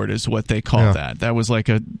Cardboard is what they call that. That was like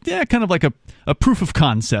kind of like a proof of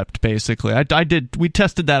concept, basically. We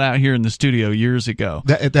tested that out here in the studio years ago.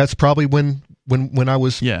 That's probably when I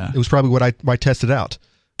was. Yeah. It was probably what I tested out.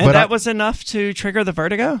 And but that was enough to trigger the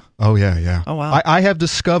vertigo? Oh, yeah. Oh, wow. I have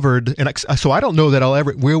discovered, and so I don't know that I'll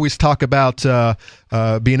ever. We always talk about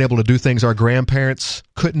being able to do things our grandparents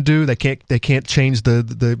couldn't do. They can't change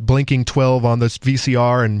the blinking 12 on this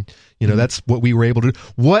VCR, and that's what we were able to do.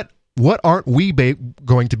 What aren't we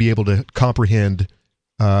going to be able to comprehend,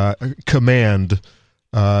 command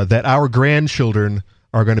that our grandchildren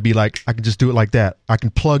are going to be like? I can just do it like that. I can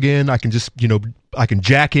plug in. I can just I can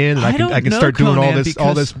jack in, and I can start doing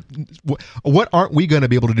all this. What aren't we going to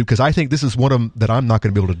be able to do? Because I think this is one of them that I'm not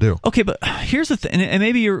going to be able to do. Okay, but here's the thing, and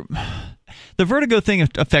maybe the vertigo thing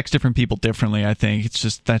affects different people differently. I think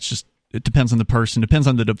it depends on the person, depends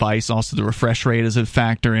on the device. Also, the refresh rate is a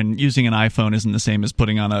factor, and using an iPhone isn't the same as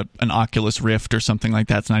putting on an Oculus Rift or something like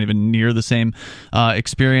that. It's not even near the same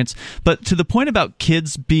experience. But to the point about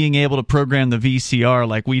kids being able to program the VCR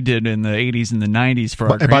like we did in the 80s and the 90s for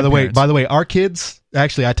our grandparents. By the way, our kids.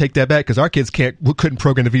 Actually, I take that back because our kids couldn't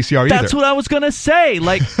program the VCR either. That's what I was going to say.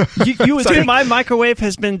 Like you would think my microwave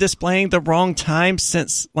has been displaying the wrong time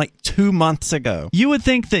since like 2 months ago. You would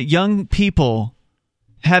think that young people,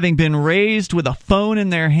 having been raised with a phone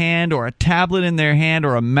in their hand or a tablet in their hand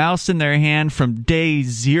or a mouse in their hand from day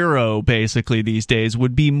zero, basically these days,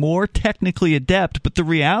 would be more technically adept. But the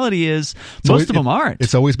reality is most of them aren't.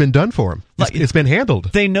 It's always been done for them. It's been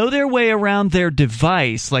handled. They know their way around their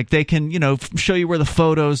device. Like they can, show you where the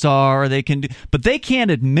photos are. They can, but they can't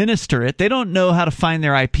administer it. They don't know how to find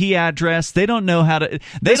their IP address. They don't know how to.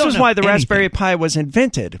 This is why the Raspberry Pi was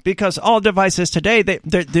invented, because all devices today,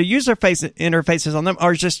 the user interfaces on them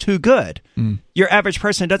are just too good. Your average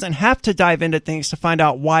person doesn't have to dive into things to find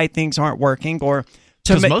out why things aren't working, or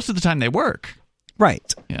because most of the time they work.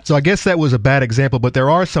 Right. Yeah. So I guess that was a bad example, but there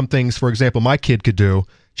are some things, for example, my kid could do.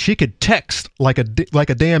 She could text like a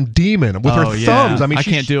damn demon with her thumbs. I mean, I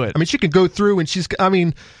can't do it. I mean, she can go through and she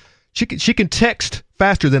can text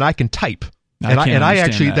faster than I can type. That's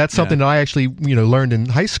something that I actually learned in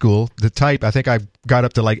high school. The type, I think I got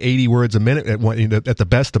up to like 80 words a minute at the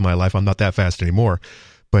best of my life. I'm not that fast anymore.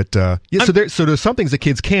 But so there's some things that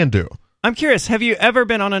kids can do. I'm curious. Have you ever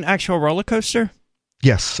been on an actual roller coaster?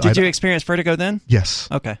 Yes. Did you experience vertigo then? Yes.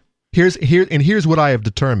 Okay. Here's what I have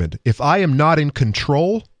determined. If I am not in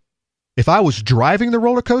control, if I was driving the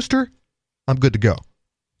roller coaster, I'm good to go.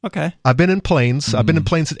 Okay. I've been in planes. I've been in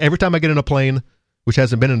planes. Every time I get in a plane, which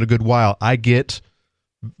hasn't been in a good while, I get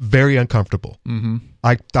very uncomfortable.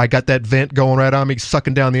 I got that vent going right on me,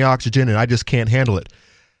 sucking down the oxygen, and I just can't handle it.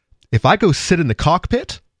 If I go sit in the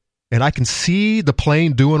cockpit and I can see the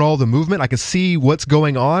plane doing all the movement, I can see what's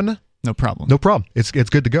going on. No problem. It's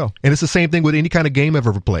good to go. And it's the same thing with any kind of game I've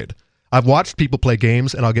ever played. I've watched people play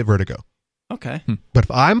games and I'll get vertigo. Okay. But if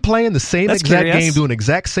I'm playing the same game, doing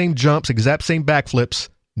exact same jumps, exact same backflips,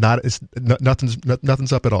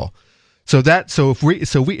 nothing's up at all. So if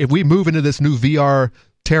we move into this new VR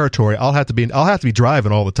territory, I'll have to be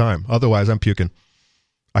driving all the time. Otherwise, I'm puking.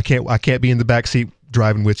 I can't be in the back seat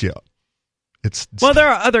driving with you. Well, there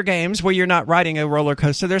are other games where you're not riding a roller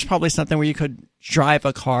coaster. There's probably something where you could drive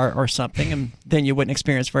a car or something, and then you wouldn't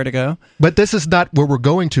experience vertigo. But this is not where we're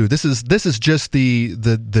going to. This is just the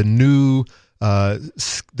new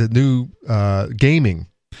gaming.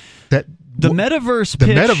 That the metaverse. The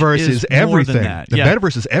metaverse is everything. The yeah.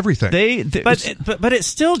 metaverse is everything. But it's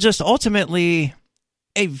still just ultimately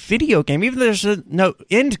a video game. Even though there's no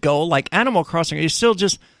end goal like Animal Crossing, you're still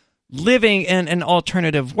just living in an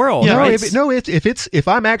alternative world. Yeah, right? If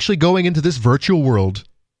I'm actually going into this virtual world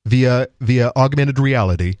via augmented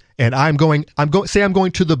reality, and I'm going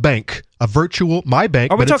to the bank, my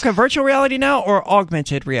bank. Are we talking virtual reality now or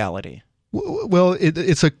augmented reality? Well,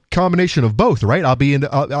 it's a combination of both, right? I'll be in.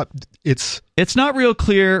 It's not real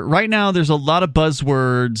clear right now. There's a lot of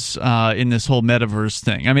buzzwords in this whole metaverse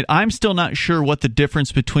thing. I mean, I'm still not sure what the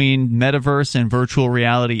difference between metaverse and virtual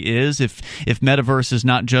reality is. If metaverse is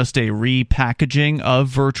not just a repackaging of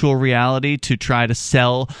virtual reality to try to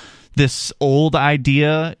sell this old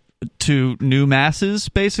idea to new masses,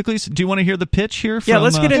 basically. So do you want to hear the pitch here? Yeah,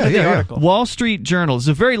 let's get into the article. Wall Street Journal. It's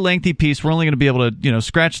a very lengthy piece. We're only going to be able to,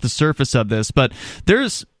 scratch the surface of this, but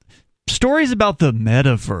there's stories about the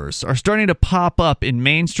metaverse are starting to pop up in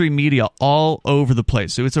mainstream media all over the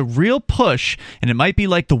place. So it's a real push, and it might be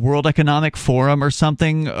like the World Economic Forum or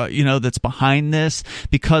something, that's behind this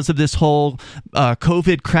because of this whole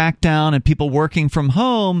COVID crackdown and people working from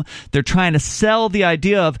home. They're trying to sell the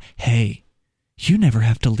idea of, hey, you never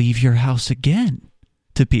have to leave your house again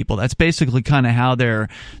to people. That's basically kind of how they're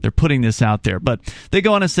putting this out there. But they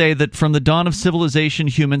go on to say that from the dawn of civilization,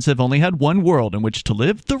 humans have only had one world in which to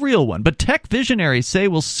live, the real one. But tech visionaries say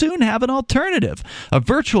we'll soon have an alternative, a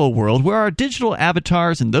virtual world where our digital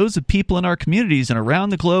avatars and those of people in our communities and around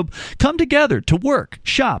the globe come together to work,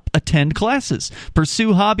 shop, attend classes,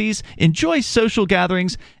 pursue hobbies, enjoy social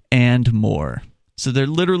gatherings, and more. So they're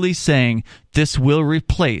literally saying this will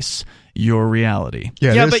replace your reality.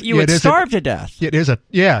 But you would starve to death.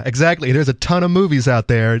 Exactly. There's a ton of movies out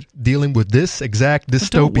there dealing with this exact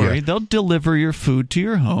dystopia. Don't worry, they'll deliver your food to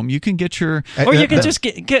your home. You can get your... Or you can just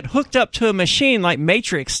get hooked up to a machine like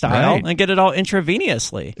Matrix style and get it all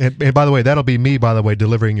intravenously. And by the way, that'll be me,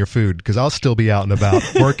 delivering your food, because I'll still be out and about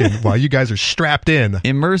working while you guys are strapped in.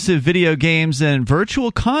 Immersive video games and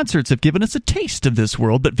virtual concerts have given us a taste of this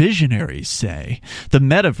world, but visionaries say the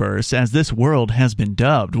metaverse, as this world has been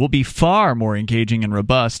dubbed, will be far more engaging and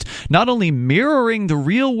robust, not only mirroring the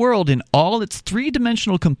real world in all its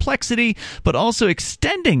three-dimensional complexity, but also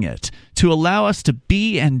extending it to allow us to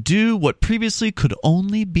be and do what previously could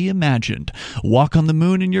only be imagined. Walk on the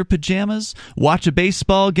moon in your pajamas, watch a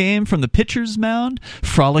baseball game from the pitcher's mound,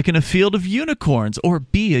 frolic in a field of unicorns, or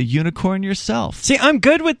be a unicorn yourself. See, I'm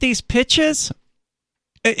good with these pitches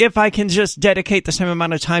if I can just dedicate the same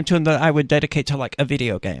amount of time to them that I would dedicate to like a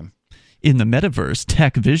video game. In the metaverse,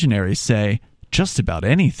 tech visionaries say just about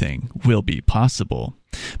anything will be possible.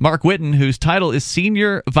 Mark Whitten, whose title is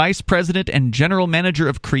Senior Vice President and General Manager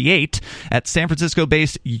of Create at San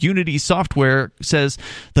Francisco-based Unity Software, says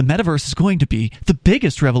the metaverse is going to be the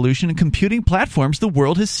biggest revolution in computing platforms the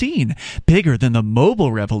world has seen. Bigger than the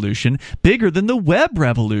mobile revolution, bigger than the web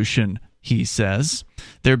revolution, he says.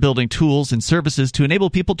 They're building tools and services to enable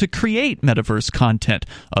people to create metaverse content.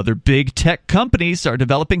 Other big tech companies are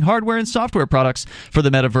developing hardware and software products for the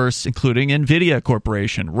metaverse, including NVIDIA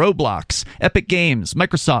Corporation, Roblox, Epic Games,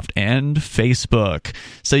 Microsoft, and Facebook.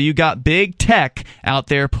 So you got big tech out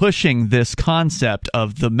there pushing this concept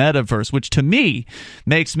of the metaverse, which to me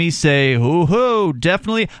makes me say, ho,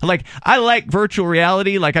 definitely. I like virtual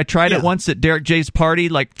reality. Like I tried it once at Derek J's party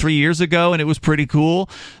like 3 years ago, and it was pretty cool.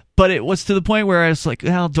 But it was to the point where I was like,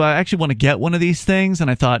 well, do I actually want to get one of these things?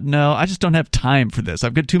 And I thought, no, I just don't have time for this.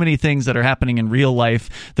 I've got too many things that are happening in real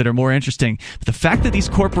life that are more interesting. But the fact that these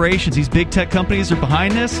corporations, these big tech companies are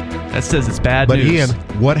behind this, that says it's bad news. But Ian,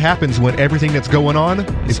 what happens when everything that's going on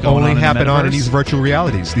is only happening on in these virtual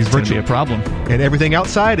realities? These virtual, be a problem. And everything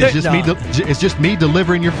outside is just me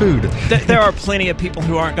delivering your food. There are plenty of people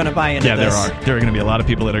who aren't going to buy into this. Yeah, there are. There are going to be a lot of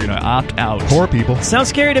people that are going to opt out. Poor people. Sounds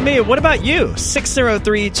scary to me. What about you?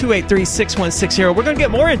 603-283-6160. We're going to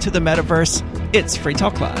get more into the metaverse. It's Free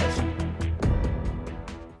Talk Live.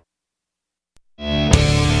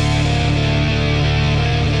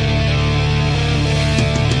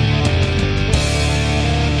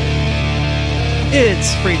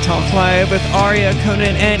 It's Free Talk Live with Aria,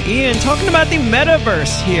 Conan, and Ian talking about the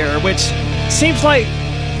metaverse here, which seems like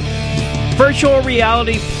virtual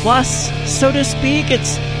reality plus, so to speak.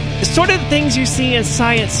 It's sort of the things you see in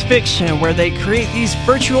science fiction where they create these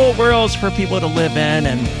virtual worlds for people to live in.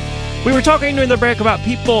 And we were talking during the break about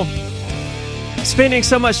people spending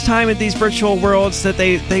so much time in these virtual worlds that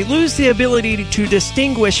they lose the ability to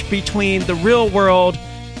distinguish between the real world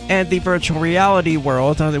and the virtual reality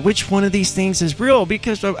world. Which one of these things is real?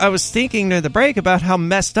 Because I was thinking during the break about how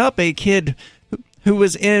messed up a kid who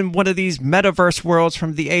was in one of these metaverse worlds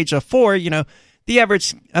from the age of 4, the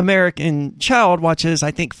average American child watches, I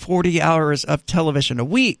think, 40 hours of television a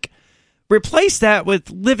week. Replace that with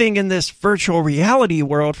living in this virtual reality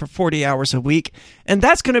world for 40 hours a week, and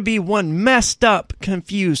that's going to be one messed up,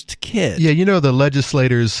 confused kid. Yeah, the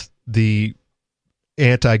legislators, the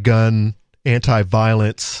anti-gun,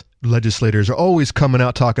 anti-violence legislators are always coming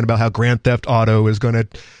out talking about how Grand Theft Auto is going to,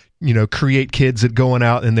 create kids that going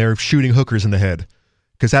out and they're shooting hookers in the head.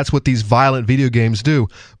 Because that's what these violent video games do.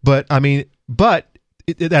 But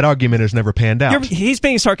that argument has never panned out. He's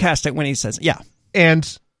being sarcastic when he says, yeah.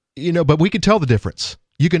 And, but we can tell the difference.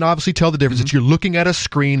 You can obviously tell the difference that you're looking at a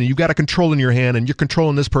screen and you've got a control in your hand and you're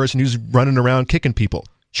controlling this person who's running around kicking people,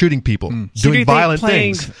 shooting people, doing violent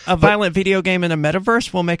things. A violent video game in a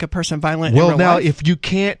metaverse will make a person violent in real life? If you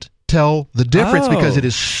can't tell the difference because it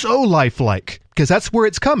is so lifelike, because that's where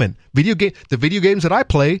it's coming. The video games that I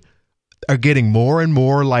play are getting more and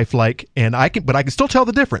more lifelike, and I can still tell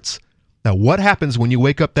the difference. Now, what happens when you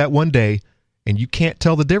wake up that one day and you can't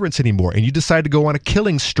tell the difference anymore, and you decide to go on a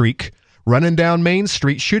killing streak, running down Main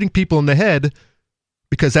Street, shooting people in the head,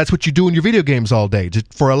 because that's what you do in your video games all day,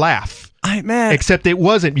 just for a laugh. Except it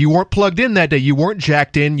wasn't. You weren't plugged in that day. You weren't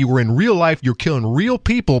jacked in. You were in real life. You're killing real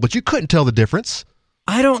people, but you couldn't tell the difference.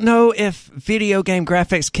 I don't know if video game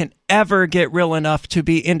graphics can ever get real enough to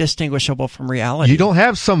be indistinguishable from reality. You don't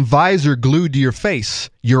have some visor glued to your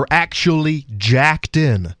face. You're actually jacked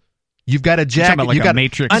in. You've got a jack. Like you got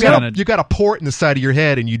Matrix. You got a port in the side of your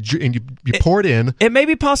head, and you pour it in. It may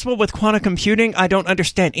be possible with quantum computing. I don't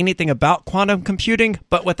understand anything about quantum computing,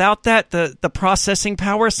 but without that, the processing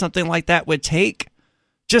power something like that would take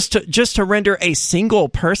just to render a single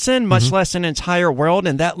person, much less an entire world,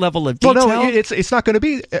 in that level of detail. Well, no, it's not going to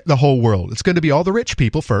be the whole world. It's going to be all the rich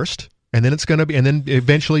people first. And then then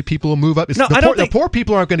eventually people will move up. The poor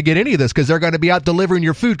people aren't going to get any of this because they're going to be out delivering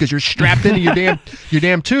your food because you're strapped into your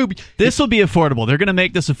damn tube. This will be affordable. They're going to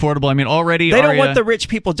make this affordable. I mean, already they don't want the rich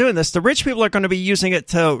people doing this. The rich people are going to be using it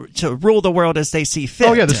to rule the world as they see fit.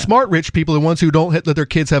 Oh yeah, the smart rich people, the ones who don't let their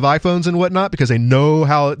kids have iPhones and whatnot because they know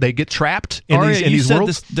how they get trapped in these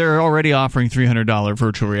worlds. They're already offering $300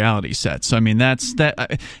 virtual reality sets. So I mean,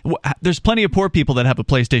 there's plenty of poor people that have a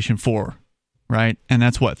PlayStation 4. Right, and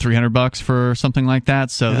that's what, $300 for something like that.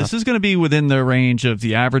 So this is going to be within the range of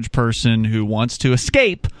the average person who wants to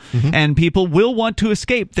escape, and people will want to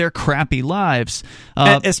escape their crappy lives,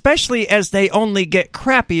 especially as they only get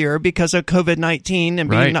crappier because of COVID-19 and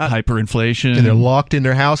being hyperinflation, and they're locked in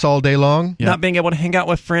their house all day long, not being able to hang out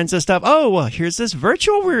with friends and stuff. Oh, well, here's this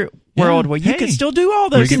virtual world where you can still do all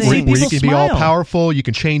those things. Where you can be all powerful. You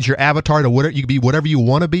can change your avatar to whatever you can be, whatever you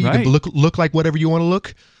want to be. You can look like whatever you want to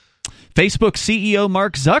look. Facebook CEO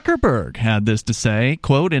Mark Zuckerberg had this to say,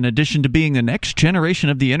 quote, "In addition to being the next generation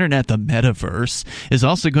of the internet, the metaverse is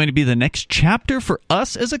also going to be the next chapter for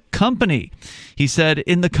us as a company." He said,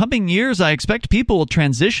 "In the coming years, I expect people will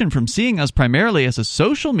transition from seeing us primarily as a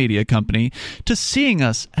social media company to seeing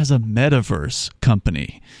us as a metaverse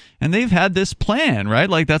company." And they've had this plan, right?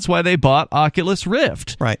 Like that's why they bought Oculus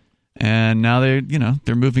Rift. Right. And now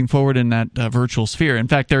they're moving forward in that virtual sphere. In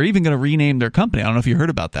fact, they're even going to rename their company. I don't know if you heard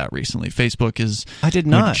about that recently. Facebook is going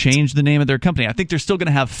to change the name of their company. I think they're still going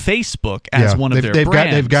to have Facebook as one of their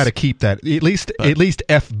brands. They've got to keep that at least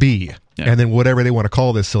FB. Yeah. And then whatever they want to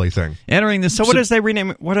call this silly thing. Entering this. So what does they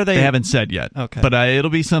rename? What are they? They haven't said yet. Okay. But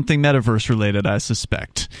it'll be something metaverse related, I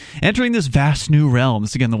suspect. Entering this vast new realm,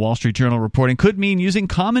 this again the Wall Street Journal reporting, could mean using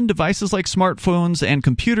common devices like smartphones and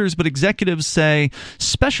computers, but executives say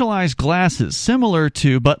specialized glasses similar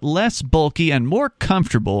to but less bulky and more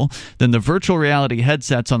comfortable than the virtual reality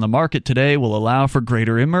headsets on the market today will allow for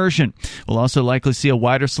greater immersion. We'll also likely see a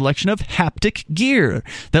wider selection of haptic gear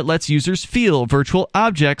that lets users feel virtual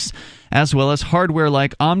objects, as well as hardware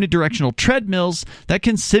like omnidirectional treadmills that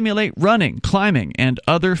can simulate running, climbing, and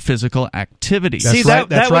other physical activities. That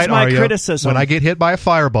was my Aria. criticism. When I get hit by a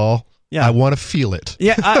fireball, I want to feel it.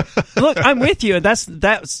 Yeah, look, I'm with you. That's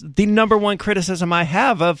the number one criticism I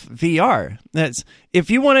have of VR. That's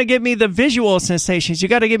if you want to give me the visual sensations, you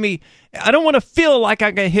got to give me. I don't want to feel like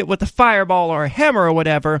I got hit with a fireball or a hammer or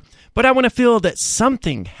whatever, but I want to feel that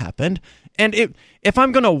something happened. And if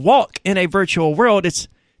I'm going to walk in a virtual world, it's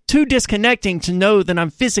too disconnecting to know that I'm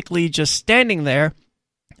physically just standing there.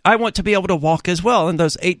 I want to be able to walk as well. And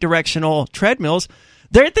those 8-directional treadmills,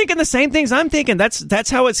 they're thinking the same things I'm thinking. That's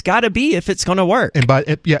how it's got to be if it's going to work. And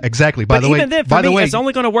exactly. But even then, for me, it's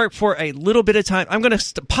only going to work for a little bit of time. I'm going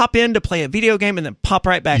to pop in to play a video game and then pop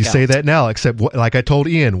right back out. You say that now, except like I told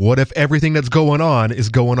Ian, what if everything that's going on is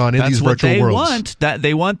going on in these virtual worlds?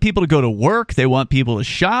 They want people to go to work. They want people to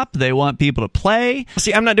shop. They want people to play.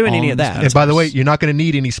 See, I'm not doing any of that. And by the way, you're not going to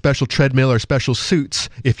need any special treadmill or special suits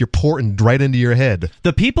if you're porting right into your head.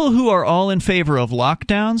 The people who are all in favor of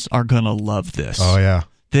lockdowns are going to love this. Oh, yeah.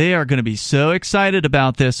 They are going to be so excited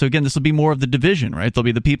about this. So again, this will be more of the division, right? There'll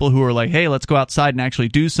be the people who are like, hey, let's go outside and actually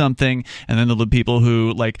do something. And then there'll be people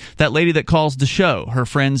who, like that lady that calls the show, her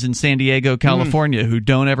friends in San Diego, California, who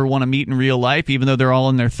don't ever want to meet in real life, even though they're all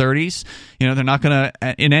in their 30s. You know, they're not going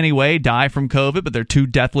to in any way die from COVID, but they're too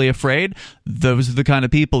deathly afraid. Those are the kind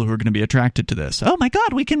of people who are going to be attracted to this. Oh my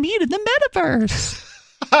God, we can meet in the metaverse.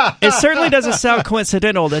 It certainly doesn't sound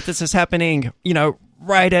coincidental that this is happening, you know,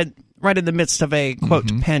 right in the midst of a, quote,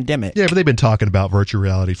 pandemic. Yeah, but they've been talking about virtual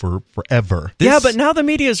reality for forever. But now the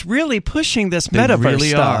media is really pushing this metaverse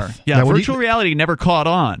stuff. Yeah, now, virtual reality never caught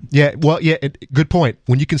on. Yeah, well, good point.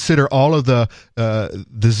 When you consider all of the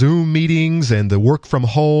Zoom meetings and the work from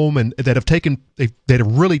home and that have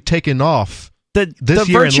really taken off the this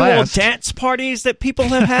year virtual and last. dance parties that people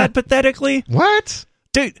have had pathetically. What?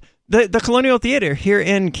 Dude, The Colonial Theater here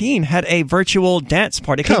in Keene had a virtual dance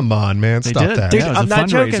party. Come on, man. Stop that. Dude, Yeah, it was I'm a not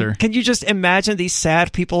fundraiser. joking. Can you just imagine these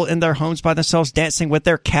sad people in their homes by themselves dancing with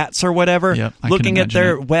their cats or whatever, Yep, I can looking at imagine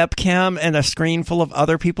their it. webcam and a screen full of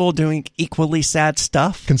other people doing equally sad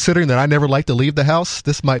stuff? Considering that I never like to leave the house,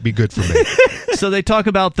 this might be good for me. So they talk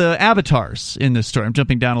about the avatars in this story. I'm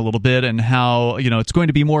jumping down a little bit, and how it's going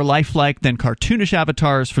to be more lifelike than cartoonish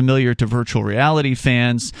avatars familiar to virtual reality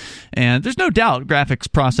fans. And there's no doubt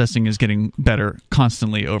graphics processing is getting better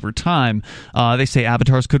constantly over time. They say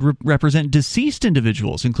avatars could represent deceased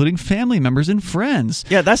individuals, including family members and friends.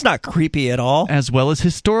 Yeah, that's not creepy at all. As well as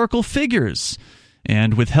historical figures.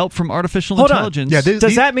 And with help from artificial Hold intelligence. on.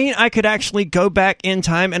 Does that mean I could actually go back in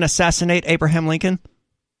time and assassinate Abraham Lincoln?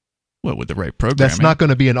 Well, with the right programming. That's not going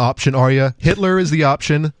to be an option, Arya. Hitler is the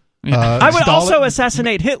option. I would also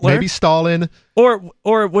assassinate Hitler. Maybe Stalin. Or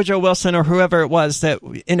Woodrow Wilson, or whoever it was that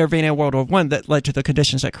intervened in World War I that led to the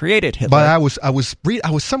conditions that created Hitler. But I was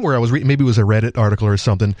somewhere I was reading, maybe it was a Reddit article or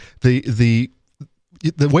something. The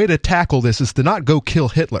way to tackle this is to not go kill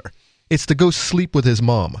Hitler. It's to go sleep with his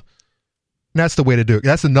mom. And that's the way to do it.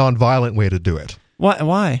 That's the non-violent way to do it.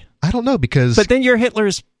 Why? I don't know, because. But then you're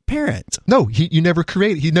Hitler's parent. No, he's never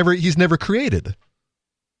created.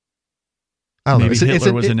 I don't Maybe know.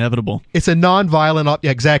 Hitler was inevitable. It's a non-violent.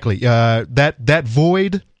 Exactly. That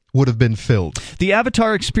void would have been filled. The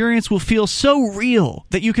avatar experience will feel so real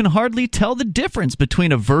that you can hardly tell the difference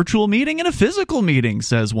between a virtual meeting and a physical meeting,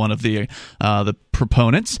 says one of the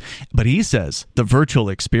proponents. But he says the virtual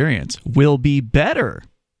experience will be better.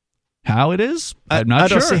 How it is? I'm not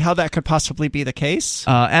sure. I don't see how that could possibly be the case.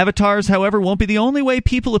 Avatars, however, won't be the only way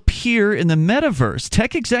people appear in the metaverse.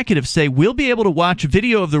 Tech executives say we'll be able to watch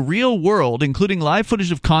video of the real world, including live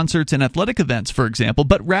footage of concerts and athletic events, for example,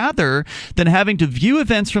 but rather than having to view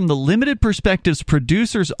events from the limited perspectives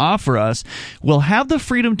producers offer us, we'll have the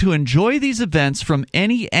freedom to enjoy these events from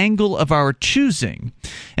any angle of our choosing.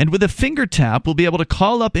 And with a finger tap, we'll be able to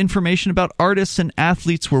call up information about artists and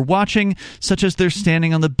athletes we're watching, such as their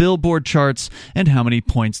standing on the Billboard charts and how many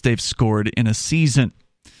points they've scored in a season.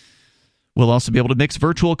 We'll also be able to mix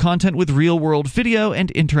virtual content with real-world video and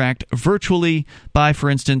interact virtually by, for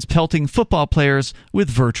instance, pelting football players with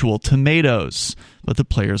virtual tomatoes. But the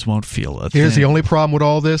players won't feel a thing. Here's the only problem with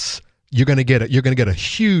all this. You're going to get a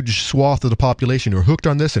huge swath of the population who are hooked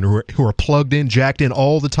on this and who are plugged in, jacked in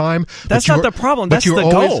all the time. That's not the problem. That's the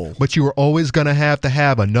goal. But you are always going to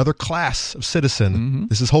have another class of citizen. Mm-hmm.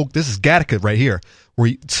 This is Gattaca right here,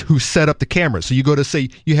 who set up the cameras. So you go to say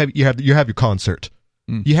you have your concert.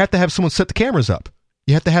 Mm. You have to have someone set the cameras up.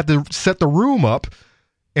 You have to set the room up.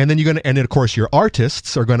 And then and then of course your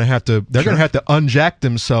artists are going to have to unjack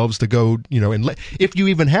themselves to go, if you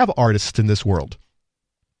even have artists in this world.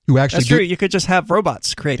 That's true. You could just have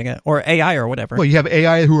robots creating it, or AI or whatever. Well, you have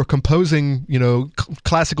AI who are composing,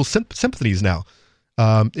 classical symphonies now.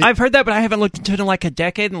 I've heard that, but I haven't looked into it in like a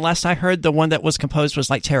decade. And last I heard, the one that was composed was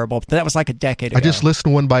like terrible. But that was like a decade ago. I just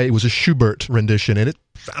listened to one it was a Schubert rendition, and it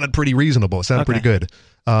sounded pretty reasonable. It sounded pretty good.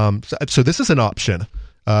 So this is an option.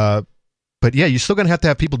 But yeah, you're still going to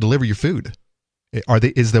have people deliver your food. Are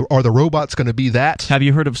the robots going to be that? Have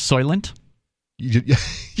you heard of Soylent?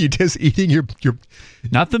 You just eating your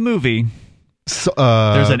not the movie.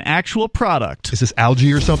 There's an actual product. Is this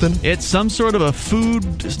algae or something? It's some sort of a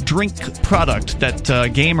food drink product that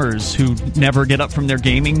gamers who never get up from their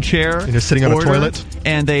gaming chair and they're sitting on a toilet,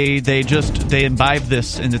 and they imbibe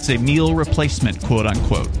this, and it's a meal replacement, quote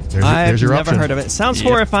unquote. I've never heard of it. Sounds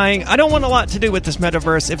horrifying. I don't want a lot to do with this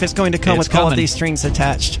metaverse if it's going to come with all of these strings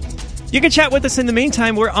attached. You can chat with us in the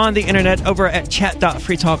meantime. We're on the internet over at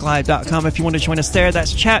chat.freetalklive.com. If you want to join us there,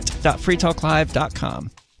 that's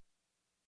chat.freetalklive.com.